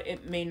broad,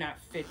 it may not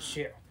fit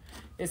you.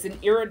 It's an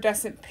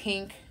iridescent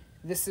pink.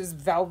 This is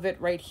velvet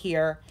right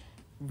here.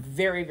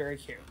 Very, very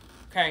cute.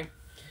 Okay.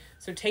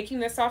 So taking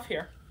this off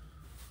here,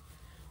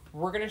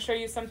 we're going to show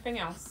you something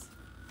else.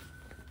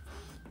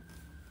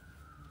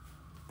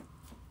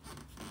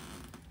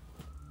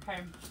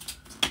 Okay.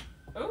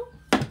 Oh,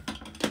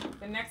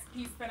 the next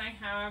piece that I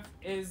have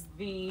is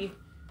the,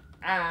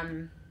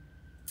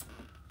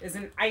 is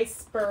an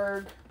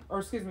iceberg, or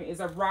excuse me, is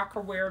a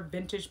Rockaware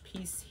vintage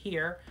piece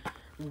here.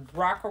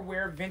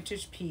 Rockaware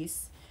vintage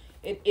piece.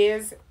 It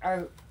is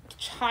a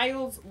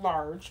child's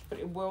large, but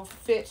it will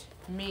fit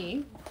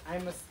me.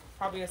 I'm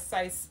probably a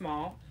size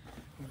small.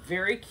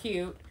 Very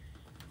cute.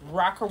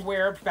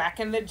 Rockaware back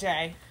in the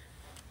day.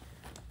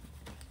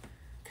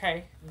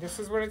 Okay, this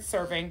is what it's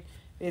serving.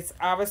 It's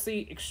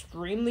obviously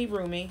extremely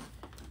roomy.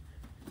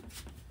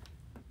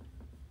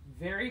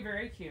 Very,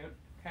 very cute.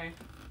 Okay.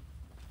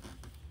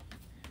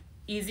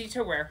 Easy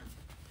to wear.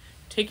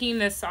 Taking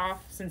this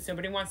off since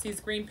nobody wants these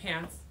green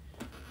pants.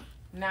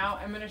 Now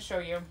I'm going to show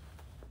you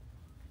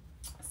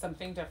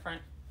something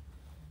different.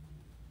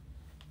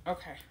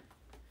 Okay.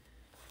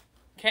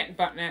 Can't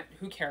button it.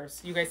 Who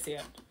cares? You guys see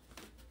it.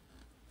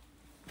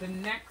 The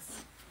next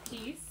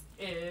piece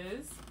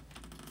is,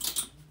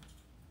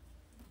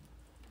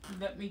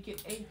 let me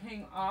get a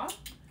hang off.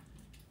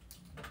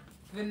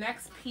 The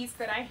next piece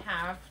that I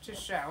have to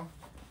show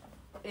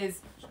is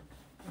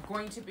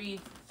going to be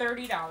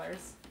 $30.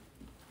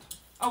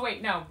 Oh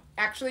wait, no.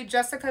 Actually,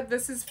 Jessica,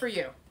 this is for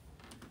you.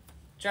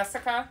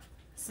 Jessica,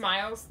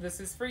 Smiles,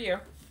 this is for you.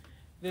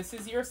 This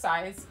is your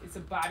size. It's a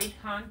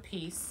bodycon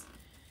piece.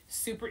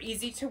 Super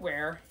easy to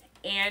wear.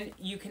 And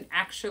you can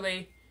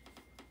actually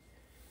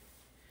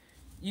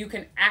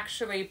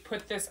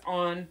put this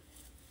on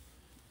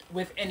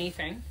with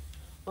anything.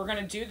 We're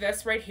going to do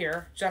this right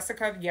here.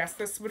 Jessica, yes,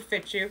 this would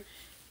fit you.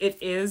 It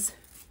is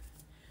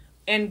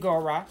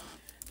Angora.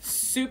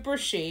 Super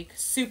chic,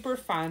 super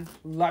fun.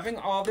 Loving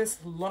all this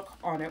look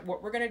on it.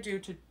 What we're going to do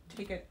to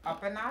take it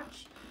up a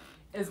notch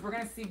is we're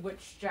going to see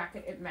which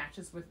jacket it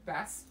matches with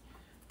best.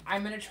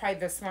 I'm going to try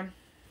this one.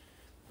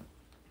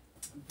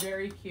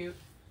 Very cute.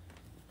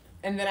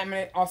 And then I'm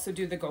going to also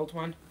do the gold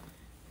one.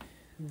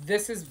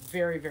 This is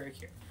very, very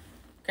cute.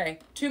 Okay,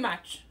 too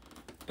much.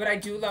 But I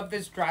do love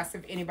this dress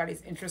if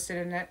anybody's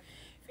interested in it.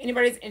 If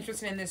anybody's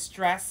interested in this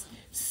dress,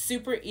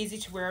 super easy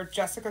to wear.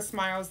 Jessica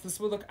Smiles, this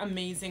will look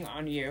amazing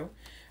on you.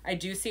 I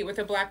do see it with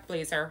a black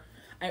blazer.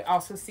 I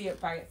also see it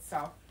by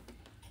itself.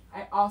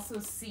 I also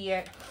see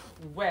it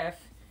with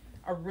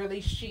a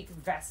really chic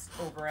vest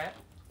over it.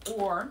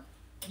 Or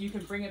you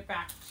can bring it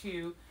back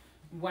to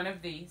one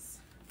of these.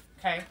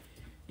 Okay,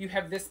 you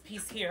have this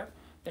piece here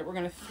that we're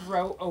going to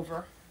throw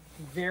over.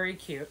 Very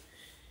cute.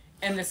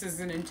 And this is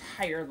an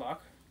entire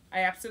look. I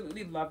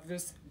absolutely love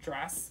this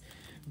dress.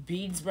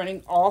 Beads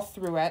running all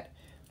through it.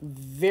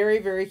 Very,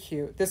 very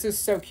cute. This is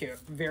so cute.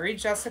 Very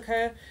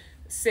Jessica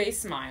Say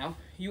Smile.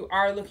 You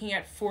are looking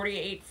at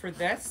 $48 for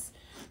this.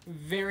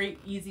 Very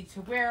easy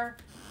to wear.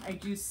 I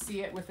do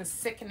see it with a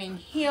sickening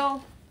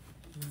heel.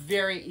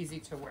 Very easy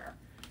to wear.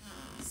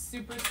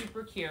 Super,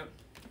 super cute.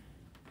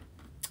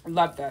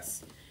 Love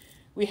this.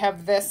 We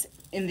have this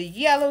in the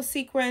yellow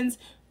sequins,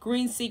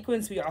 green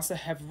sequins. We also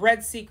have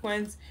red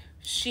sequins.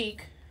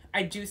 Chic.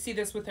 I do see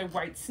this with a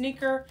white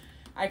sneaker.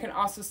 I can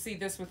also see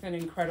this with an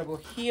incredible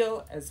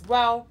heel as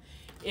well.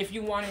 If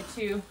you wanted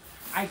to,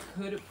 I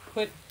could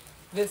put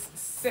this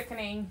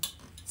sickening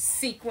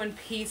sequin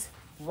piece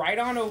right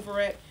on over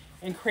it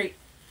and create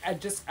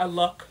just a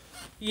look.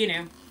 You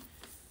know,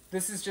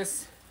 this is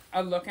just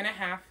a look and a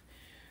half.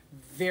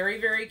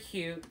 Very, very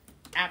cute.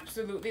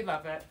 Absolutely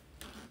love it.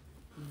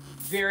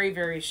 Very,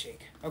 very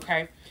chic.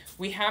 Okay,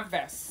 we have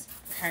this.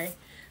 Okay,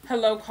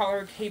 hello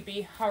caller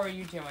KB, how are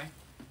you doing?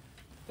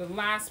 The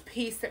last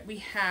piece that we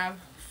have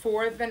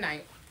for the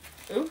night.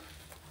 Ooh,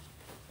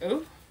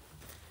 ooh,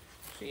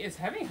 she is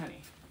heavy,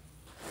 honey.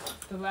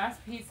 The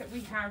last piece that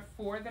we have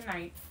for the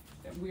night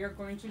that we are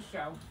going to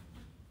show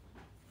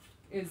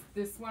is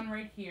this one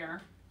right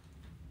here.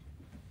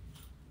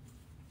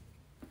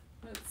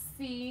 Let's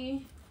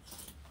see.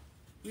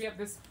 We have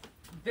this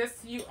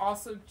you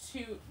also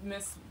too,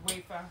 Miss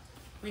Wafa.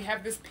 We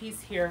have this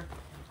piece here.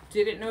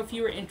 Didn't know if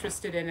you were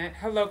interested in it.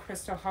 Hello,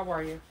 Crystal. How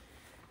are you?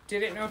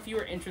 Didn't know if you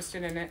were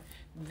interested in it.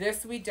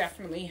 This we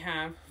definitely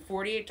have.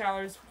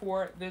 $48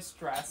 for this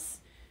dress.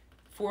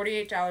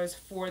 $48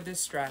 for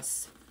this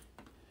dress.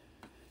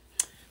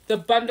 The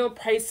bundle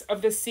price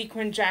of the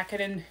sequin jacket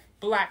and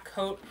black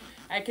coat.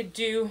 I could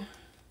do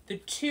the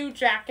 2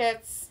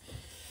 jackets.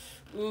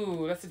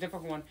 Ooh, that's a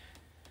difficult one.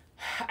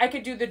 I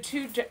could do the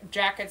 2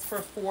 jackets for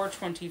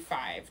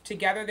 $425.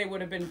 Together they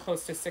would have been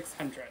close to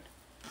 $600.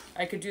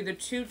 I could do the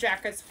 2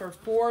 jackets for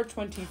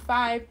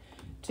 $425.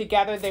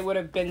 Together they would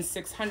have been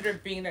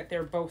 $600, being that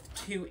they're both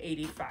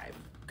 $285.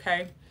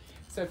 Okay?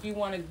 So if you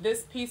wanted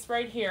this piece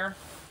right here,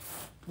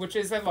 which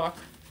is a look,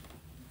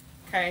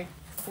 okay,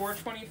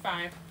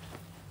 $425.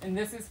 And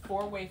this is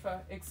for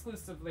wafer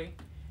exclusively.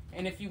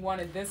 And if you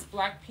wanted this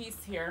black piece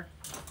here,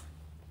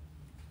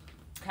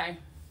 okay,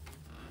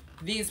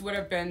 these would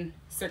have been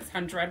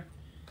 $600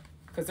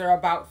 because they're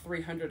about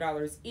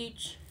 $300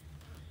 each.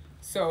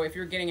 So if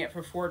you're getting it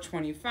for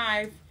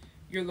 $425,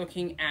 you're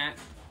looking at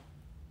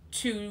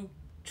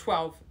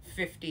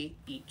 $212.50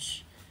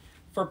 each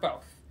for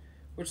both,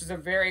 which is a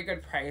very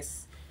good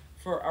price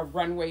for a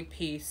runway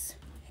piece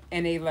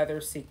and a leather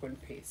sequin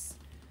piece.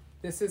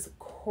 This is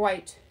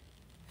quite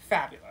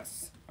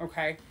fabulous,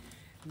 okay?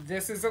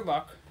 This is a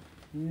look.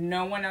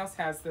 No one else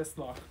has this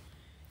look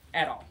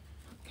at all,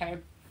 okay?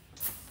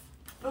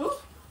 Ooh,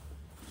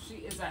 she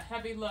is a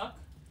heavy look.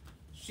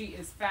 She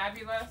is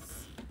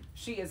fabulous.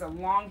 She is a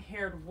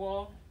long-haired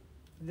wool.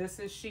 This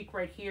is chic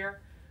right here.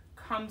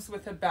 Comes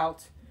with a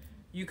belt.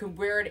 You can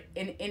wear it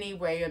in any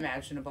way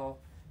imaginable.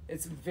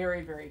 It's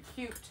very, very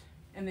cute.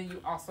 And then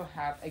you also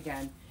have,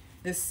 again,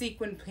 this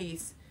sequin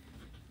piece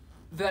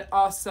that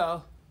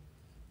also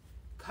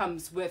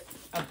comes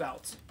with a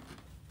belt,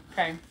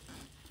 okay?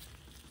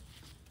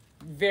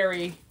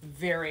 Very,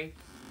 very,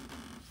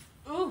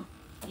 ooh,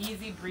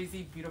 easy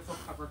breezy, beautiful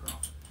cover girl.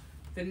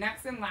 The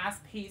next and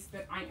last piece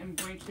that I am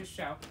going to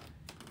show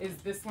is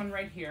this one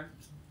right here.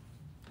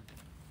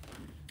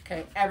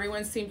 Okay,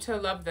 everyone seemed to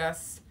love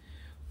this.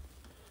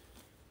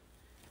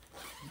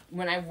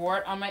 When I wore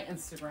it on my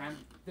Instagram,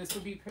 this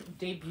will be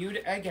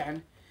debuted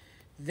again.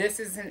 This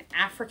is an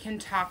African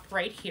top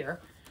right here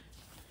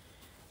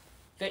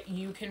that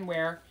you can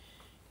wear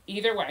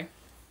either way.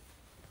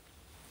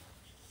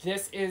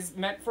 This is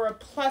meant for a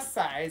plus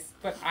size,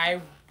 but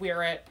I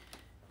wear it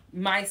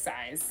my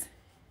size,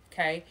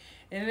 okay?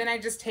 And then I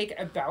just take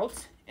a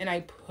belt and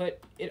I put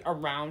it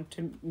around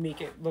to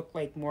make it look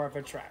like more of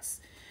a dress.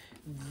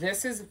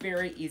 This is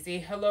very easy.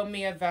 Hello,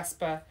 Mia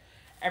Vespa.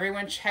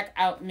 Everyone check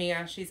out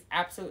Mia. She's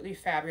absolutely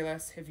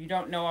fabulous. If you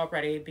don't know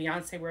already,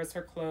 Beyonce wears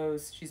her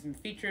clothes. She's been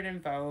featured in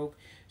Vogue.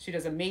 She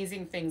does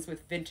amazing things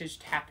with vintage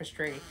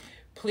tapestry.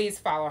 Please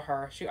follow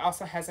her. She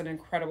also has an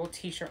incredible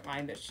t-shirt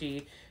line that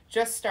she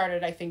just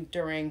started, I think,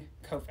 during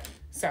COVID.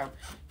 So,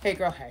 hey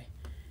girl, hey.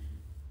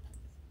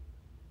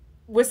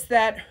 What's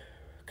that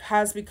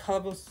Cosby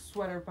colorful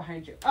sweater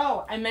behind you?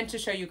 Oh, I meant to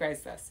show you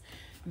guys this.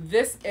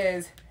 This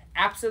is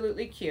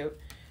absolutely cute.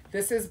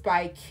 This is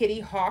by Kitty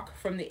Hawk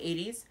from the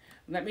 80s.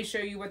 Let me show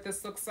you what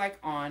this looks like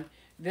on.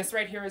 This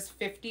right here is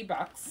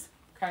 $50,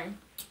 okay?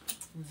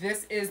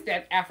 This is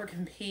that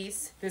African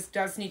piece. This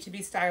does need to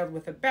be styled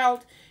with a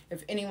belt.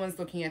 If anyone's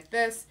looking at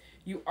this,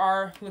 you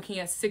are looking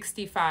at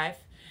 $65.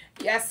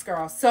 Yes,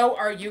 girl. So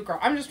are you, girl.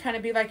 I'm just trying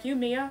to be like you,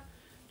 Mia.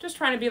 Just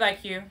trying to be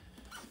like you.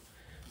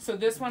 So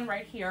this one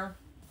right here,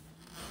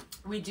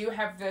 we do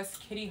have this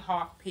Kitty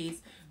Hawk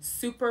piece.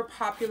 Super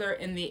popular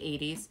in the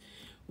 80s.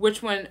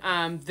 Which one?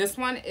 This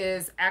one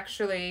is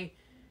actually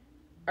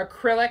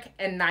acrylic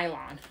and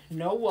nylon.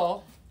 No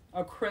wool.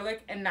 Acrylic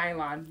and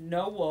nylon.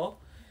 No wool.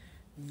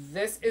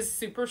 This is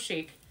super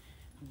chic.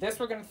 This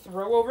we're going to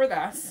throw over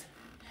this.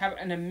 Have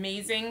an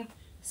amazing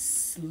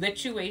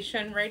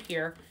situation right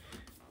here.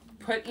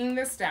 Putting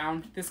this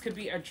down. This could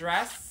be a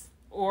dress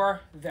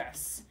or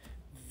this.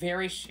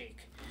 Very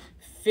chic.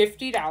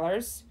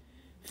 $50.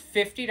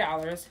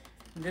 $50.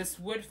 This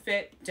would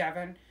fit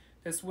Devin.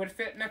 This would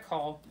fit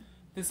Nicole.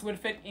 This would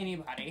fit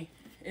anybody.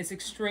 It's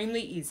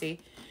extremely easy.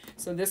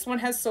 So this one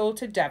has sold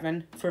to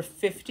Devin for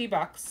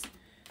 $50.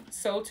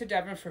 Sold to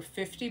Devin for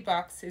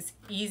 $50. It's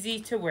easy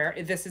to wear.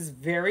 This is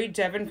very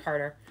Devin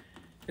Carter.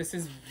 This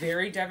is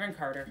very Devin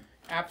Carter.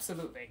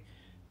 Absolutely.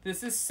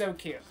 This is so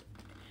cute.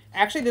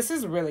 Actually, this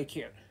is really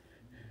cute.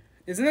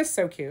 Isn't this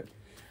so cute?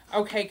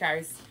 Okay,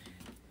 guys.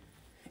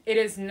 It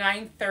is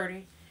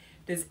 9:30.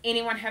 Does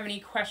anyone have any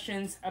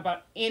questions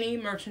about any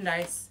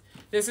merchandise?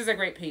 This is a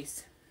great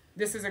piece.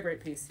 This is a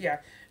great piece. Yeah.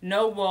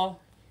 No wool.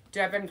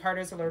 Devin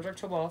Carter's allergic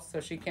to wool, so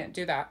she can't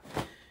do that.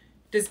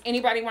 Does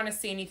anybody want to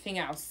see anything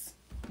else?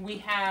 We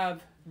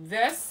have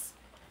this.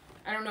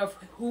 I don't know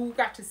who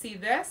got to see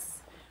this,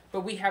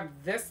 but we have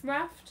this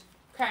left.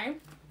 Okay.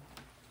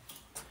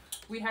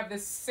 We have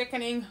this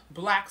sickening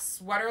black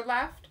sweater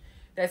left.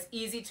 That's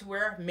easy to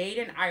wear. Made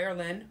in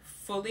Ireland.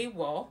 Fully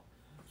wool.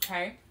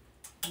 Okay.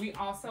 We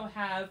also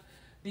have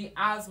the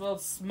Oswald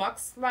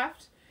Smucks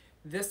left.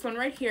 This one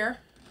right here.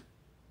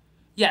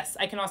 Yes,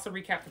 I can also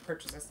recap the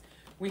purchases.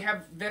 We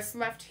have this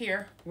left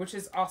here, which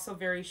is also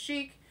very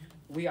chic.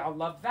 We all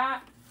love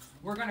that.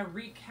 We're gonna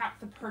recap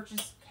the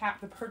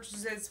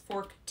purchases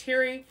for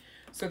Kateri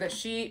so that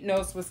she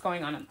knows what's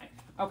going on in life.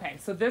 Okay,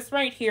 so this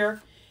right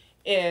here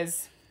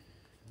is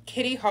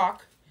Kitty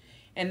Hawk,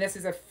 and this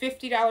is a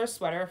 $50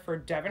 sweater for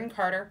Devin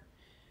Carter.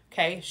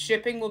 Okay,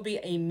 shipping will be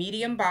a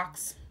medium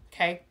box.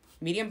 Okay,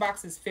 medium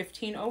box is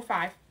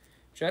 $15.05.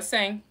 Just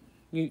saying,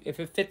 if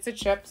it fits, it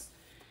ships.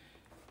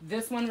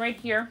 This one right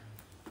here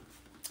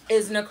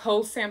is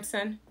Nicole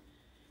Sampson.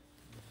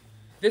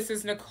 This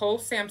is Nicole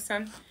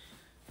Sampson,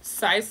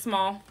 size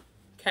small.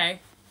 Okay,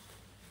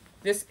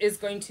 this is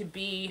going to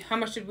be, how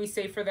much did we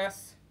say for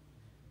this?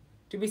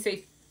 Did we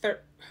say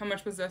how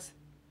much was this?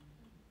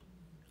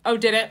 Oh,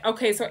 did it?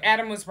 Okay, so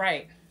Adam was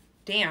right.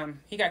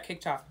 Damn, he got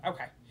kicked off.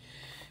 Okay.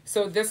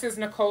 So this is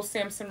Nicole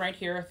Sampson right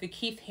here, the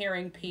Keith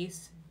Haring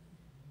piece.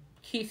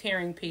 Keith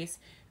Haring piece.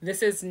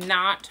 This is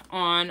not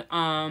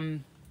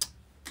on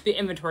the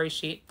inventory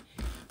sheet.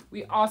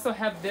 We also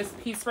have this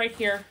piece right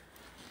here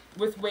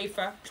with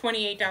Wafa,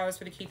 $28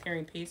 for the Keith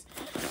Haring piece.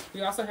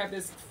 We also have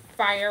this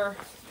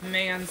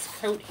Fireman's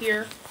coat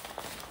here.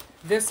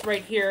 This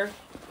right here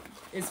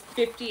is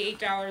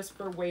 $58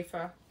 for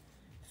Wafa.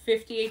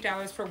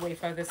 $58 for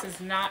Wafa. This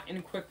is not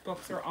in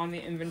QuickBooks or on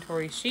the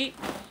inventory sheet.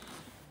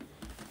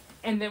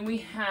 And then we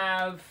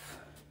have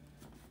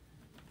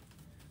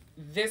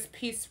this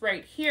piece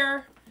right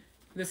here.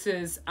 This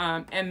is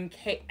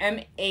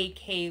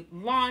MAK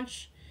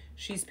Launch.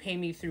 She's paying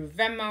me through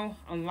Venmo.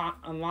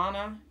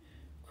 Alana,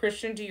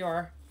 Christian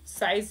Dior,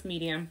 size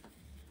medium.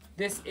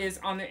 This is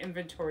on the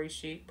inventory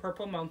sheet,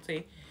 purple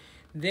multi.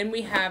 Then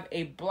we have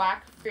a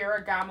black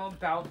Ferragamo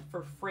belt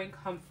for Frank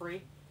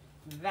Humphrey.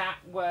 That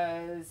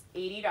was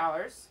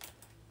 $80,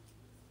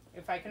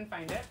 if I can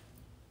find it.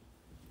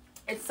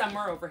 It's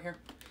somewhere over here.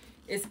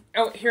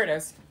 Oh, here it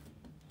is.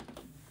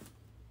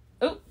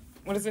 Oh,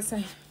 what does it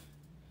say?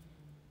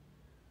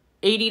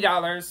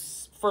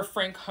 $80 for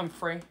Frank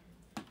Humphrey.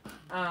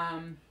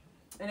 And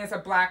it's a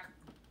black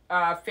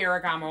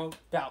Ferragamo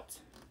belt.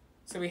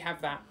 So we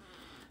have that.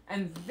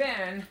 And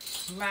then,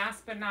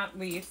 last but not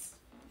least,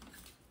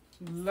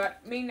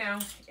 let me know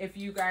if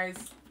you guys,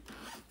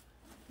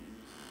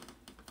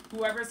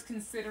 whoever's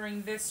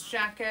considering this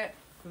jacket,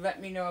 let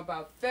me know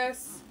about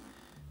this.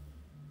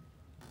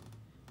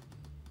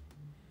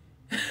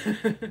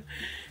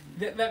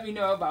 Let me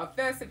know about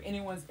this if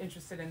anyone's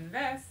interested in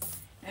this.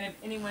 And if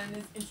anyone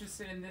is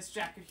interested in this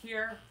jacket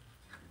here,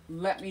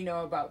 let me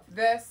know about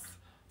this.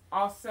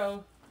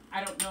 Also,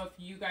 I don't know if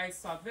you guys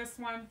saw this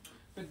one,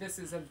 but this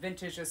is a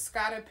vintage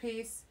Escada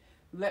piece.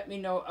 Let me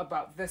know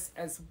about this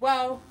as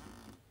well.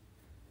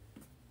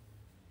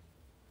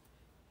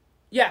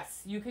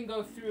 Yes, you can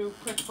go through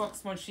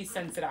QuickBooks when she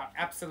sends it out.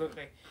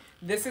 Absolutely.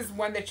 This is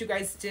one that you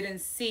guys didn't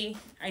see.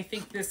 I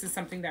think this is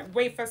something that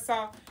Wafa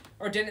saw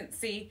or didn't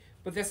see,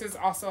 but this is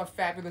also a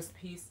fabulous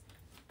piece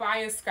by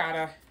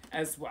Escada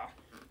as well.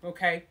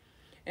 Okay?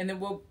 And then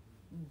we'll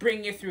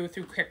bring you through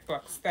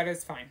QuickBooks. That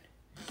is fine.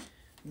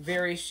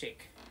 Very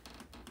chic.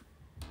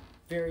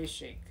 Very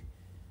chic.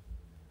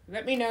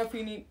 Let me know if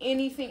you need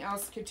anything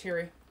else,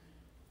 Kateri.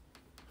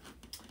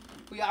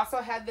 We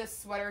also had this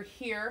sweater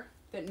here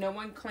that no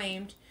one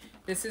claimed.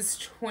 This is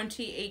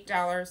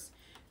 $28.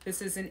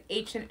 This is an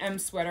H&M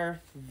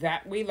sweater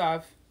that we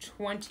love.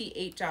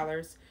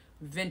 $28,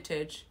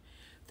 vintage.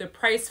 The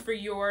price for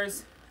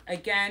yours,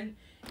 again,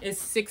 is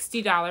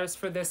 $60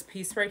 for this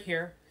piece right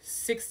here.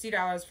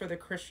 $60 for the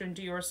Christian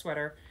Dior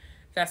sweater.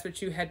 That's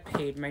what you had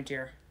paid, my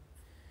dear.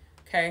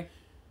 Okay?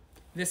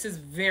 This is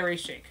very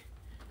chic.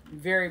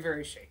 Very,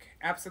 very chic.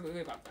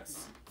 Absolutely love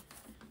this.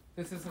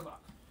 This is a look.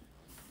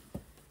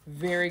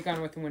 Very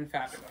Gone with the Wind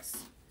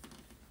fabulous.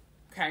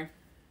 Okay?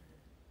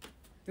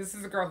 This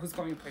is a girl who's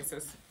going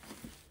places.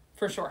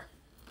 For sure.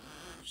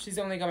 She's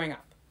only going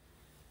up.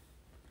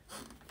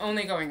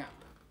 Only going up.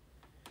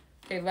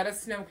 Okay, let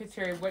us know,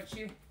 Kateri,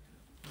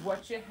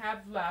 what you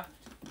have left.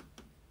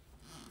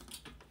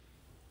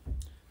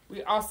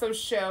 We also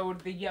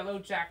showed the yellow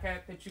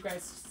jacket that you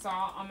guys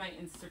saw on my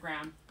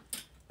Instagram.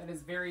 That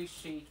is very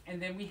chic.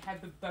 And then we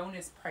had the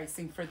bonus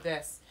pricing for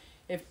this.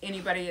 If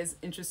anybody is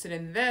interested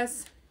in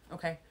this.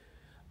 Okay.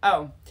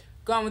 Oh,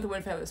 Gone with the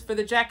Wind feathers. For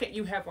the jacket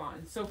you have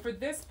on. So for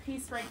this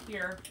piece right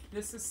here,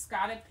 this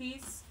Escada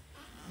piece,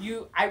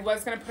 I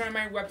was going to put it on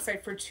my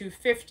website for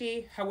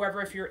 $250.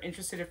 However, if you're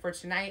interested in for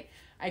tonight,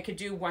 I could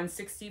do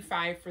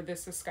 $165 for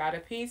this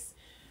Escada piece.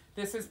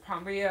 This is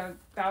probably a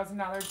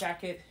 $1,000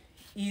 jacket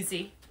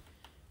easy.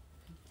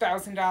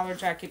 $1,000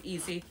 jacket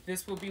easy.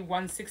 This will be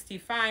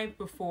 $165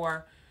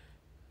 before.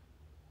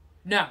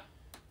 No,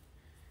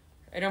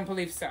 I don't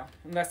believe so,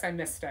 unless I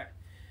missed it.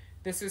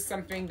 This is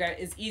something that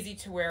is easy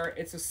to wear.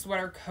 It's a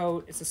sweater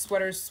coat. It's a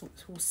sweater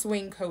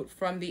swing coat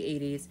from the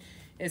 80s.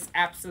 It's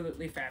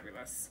absolutely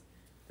fabulous.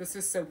 This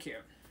is so cute.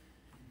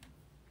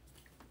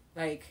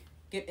 Like,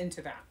 get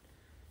into that.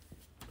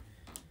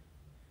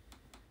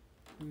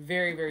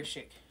 Very, very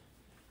chic.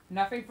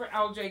 Nothing for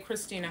LJ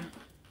Christina.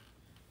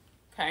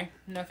 Okay,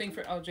 nothing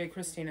for LJ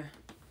Christina.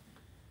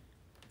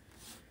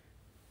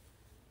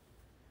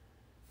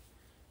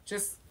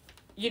 just,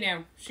 you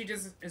know, she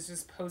just is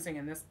just posing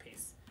in this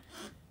piece.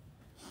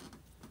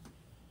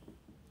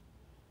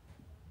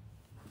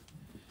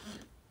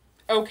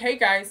 Okay,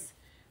 guys.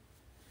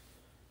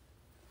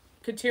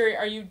 Kateri,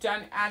 are you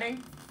done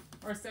adding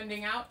or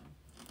sending out?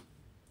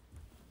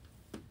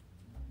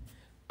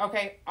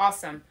 Okay,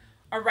 awesome.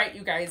 All right,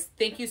 you guys.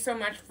 Thank you so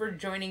much for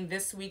joining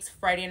this week's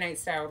Friday Night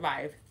Style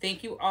Live.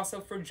 Thank you also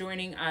for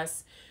joining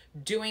us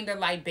doing the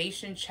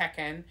libation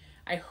check-in.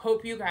 I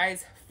hope you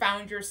guys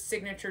found your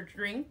signature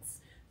drinks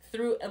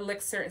through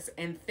Elixirs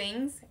and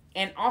Things.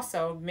 And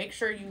also, make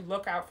sure you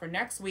look out for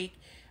next week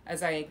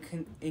as I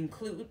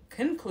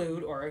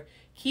conclude or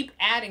keep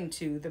adding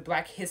to the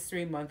Black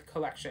History Month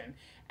collection.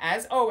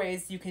 As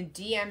always, you can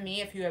DM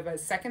me if you have a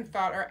second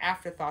thought or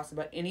afterthoughts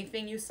about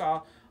anything you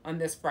saw on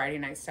this Friday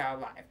Night Style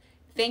Live.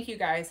 Thank you,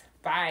 guys.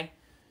 Bye.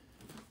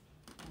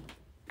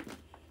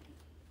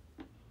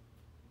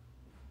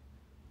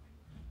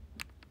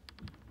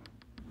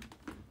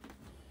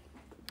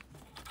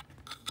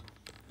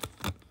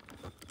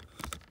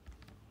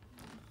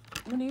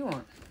 What do you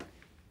want?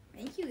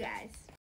 Thank you, guys.